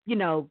 you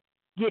know,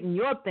 getting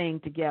your thing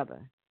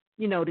together.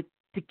 You know, to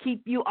to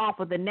keep you off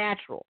of the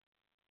natural.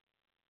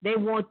 They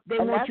want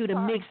you to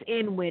mix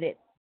in with it.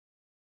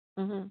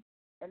 Mm-hmm.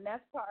 And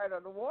that's part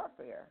of the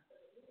warfare.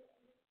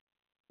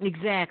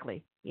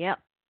 Exactly. Yep.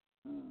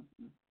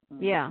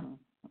 Mm-hmm. Yeah.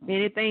 Mm-hmm.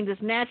 Anything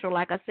that's natural,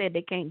 like I said,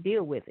 they can't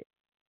deal with it.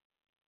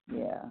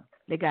 Yeah.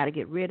 They got to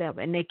get rid of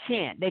it, and they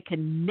can't. They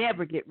can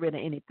never get rid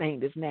of anything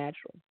that's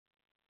natural.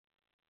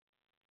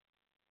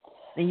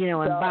 And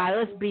and by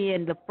us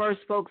being the first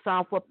folks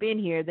off up in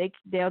here,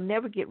 they'll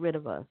never get rid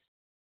of us.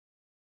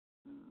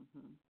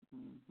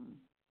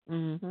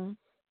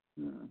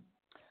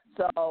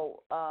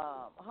 So,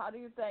 how do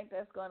you think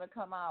that's going to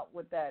come out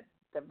with the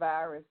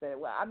virus?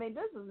 Well, I mean,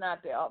 this is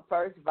not the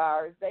first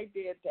virus. They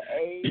did the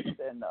AIDS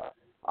and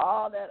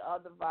all that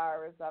other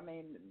virus. I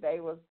mean, they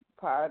was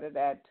part of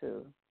that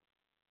too.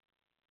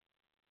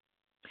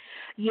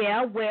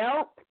 Yeah,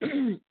 well,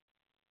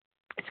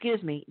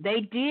 excuse me.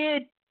 They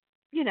did,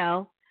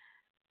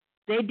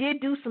 they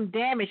did do some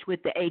damage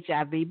with the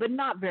HIV, but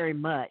not very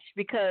much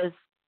because,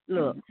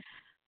 look,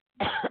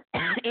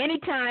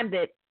 anytime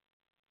that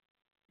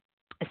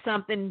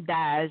something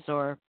dies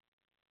or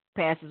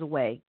passes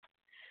away,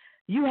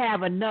 you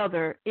have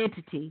another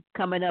entity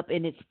coming up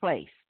in its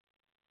place.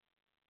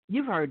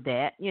 You've heard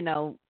that,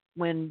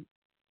 when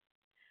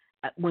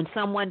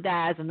someone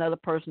dies, another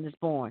person is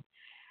born.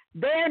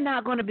 They're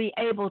not going to be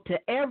able to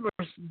ever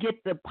get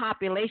the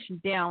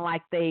population down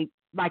like they're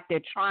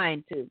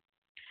trying to,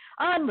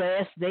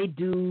 unless they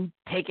do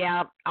take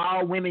out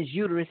all women's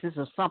uteruses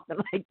or something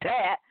like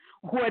that,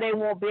 where they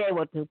won't be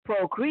able to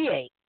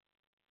procreate.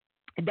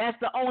 And that's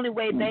the only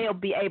way they'll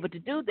be able to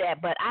do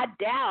that. But I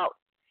doubt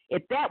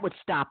if that would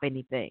stop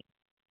anything.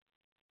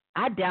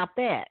 I doubt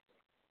that.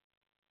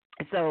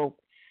 So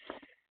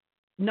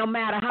no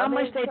matter how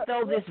much they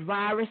throw this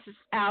virus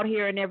out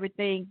here and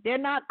everything, they're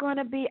not going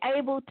to be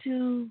able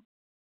to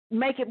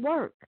make it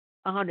work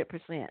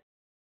 100%.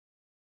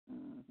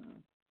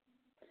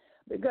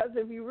 Because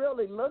if you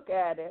really look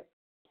at it,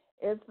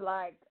 it's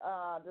like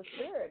the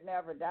spirit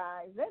never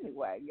dies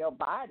anyway. Your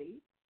body,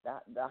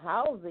 the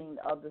housing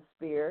of the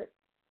spirit,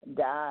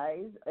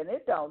 dies, and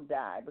it don't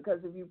die,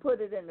 because if you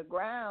put it in the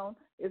ground,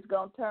 it's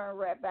going to turn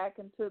right back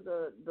into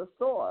the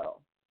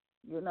soil.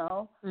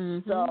 So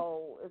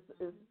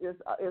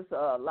it's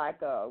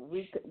like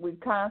we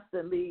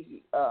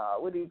constantly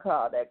what do you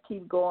call that?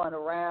 Keep going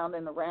around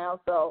and around.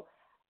 So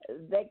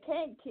they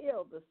can't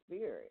kill the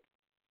spirit,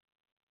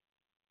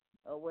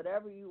 or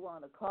whatever you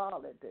want to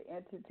call it, the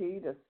entity,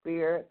 the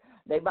spirit.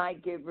 They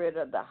might get rid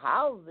of the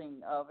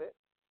housing of it,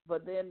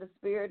 but then the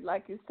spirit,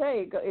 like you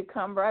say, it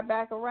come right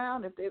back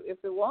around if it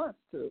wants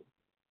to.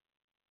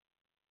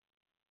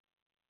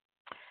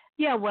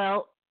 Yeah,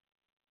 well,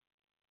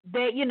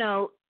 they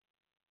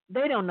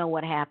don't know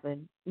what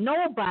happened.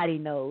 Nobody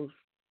knows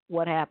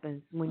what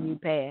happens when you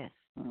pass,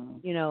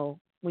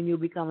 when you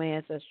become an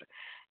ancestor.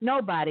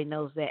 Nobody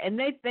knows that. And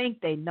they think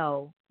they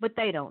know, but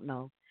they don't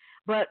know.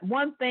 But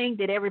one thing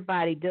that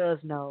everybody does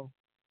know,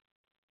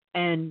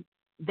 and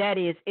that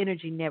is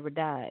energy never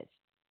dies.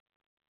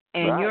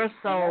 And your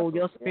soul,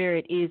 your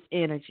spirit is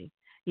energy.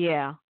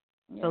 Yeah.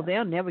 So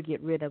they'll never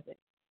get rid of it.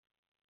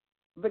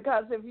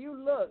 Because if you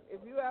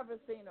ever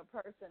seen a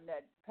person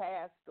that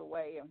passed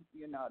away, and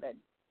that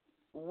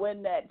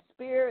when that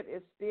spirit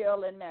is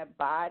still in that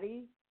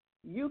body,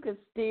 you can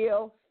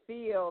still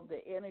feel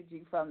the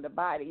energy from the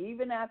body.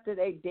 Even after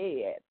they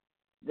dead,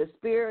 the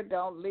spirit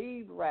don't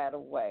leave right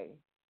away.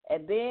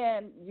 And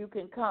then you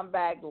can come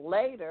back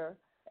later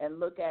and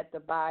look at the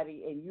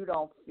body and you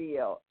don't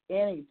feel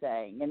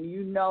anything. And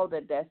you know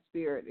that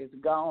spirit is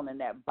gone and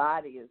that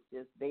body is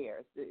just there.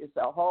 It's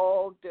a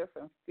whole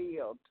different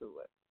feel to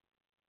it.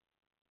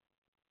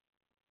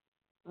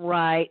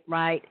 Right.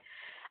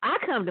 I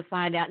come to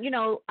find out,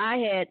 I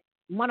had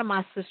one of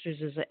my sisters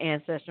is an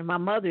ancestor. My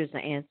mother is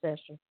an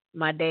ancestor.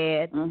 My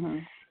dad. Mm-hmm.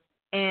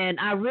 And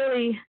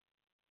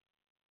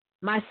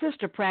my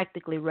sister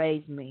practically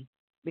raised me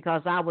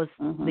because I was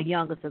the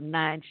youngest of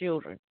 9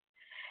 children.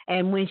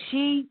 And when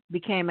she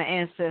became an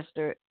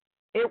ancestor,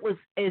 it was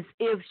as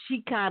if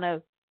she kind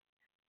of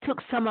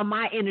took some of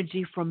my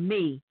energy from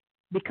me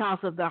because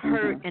of the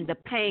hurt and the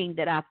pain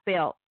that I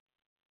felt,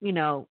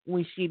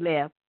 when she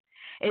left.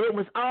 And it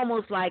was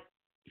almost like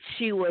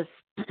she was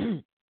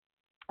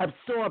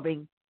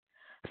absorbing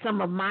some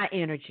of my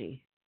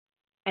energy.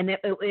 And,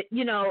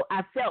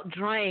 I felt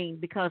drained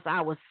because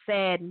I was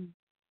saddened,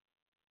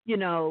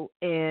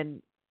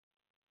 and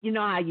you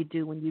know how you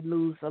do when you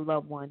lose a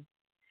loved one.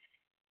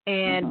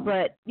 And,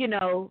 but,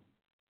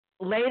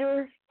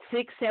 later,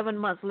 6-7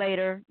 months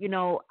later,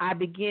 I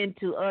begin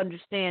to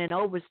understand and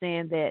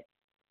understand that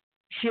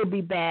she'll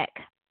be back.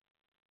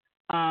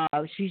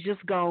 She's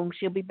just gone.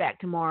 She'll be back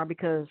tomorrow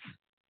because,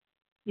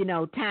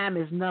 time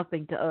is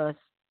nothing to us.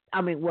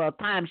 I mean, well,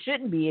 time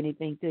shouldn't be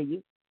anything to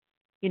you,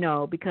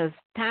 because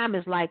time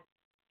is like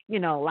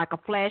a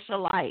flash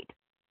of light,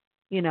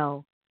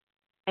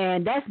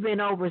 and that's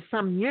been over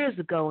some years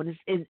ago, and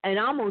it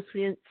almost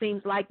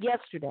seems like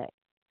yesterday.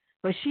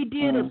 But she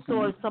did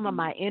absorb some of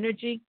my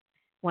energy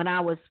when I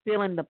was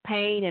feeling the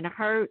pain and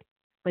hurt.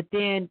 But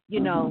then,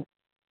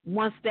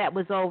 once that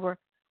was over,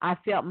 I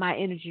felt my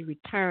energy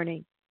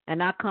returning,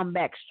 and I come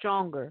back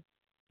stronger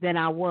than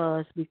I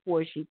was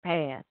before she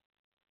passed.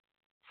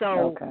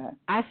 So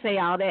I say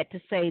all that to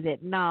say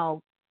that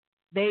no,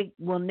 they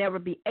will never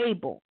be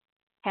able,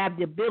 have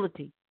the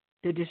ability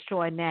to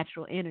destroy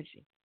natural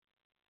energy.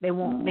 They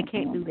won't. They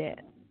can't do that.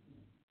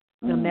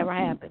 It'll never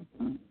happen.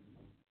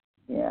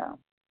 Yeah.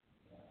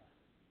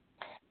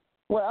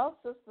 Well,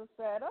 Sister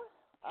Seta,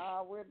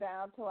 we're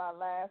down to our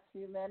last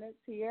few minutes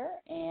here,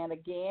 and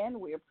again,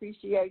 we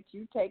appreciate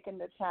you taking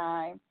the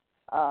time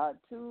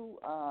to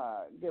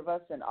give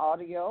us an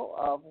audio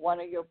of one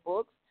of your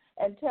books,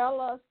 and tell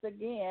us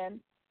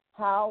again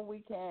how we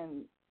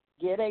can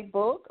get a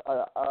book,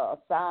 a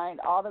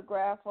signed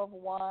autograph of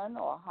one,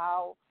 or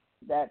how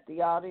that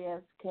the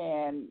audience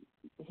can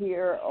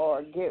hear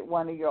or get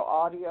one of your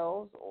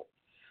audios.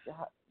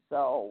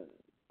 So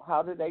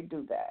how do they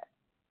do that?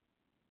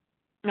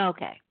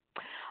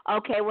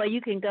 Okay, well,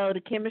 you can go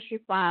to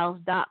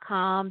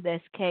kemetstryfiles.com.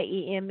 That's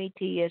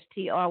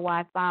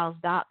KEMETSTRY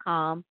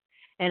files.com.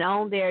 And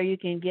on there you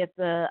can get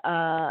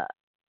the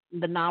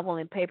novel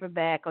in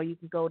paperback, or you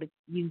can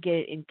get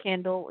it in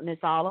Kindle, and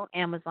it's all on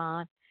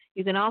Amazon.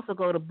 You can also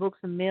go to Books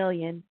A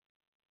Million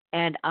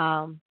and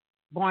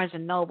Barnes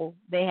and Noble.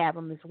 They have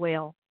them as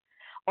well.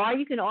 Or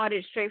you can order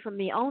it straight from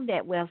me on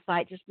that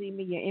website. Just leave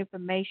me your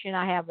information.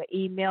 I have an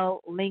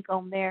email link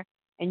on there,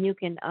 and you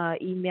can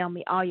email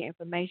me all your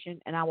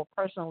information, and I will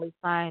personally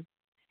sign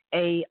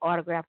a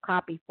autographed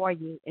copy for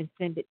you and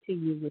send it to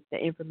you with the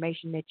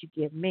information that you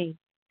give me.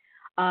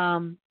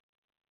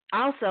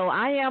 Also,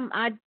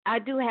 I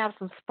do have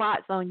some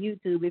spots on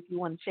YouTube if you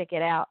want to check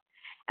it out.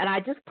 And I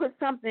just put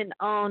something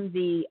on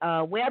the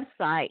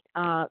website.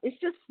 It's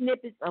just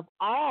snippets of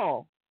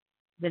all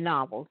the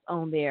novels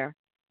on there,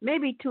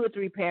 maybe 2 or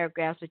 3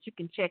 paragraphs that you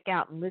can check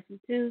out and listen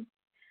to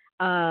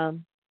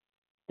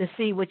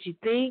see what you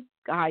think,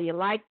 how you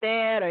like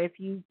that, or if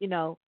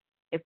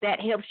if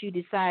that helps you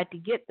decide to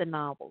get the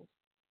novels.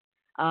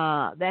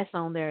 That's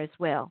on there as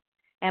well.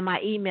 And my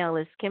email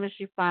is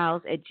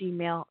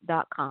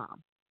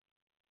kemetstryfiles@gmail.com.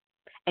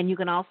 And you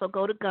can also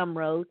go to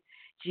Gumroad,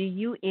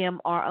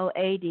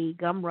 GUMROAD,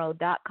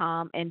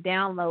 Gumroad.com, and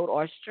download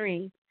or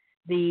stream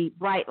the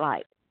Bright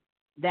Light.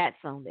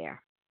 That's on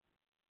there.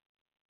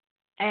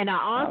 And I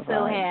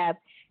also have,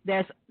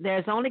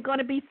 there's only going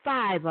to be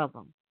 5 of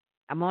them.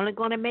 I'm only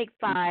going to make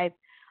 5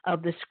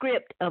 of the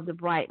script of the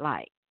Bright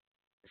Light.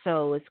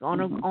 So it's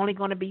only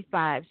going to be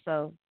 5,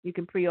 so you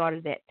can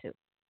pre-order that too.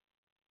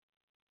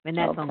 And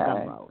that's on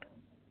Gumroad.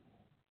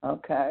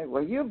 Okay.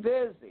 Well, you're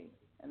busy,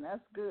 and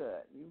that's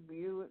good.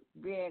 You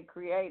being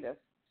creative,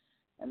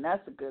 and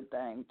that's a good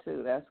thing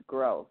too. That's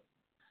growth.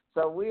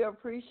 So we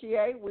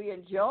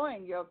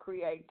enjoying your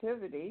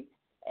creativity,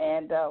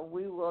 and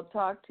we will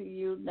talk to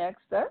you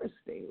next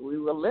Thursday. We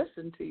will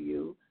listen to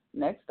you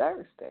next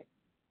Thursday.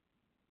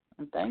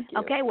 And thank you.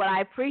 Okay. Well, I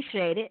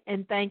appreciate it,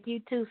 and thank you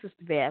too,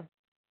 Sister Bev.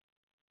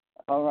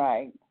 All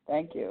right.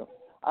 Thank you.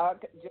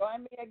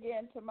 Join me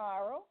again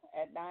tomorrow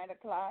at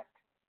 9:00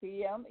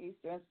 p.m.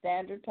 Eastern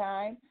Standard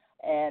Time,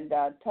 and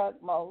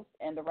Tutmost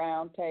and the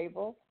Round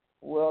Table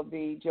will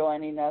be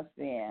joining us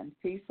then.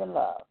 Peace and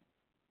love.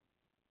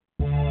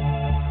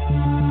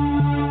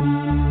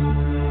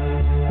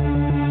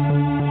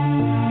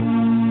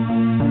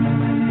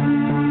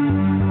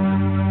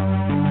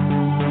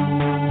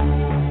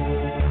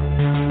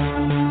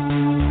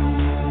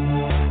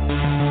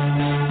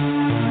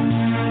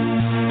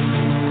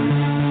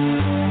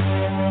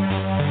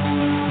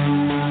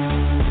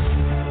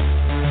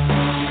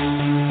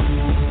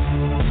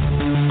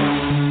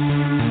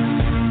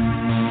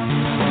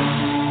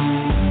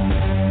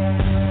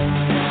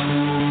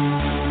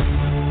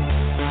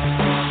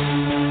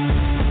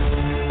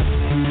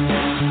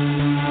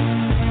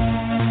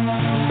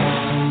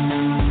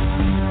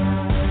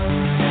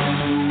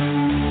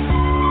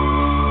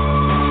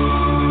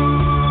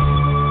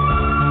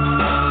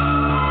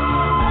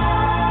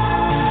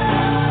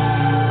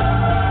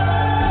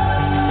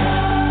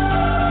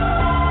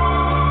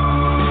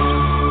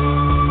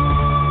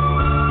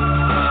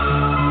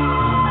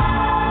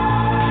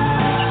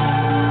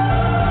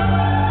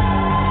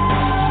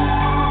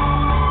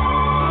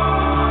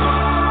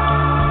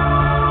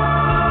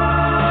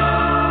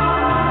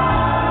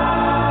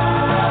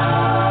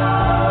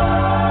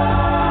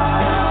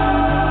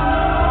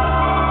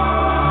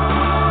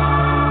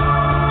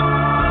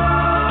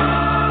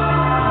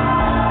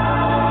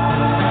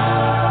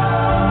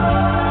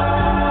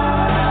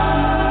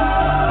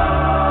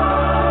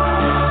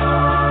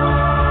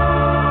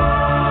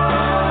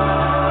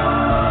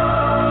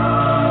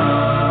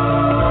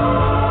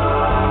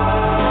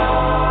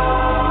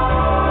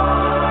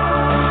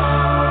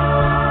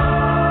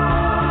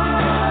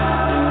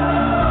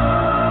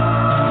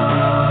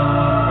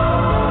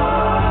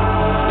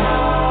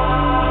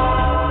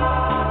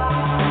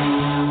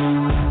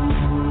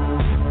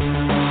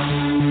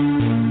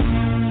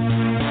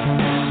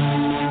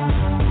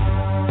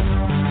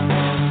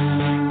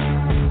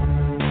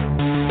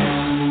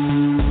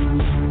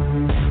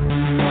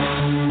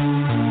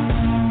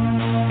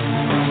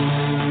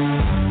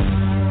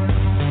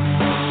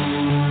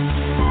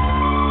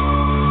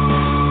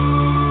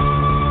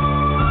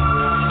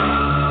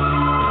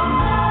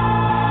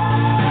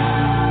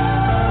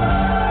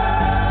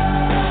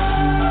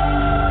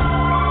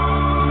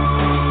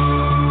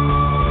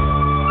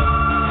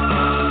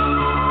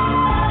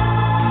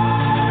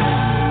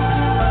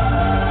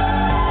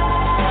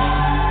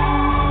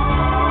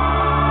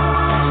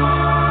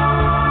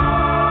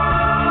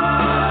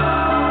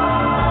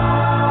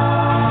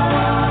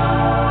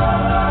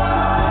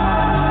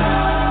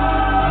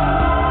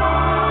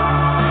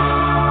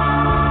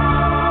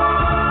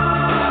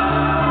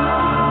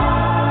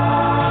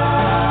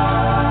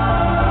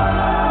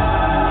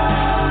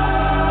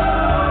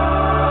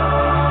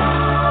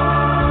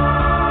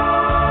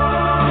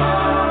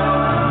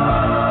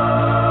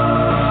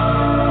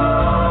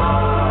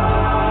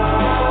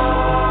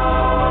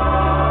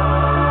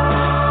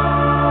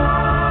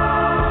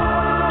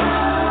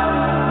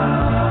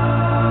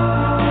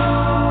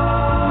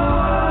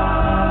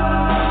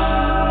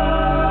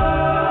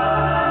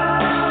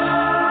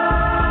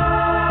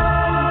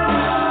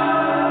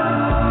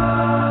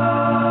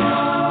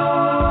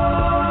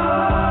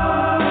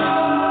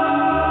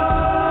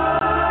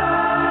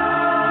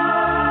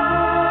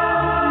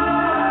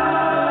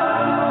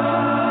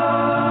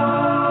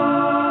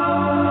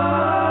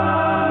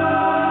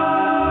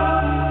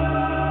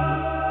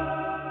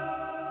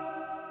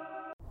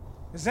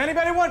 Does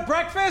anybody want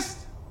breakfast?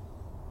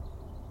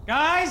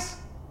 Guys,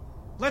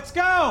 let's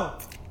go.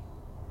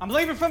 I'm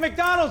leaving for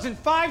McDonald's in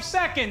 5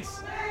 seconds.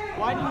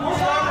 Why didn't you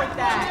start with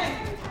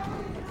that?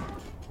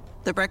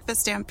 The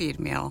Breakfast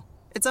Stampede Meal.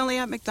 It's only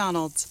at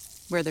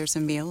McDonald's, where there's a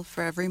meal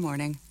for every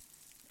morning.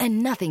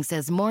 And nothing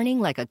says morning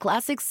like a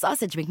classic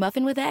sausage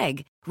McMuffin with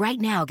egg.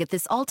 Right now, get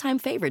this all-time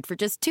favorite for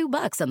just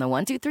 $2 on the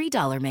 $1, $2,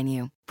 $3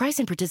 menu. Price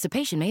and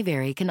participation may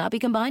vary. Cannot be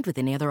combined with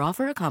any other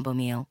offer or combo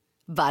meal.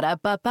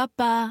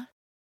 Ba-da-ba-ba-ba.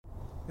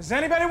 Does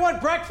anybody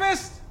want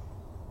breakfast?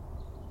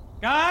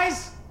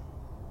 Guys,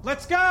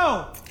 let's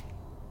go.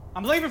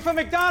 I'm leaving for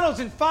McDonald's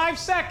in 5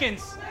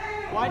 seconds.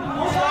 Why didn't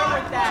you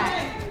start with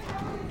that?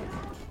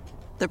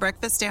 The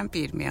Breakfast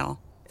Stampede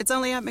Meal. It's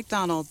only at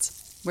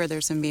McDonald's, where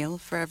there's a meal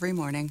for every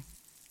morning.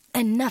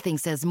 And nothing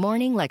says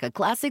morning like a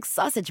classic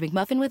sausage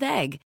McMuffin with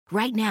egg.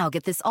 Right now,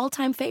 get this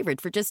all-time favorite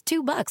for just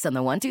 $2 on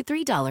the $1,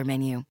 $2, $3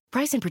 menu.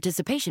 Price and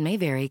participation may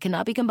vary.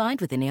 Cannot be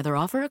combined with any other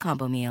offer or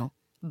combo meal.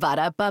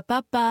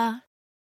 Ba-da-ba-ba-ba.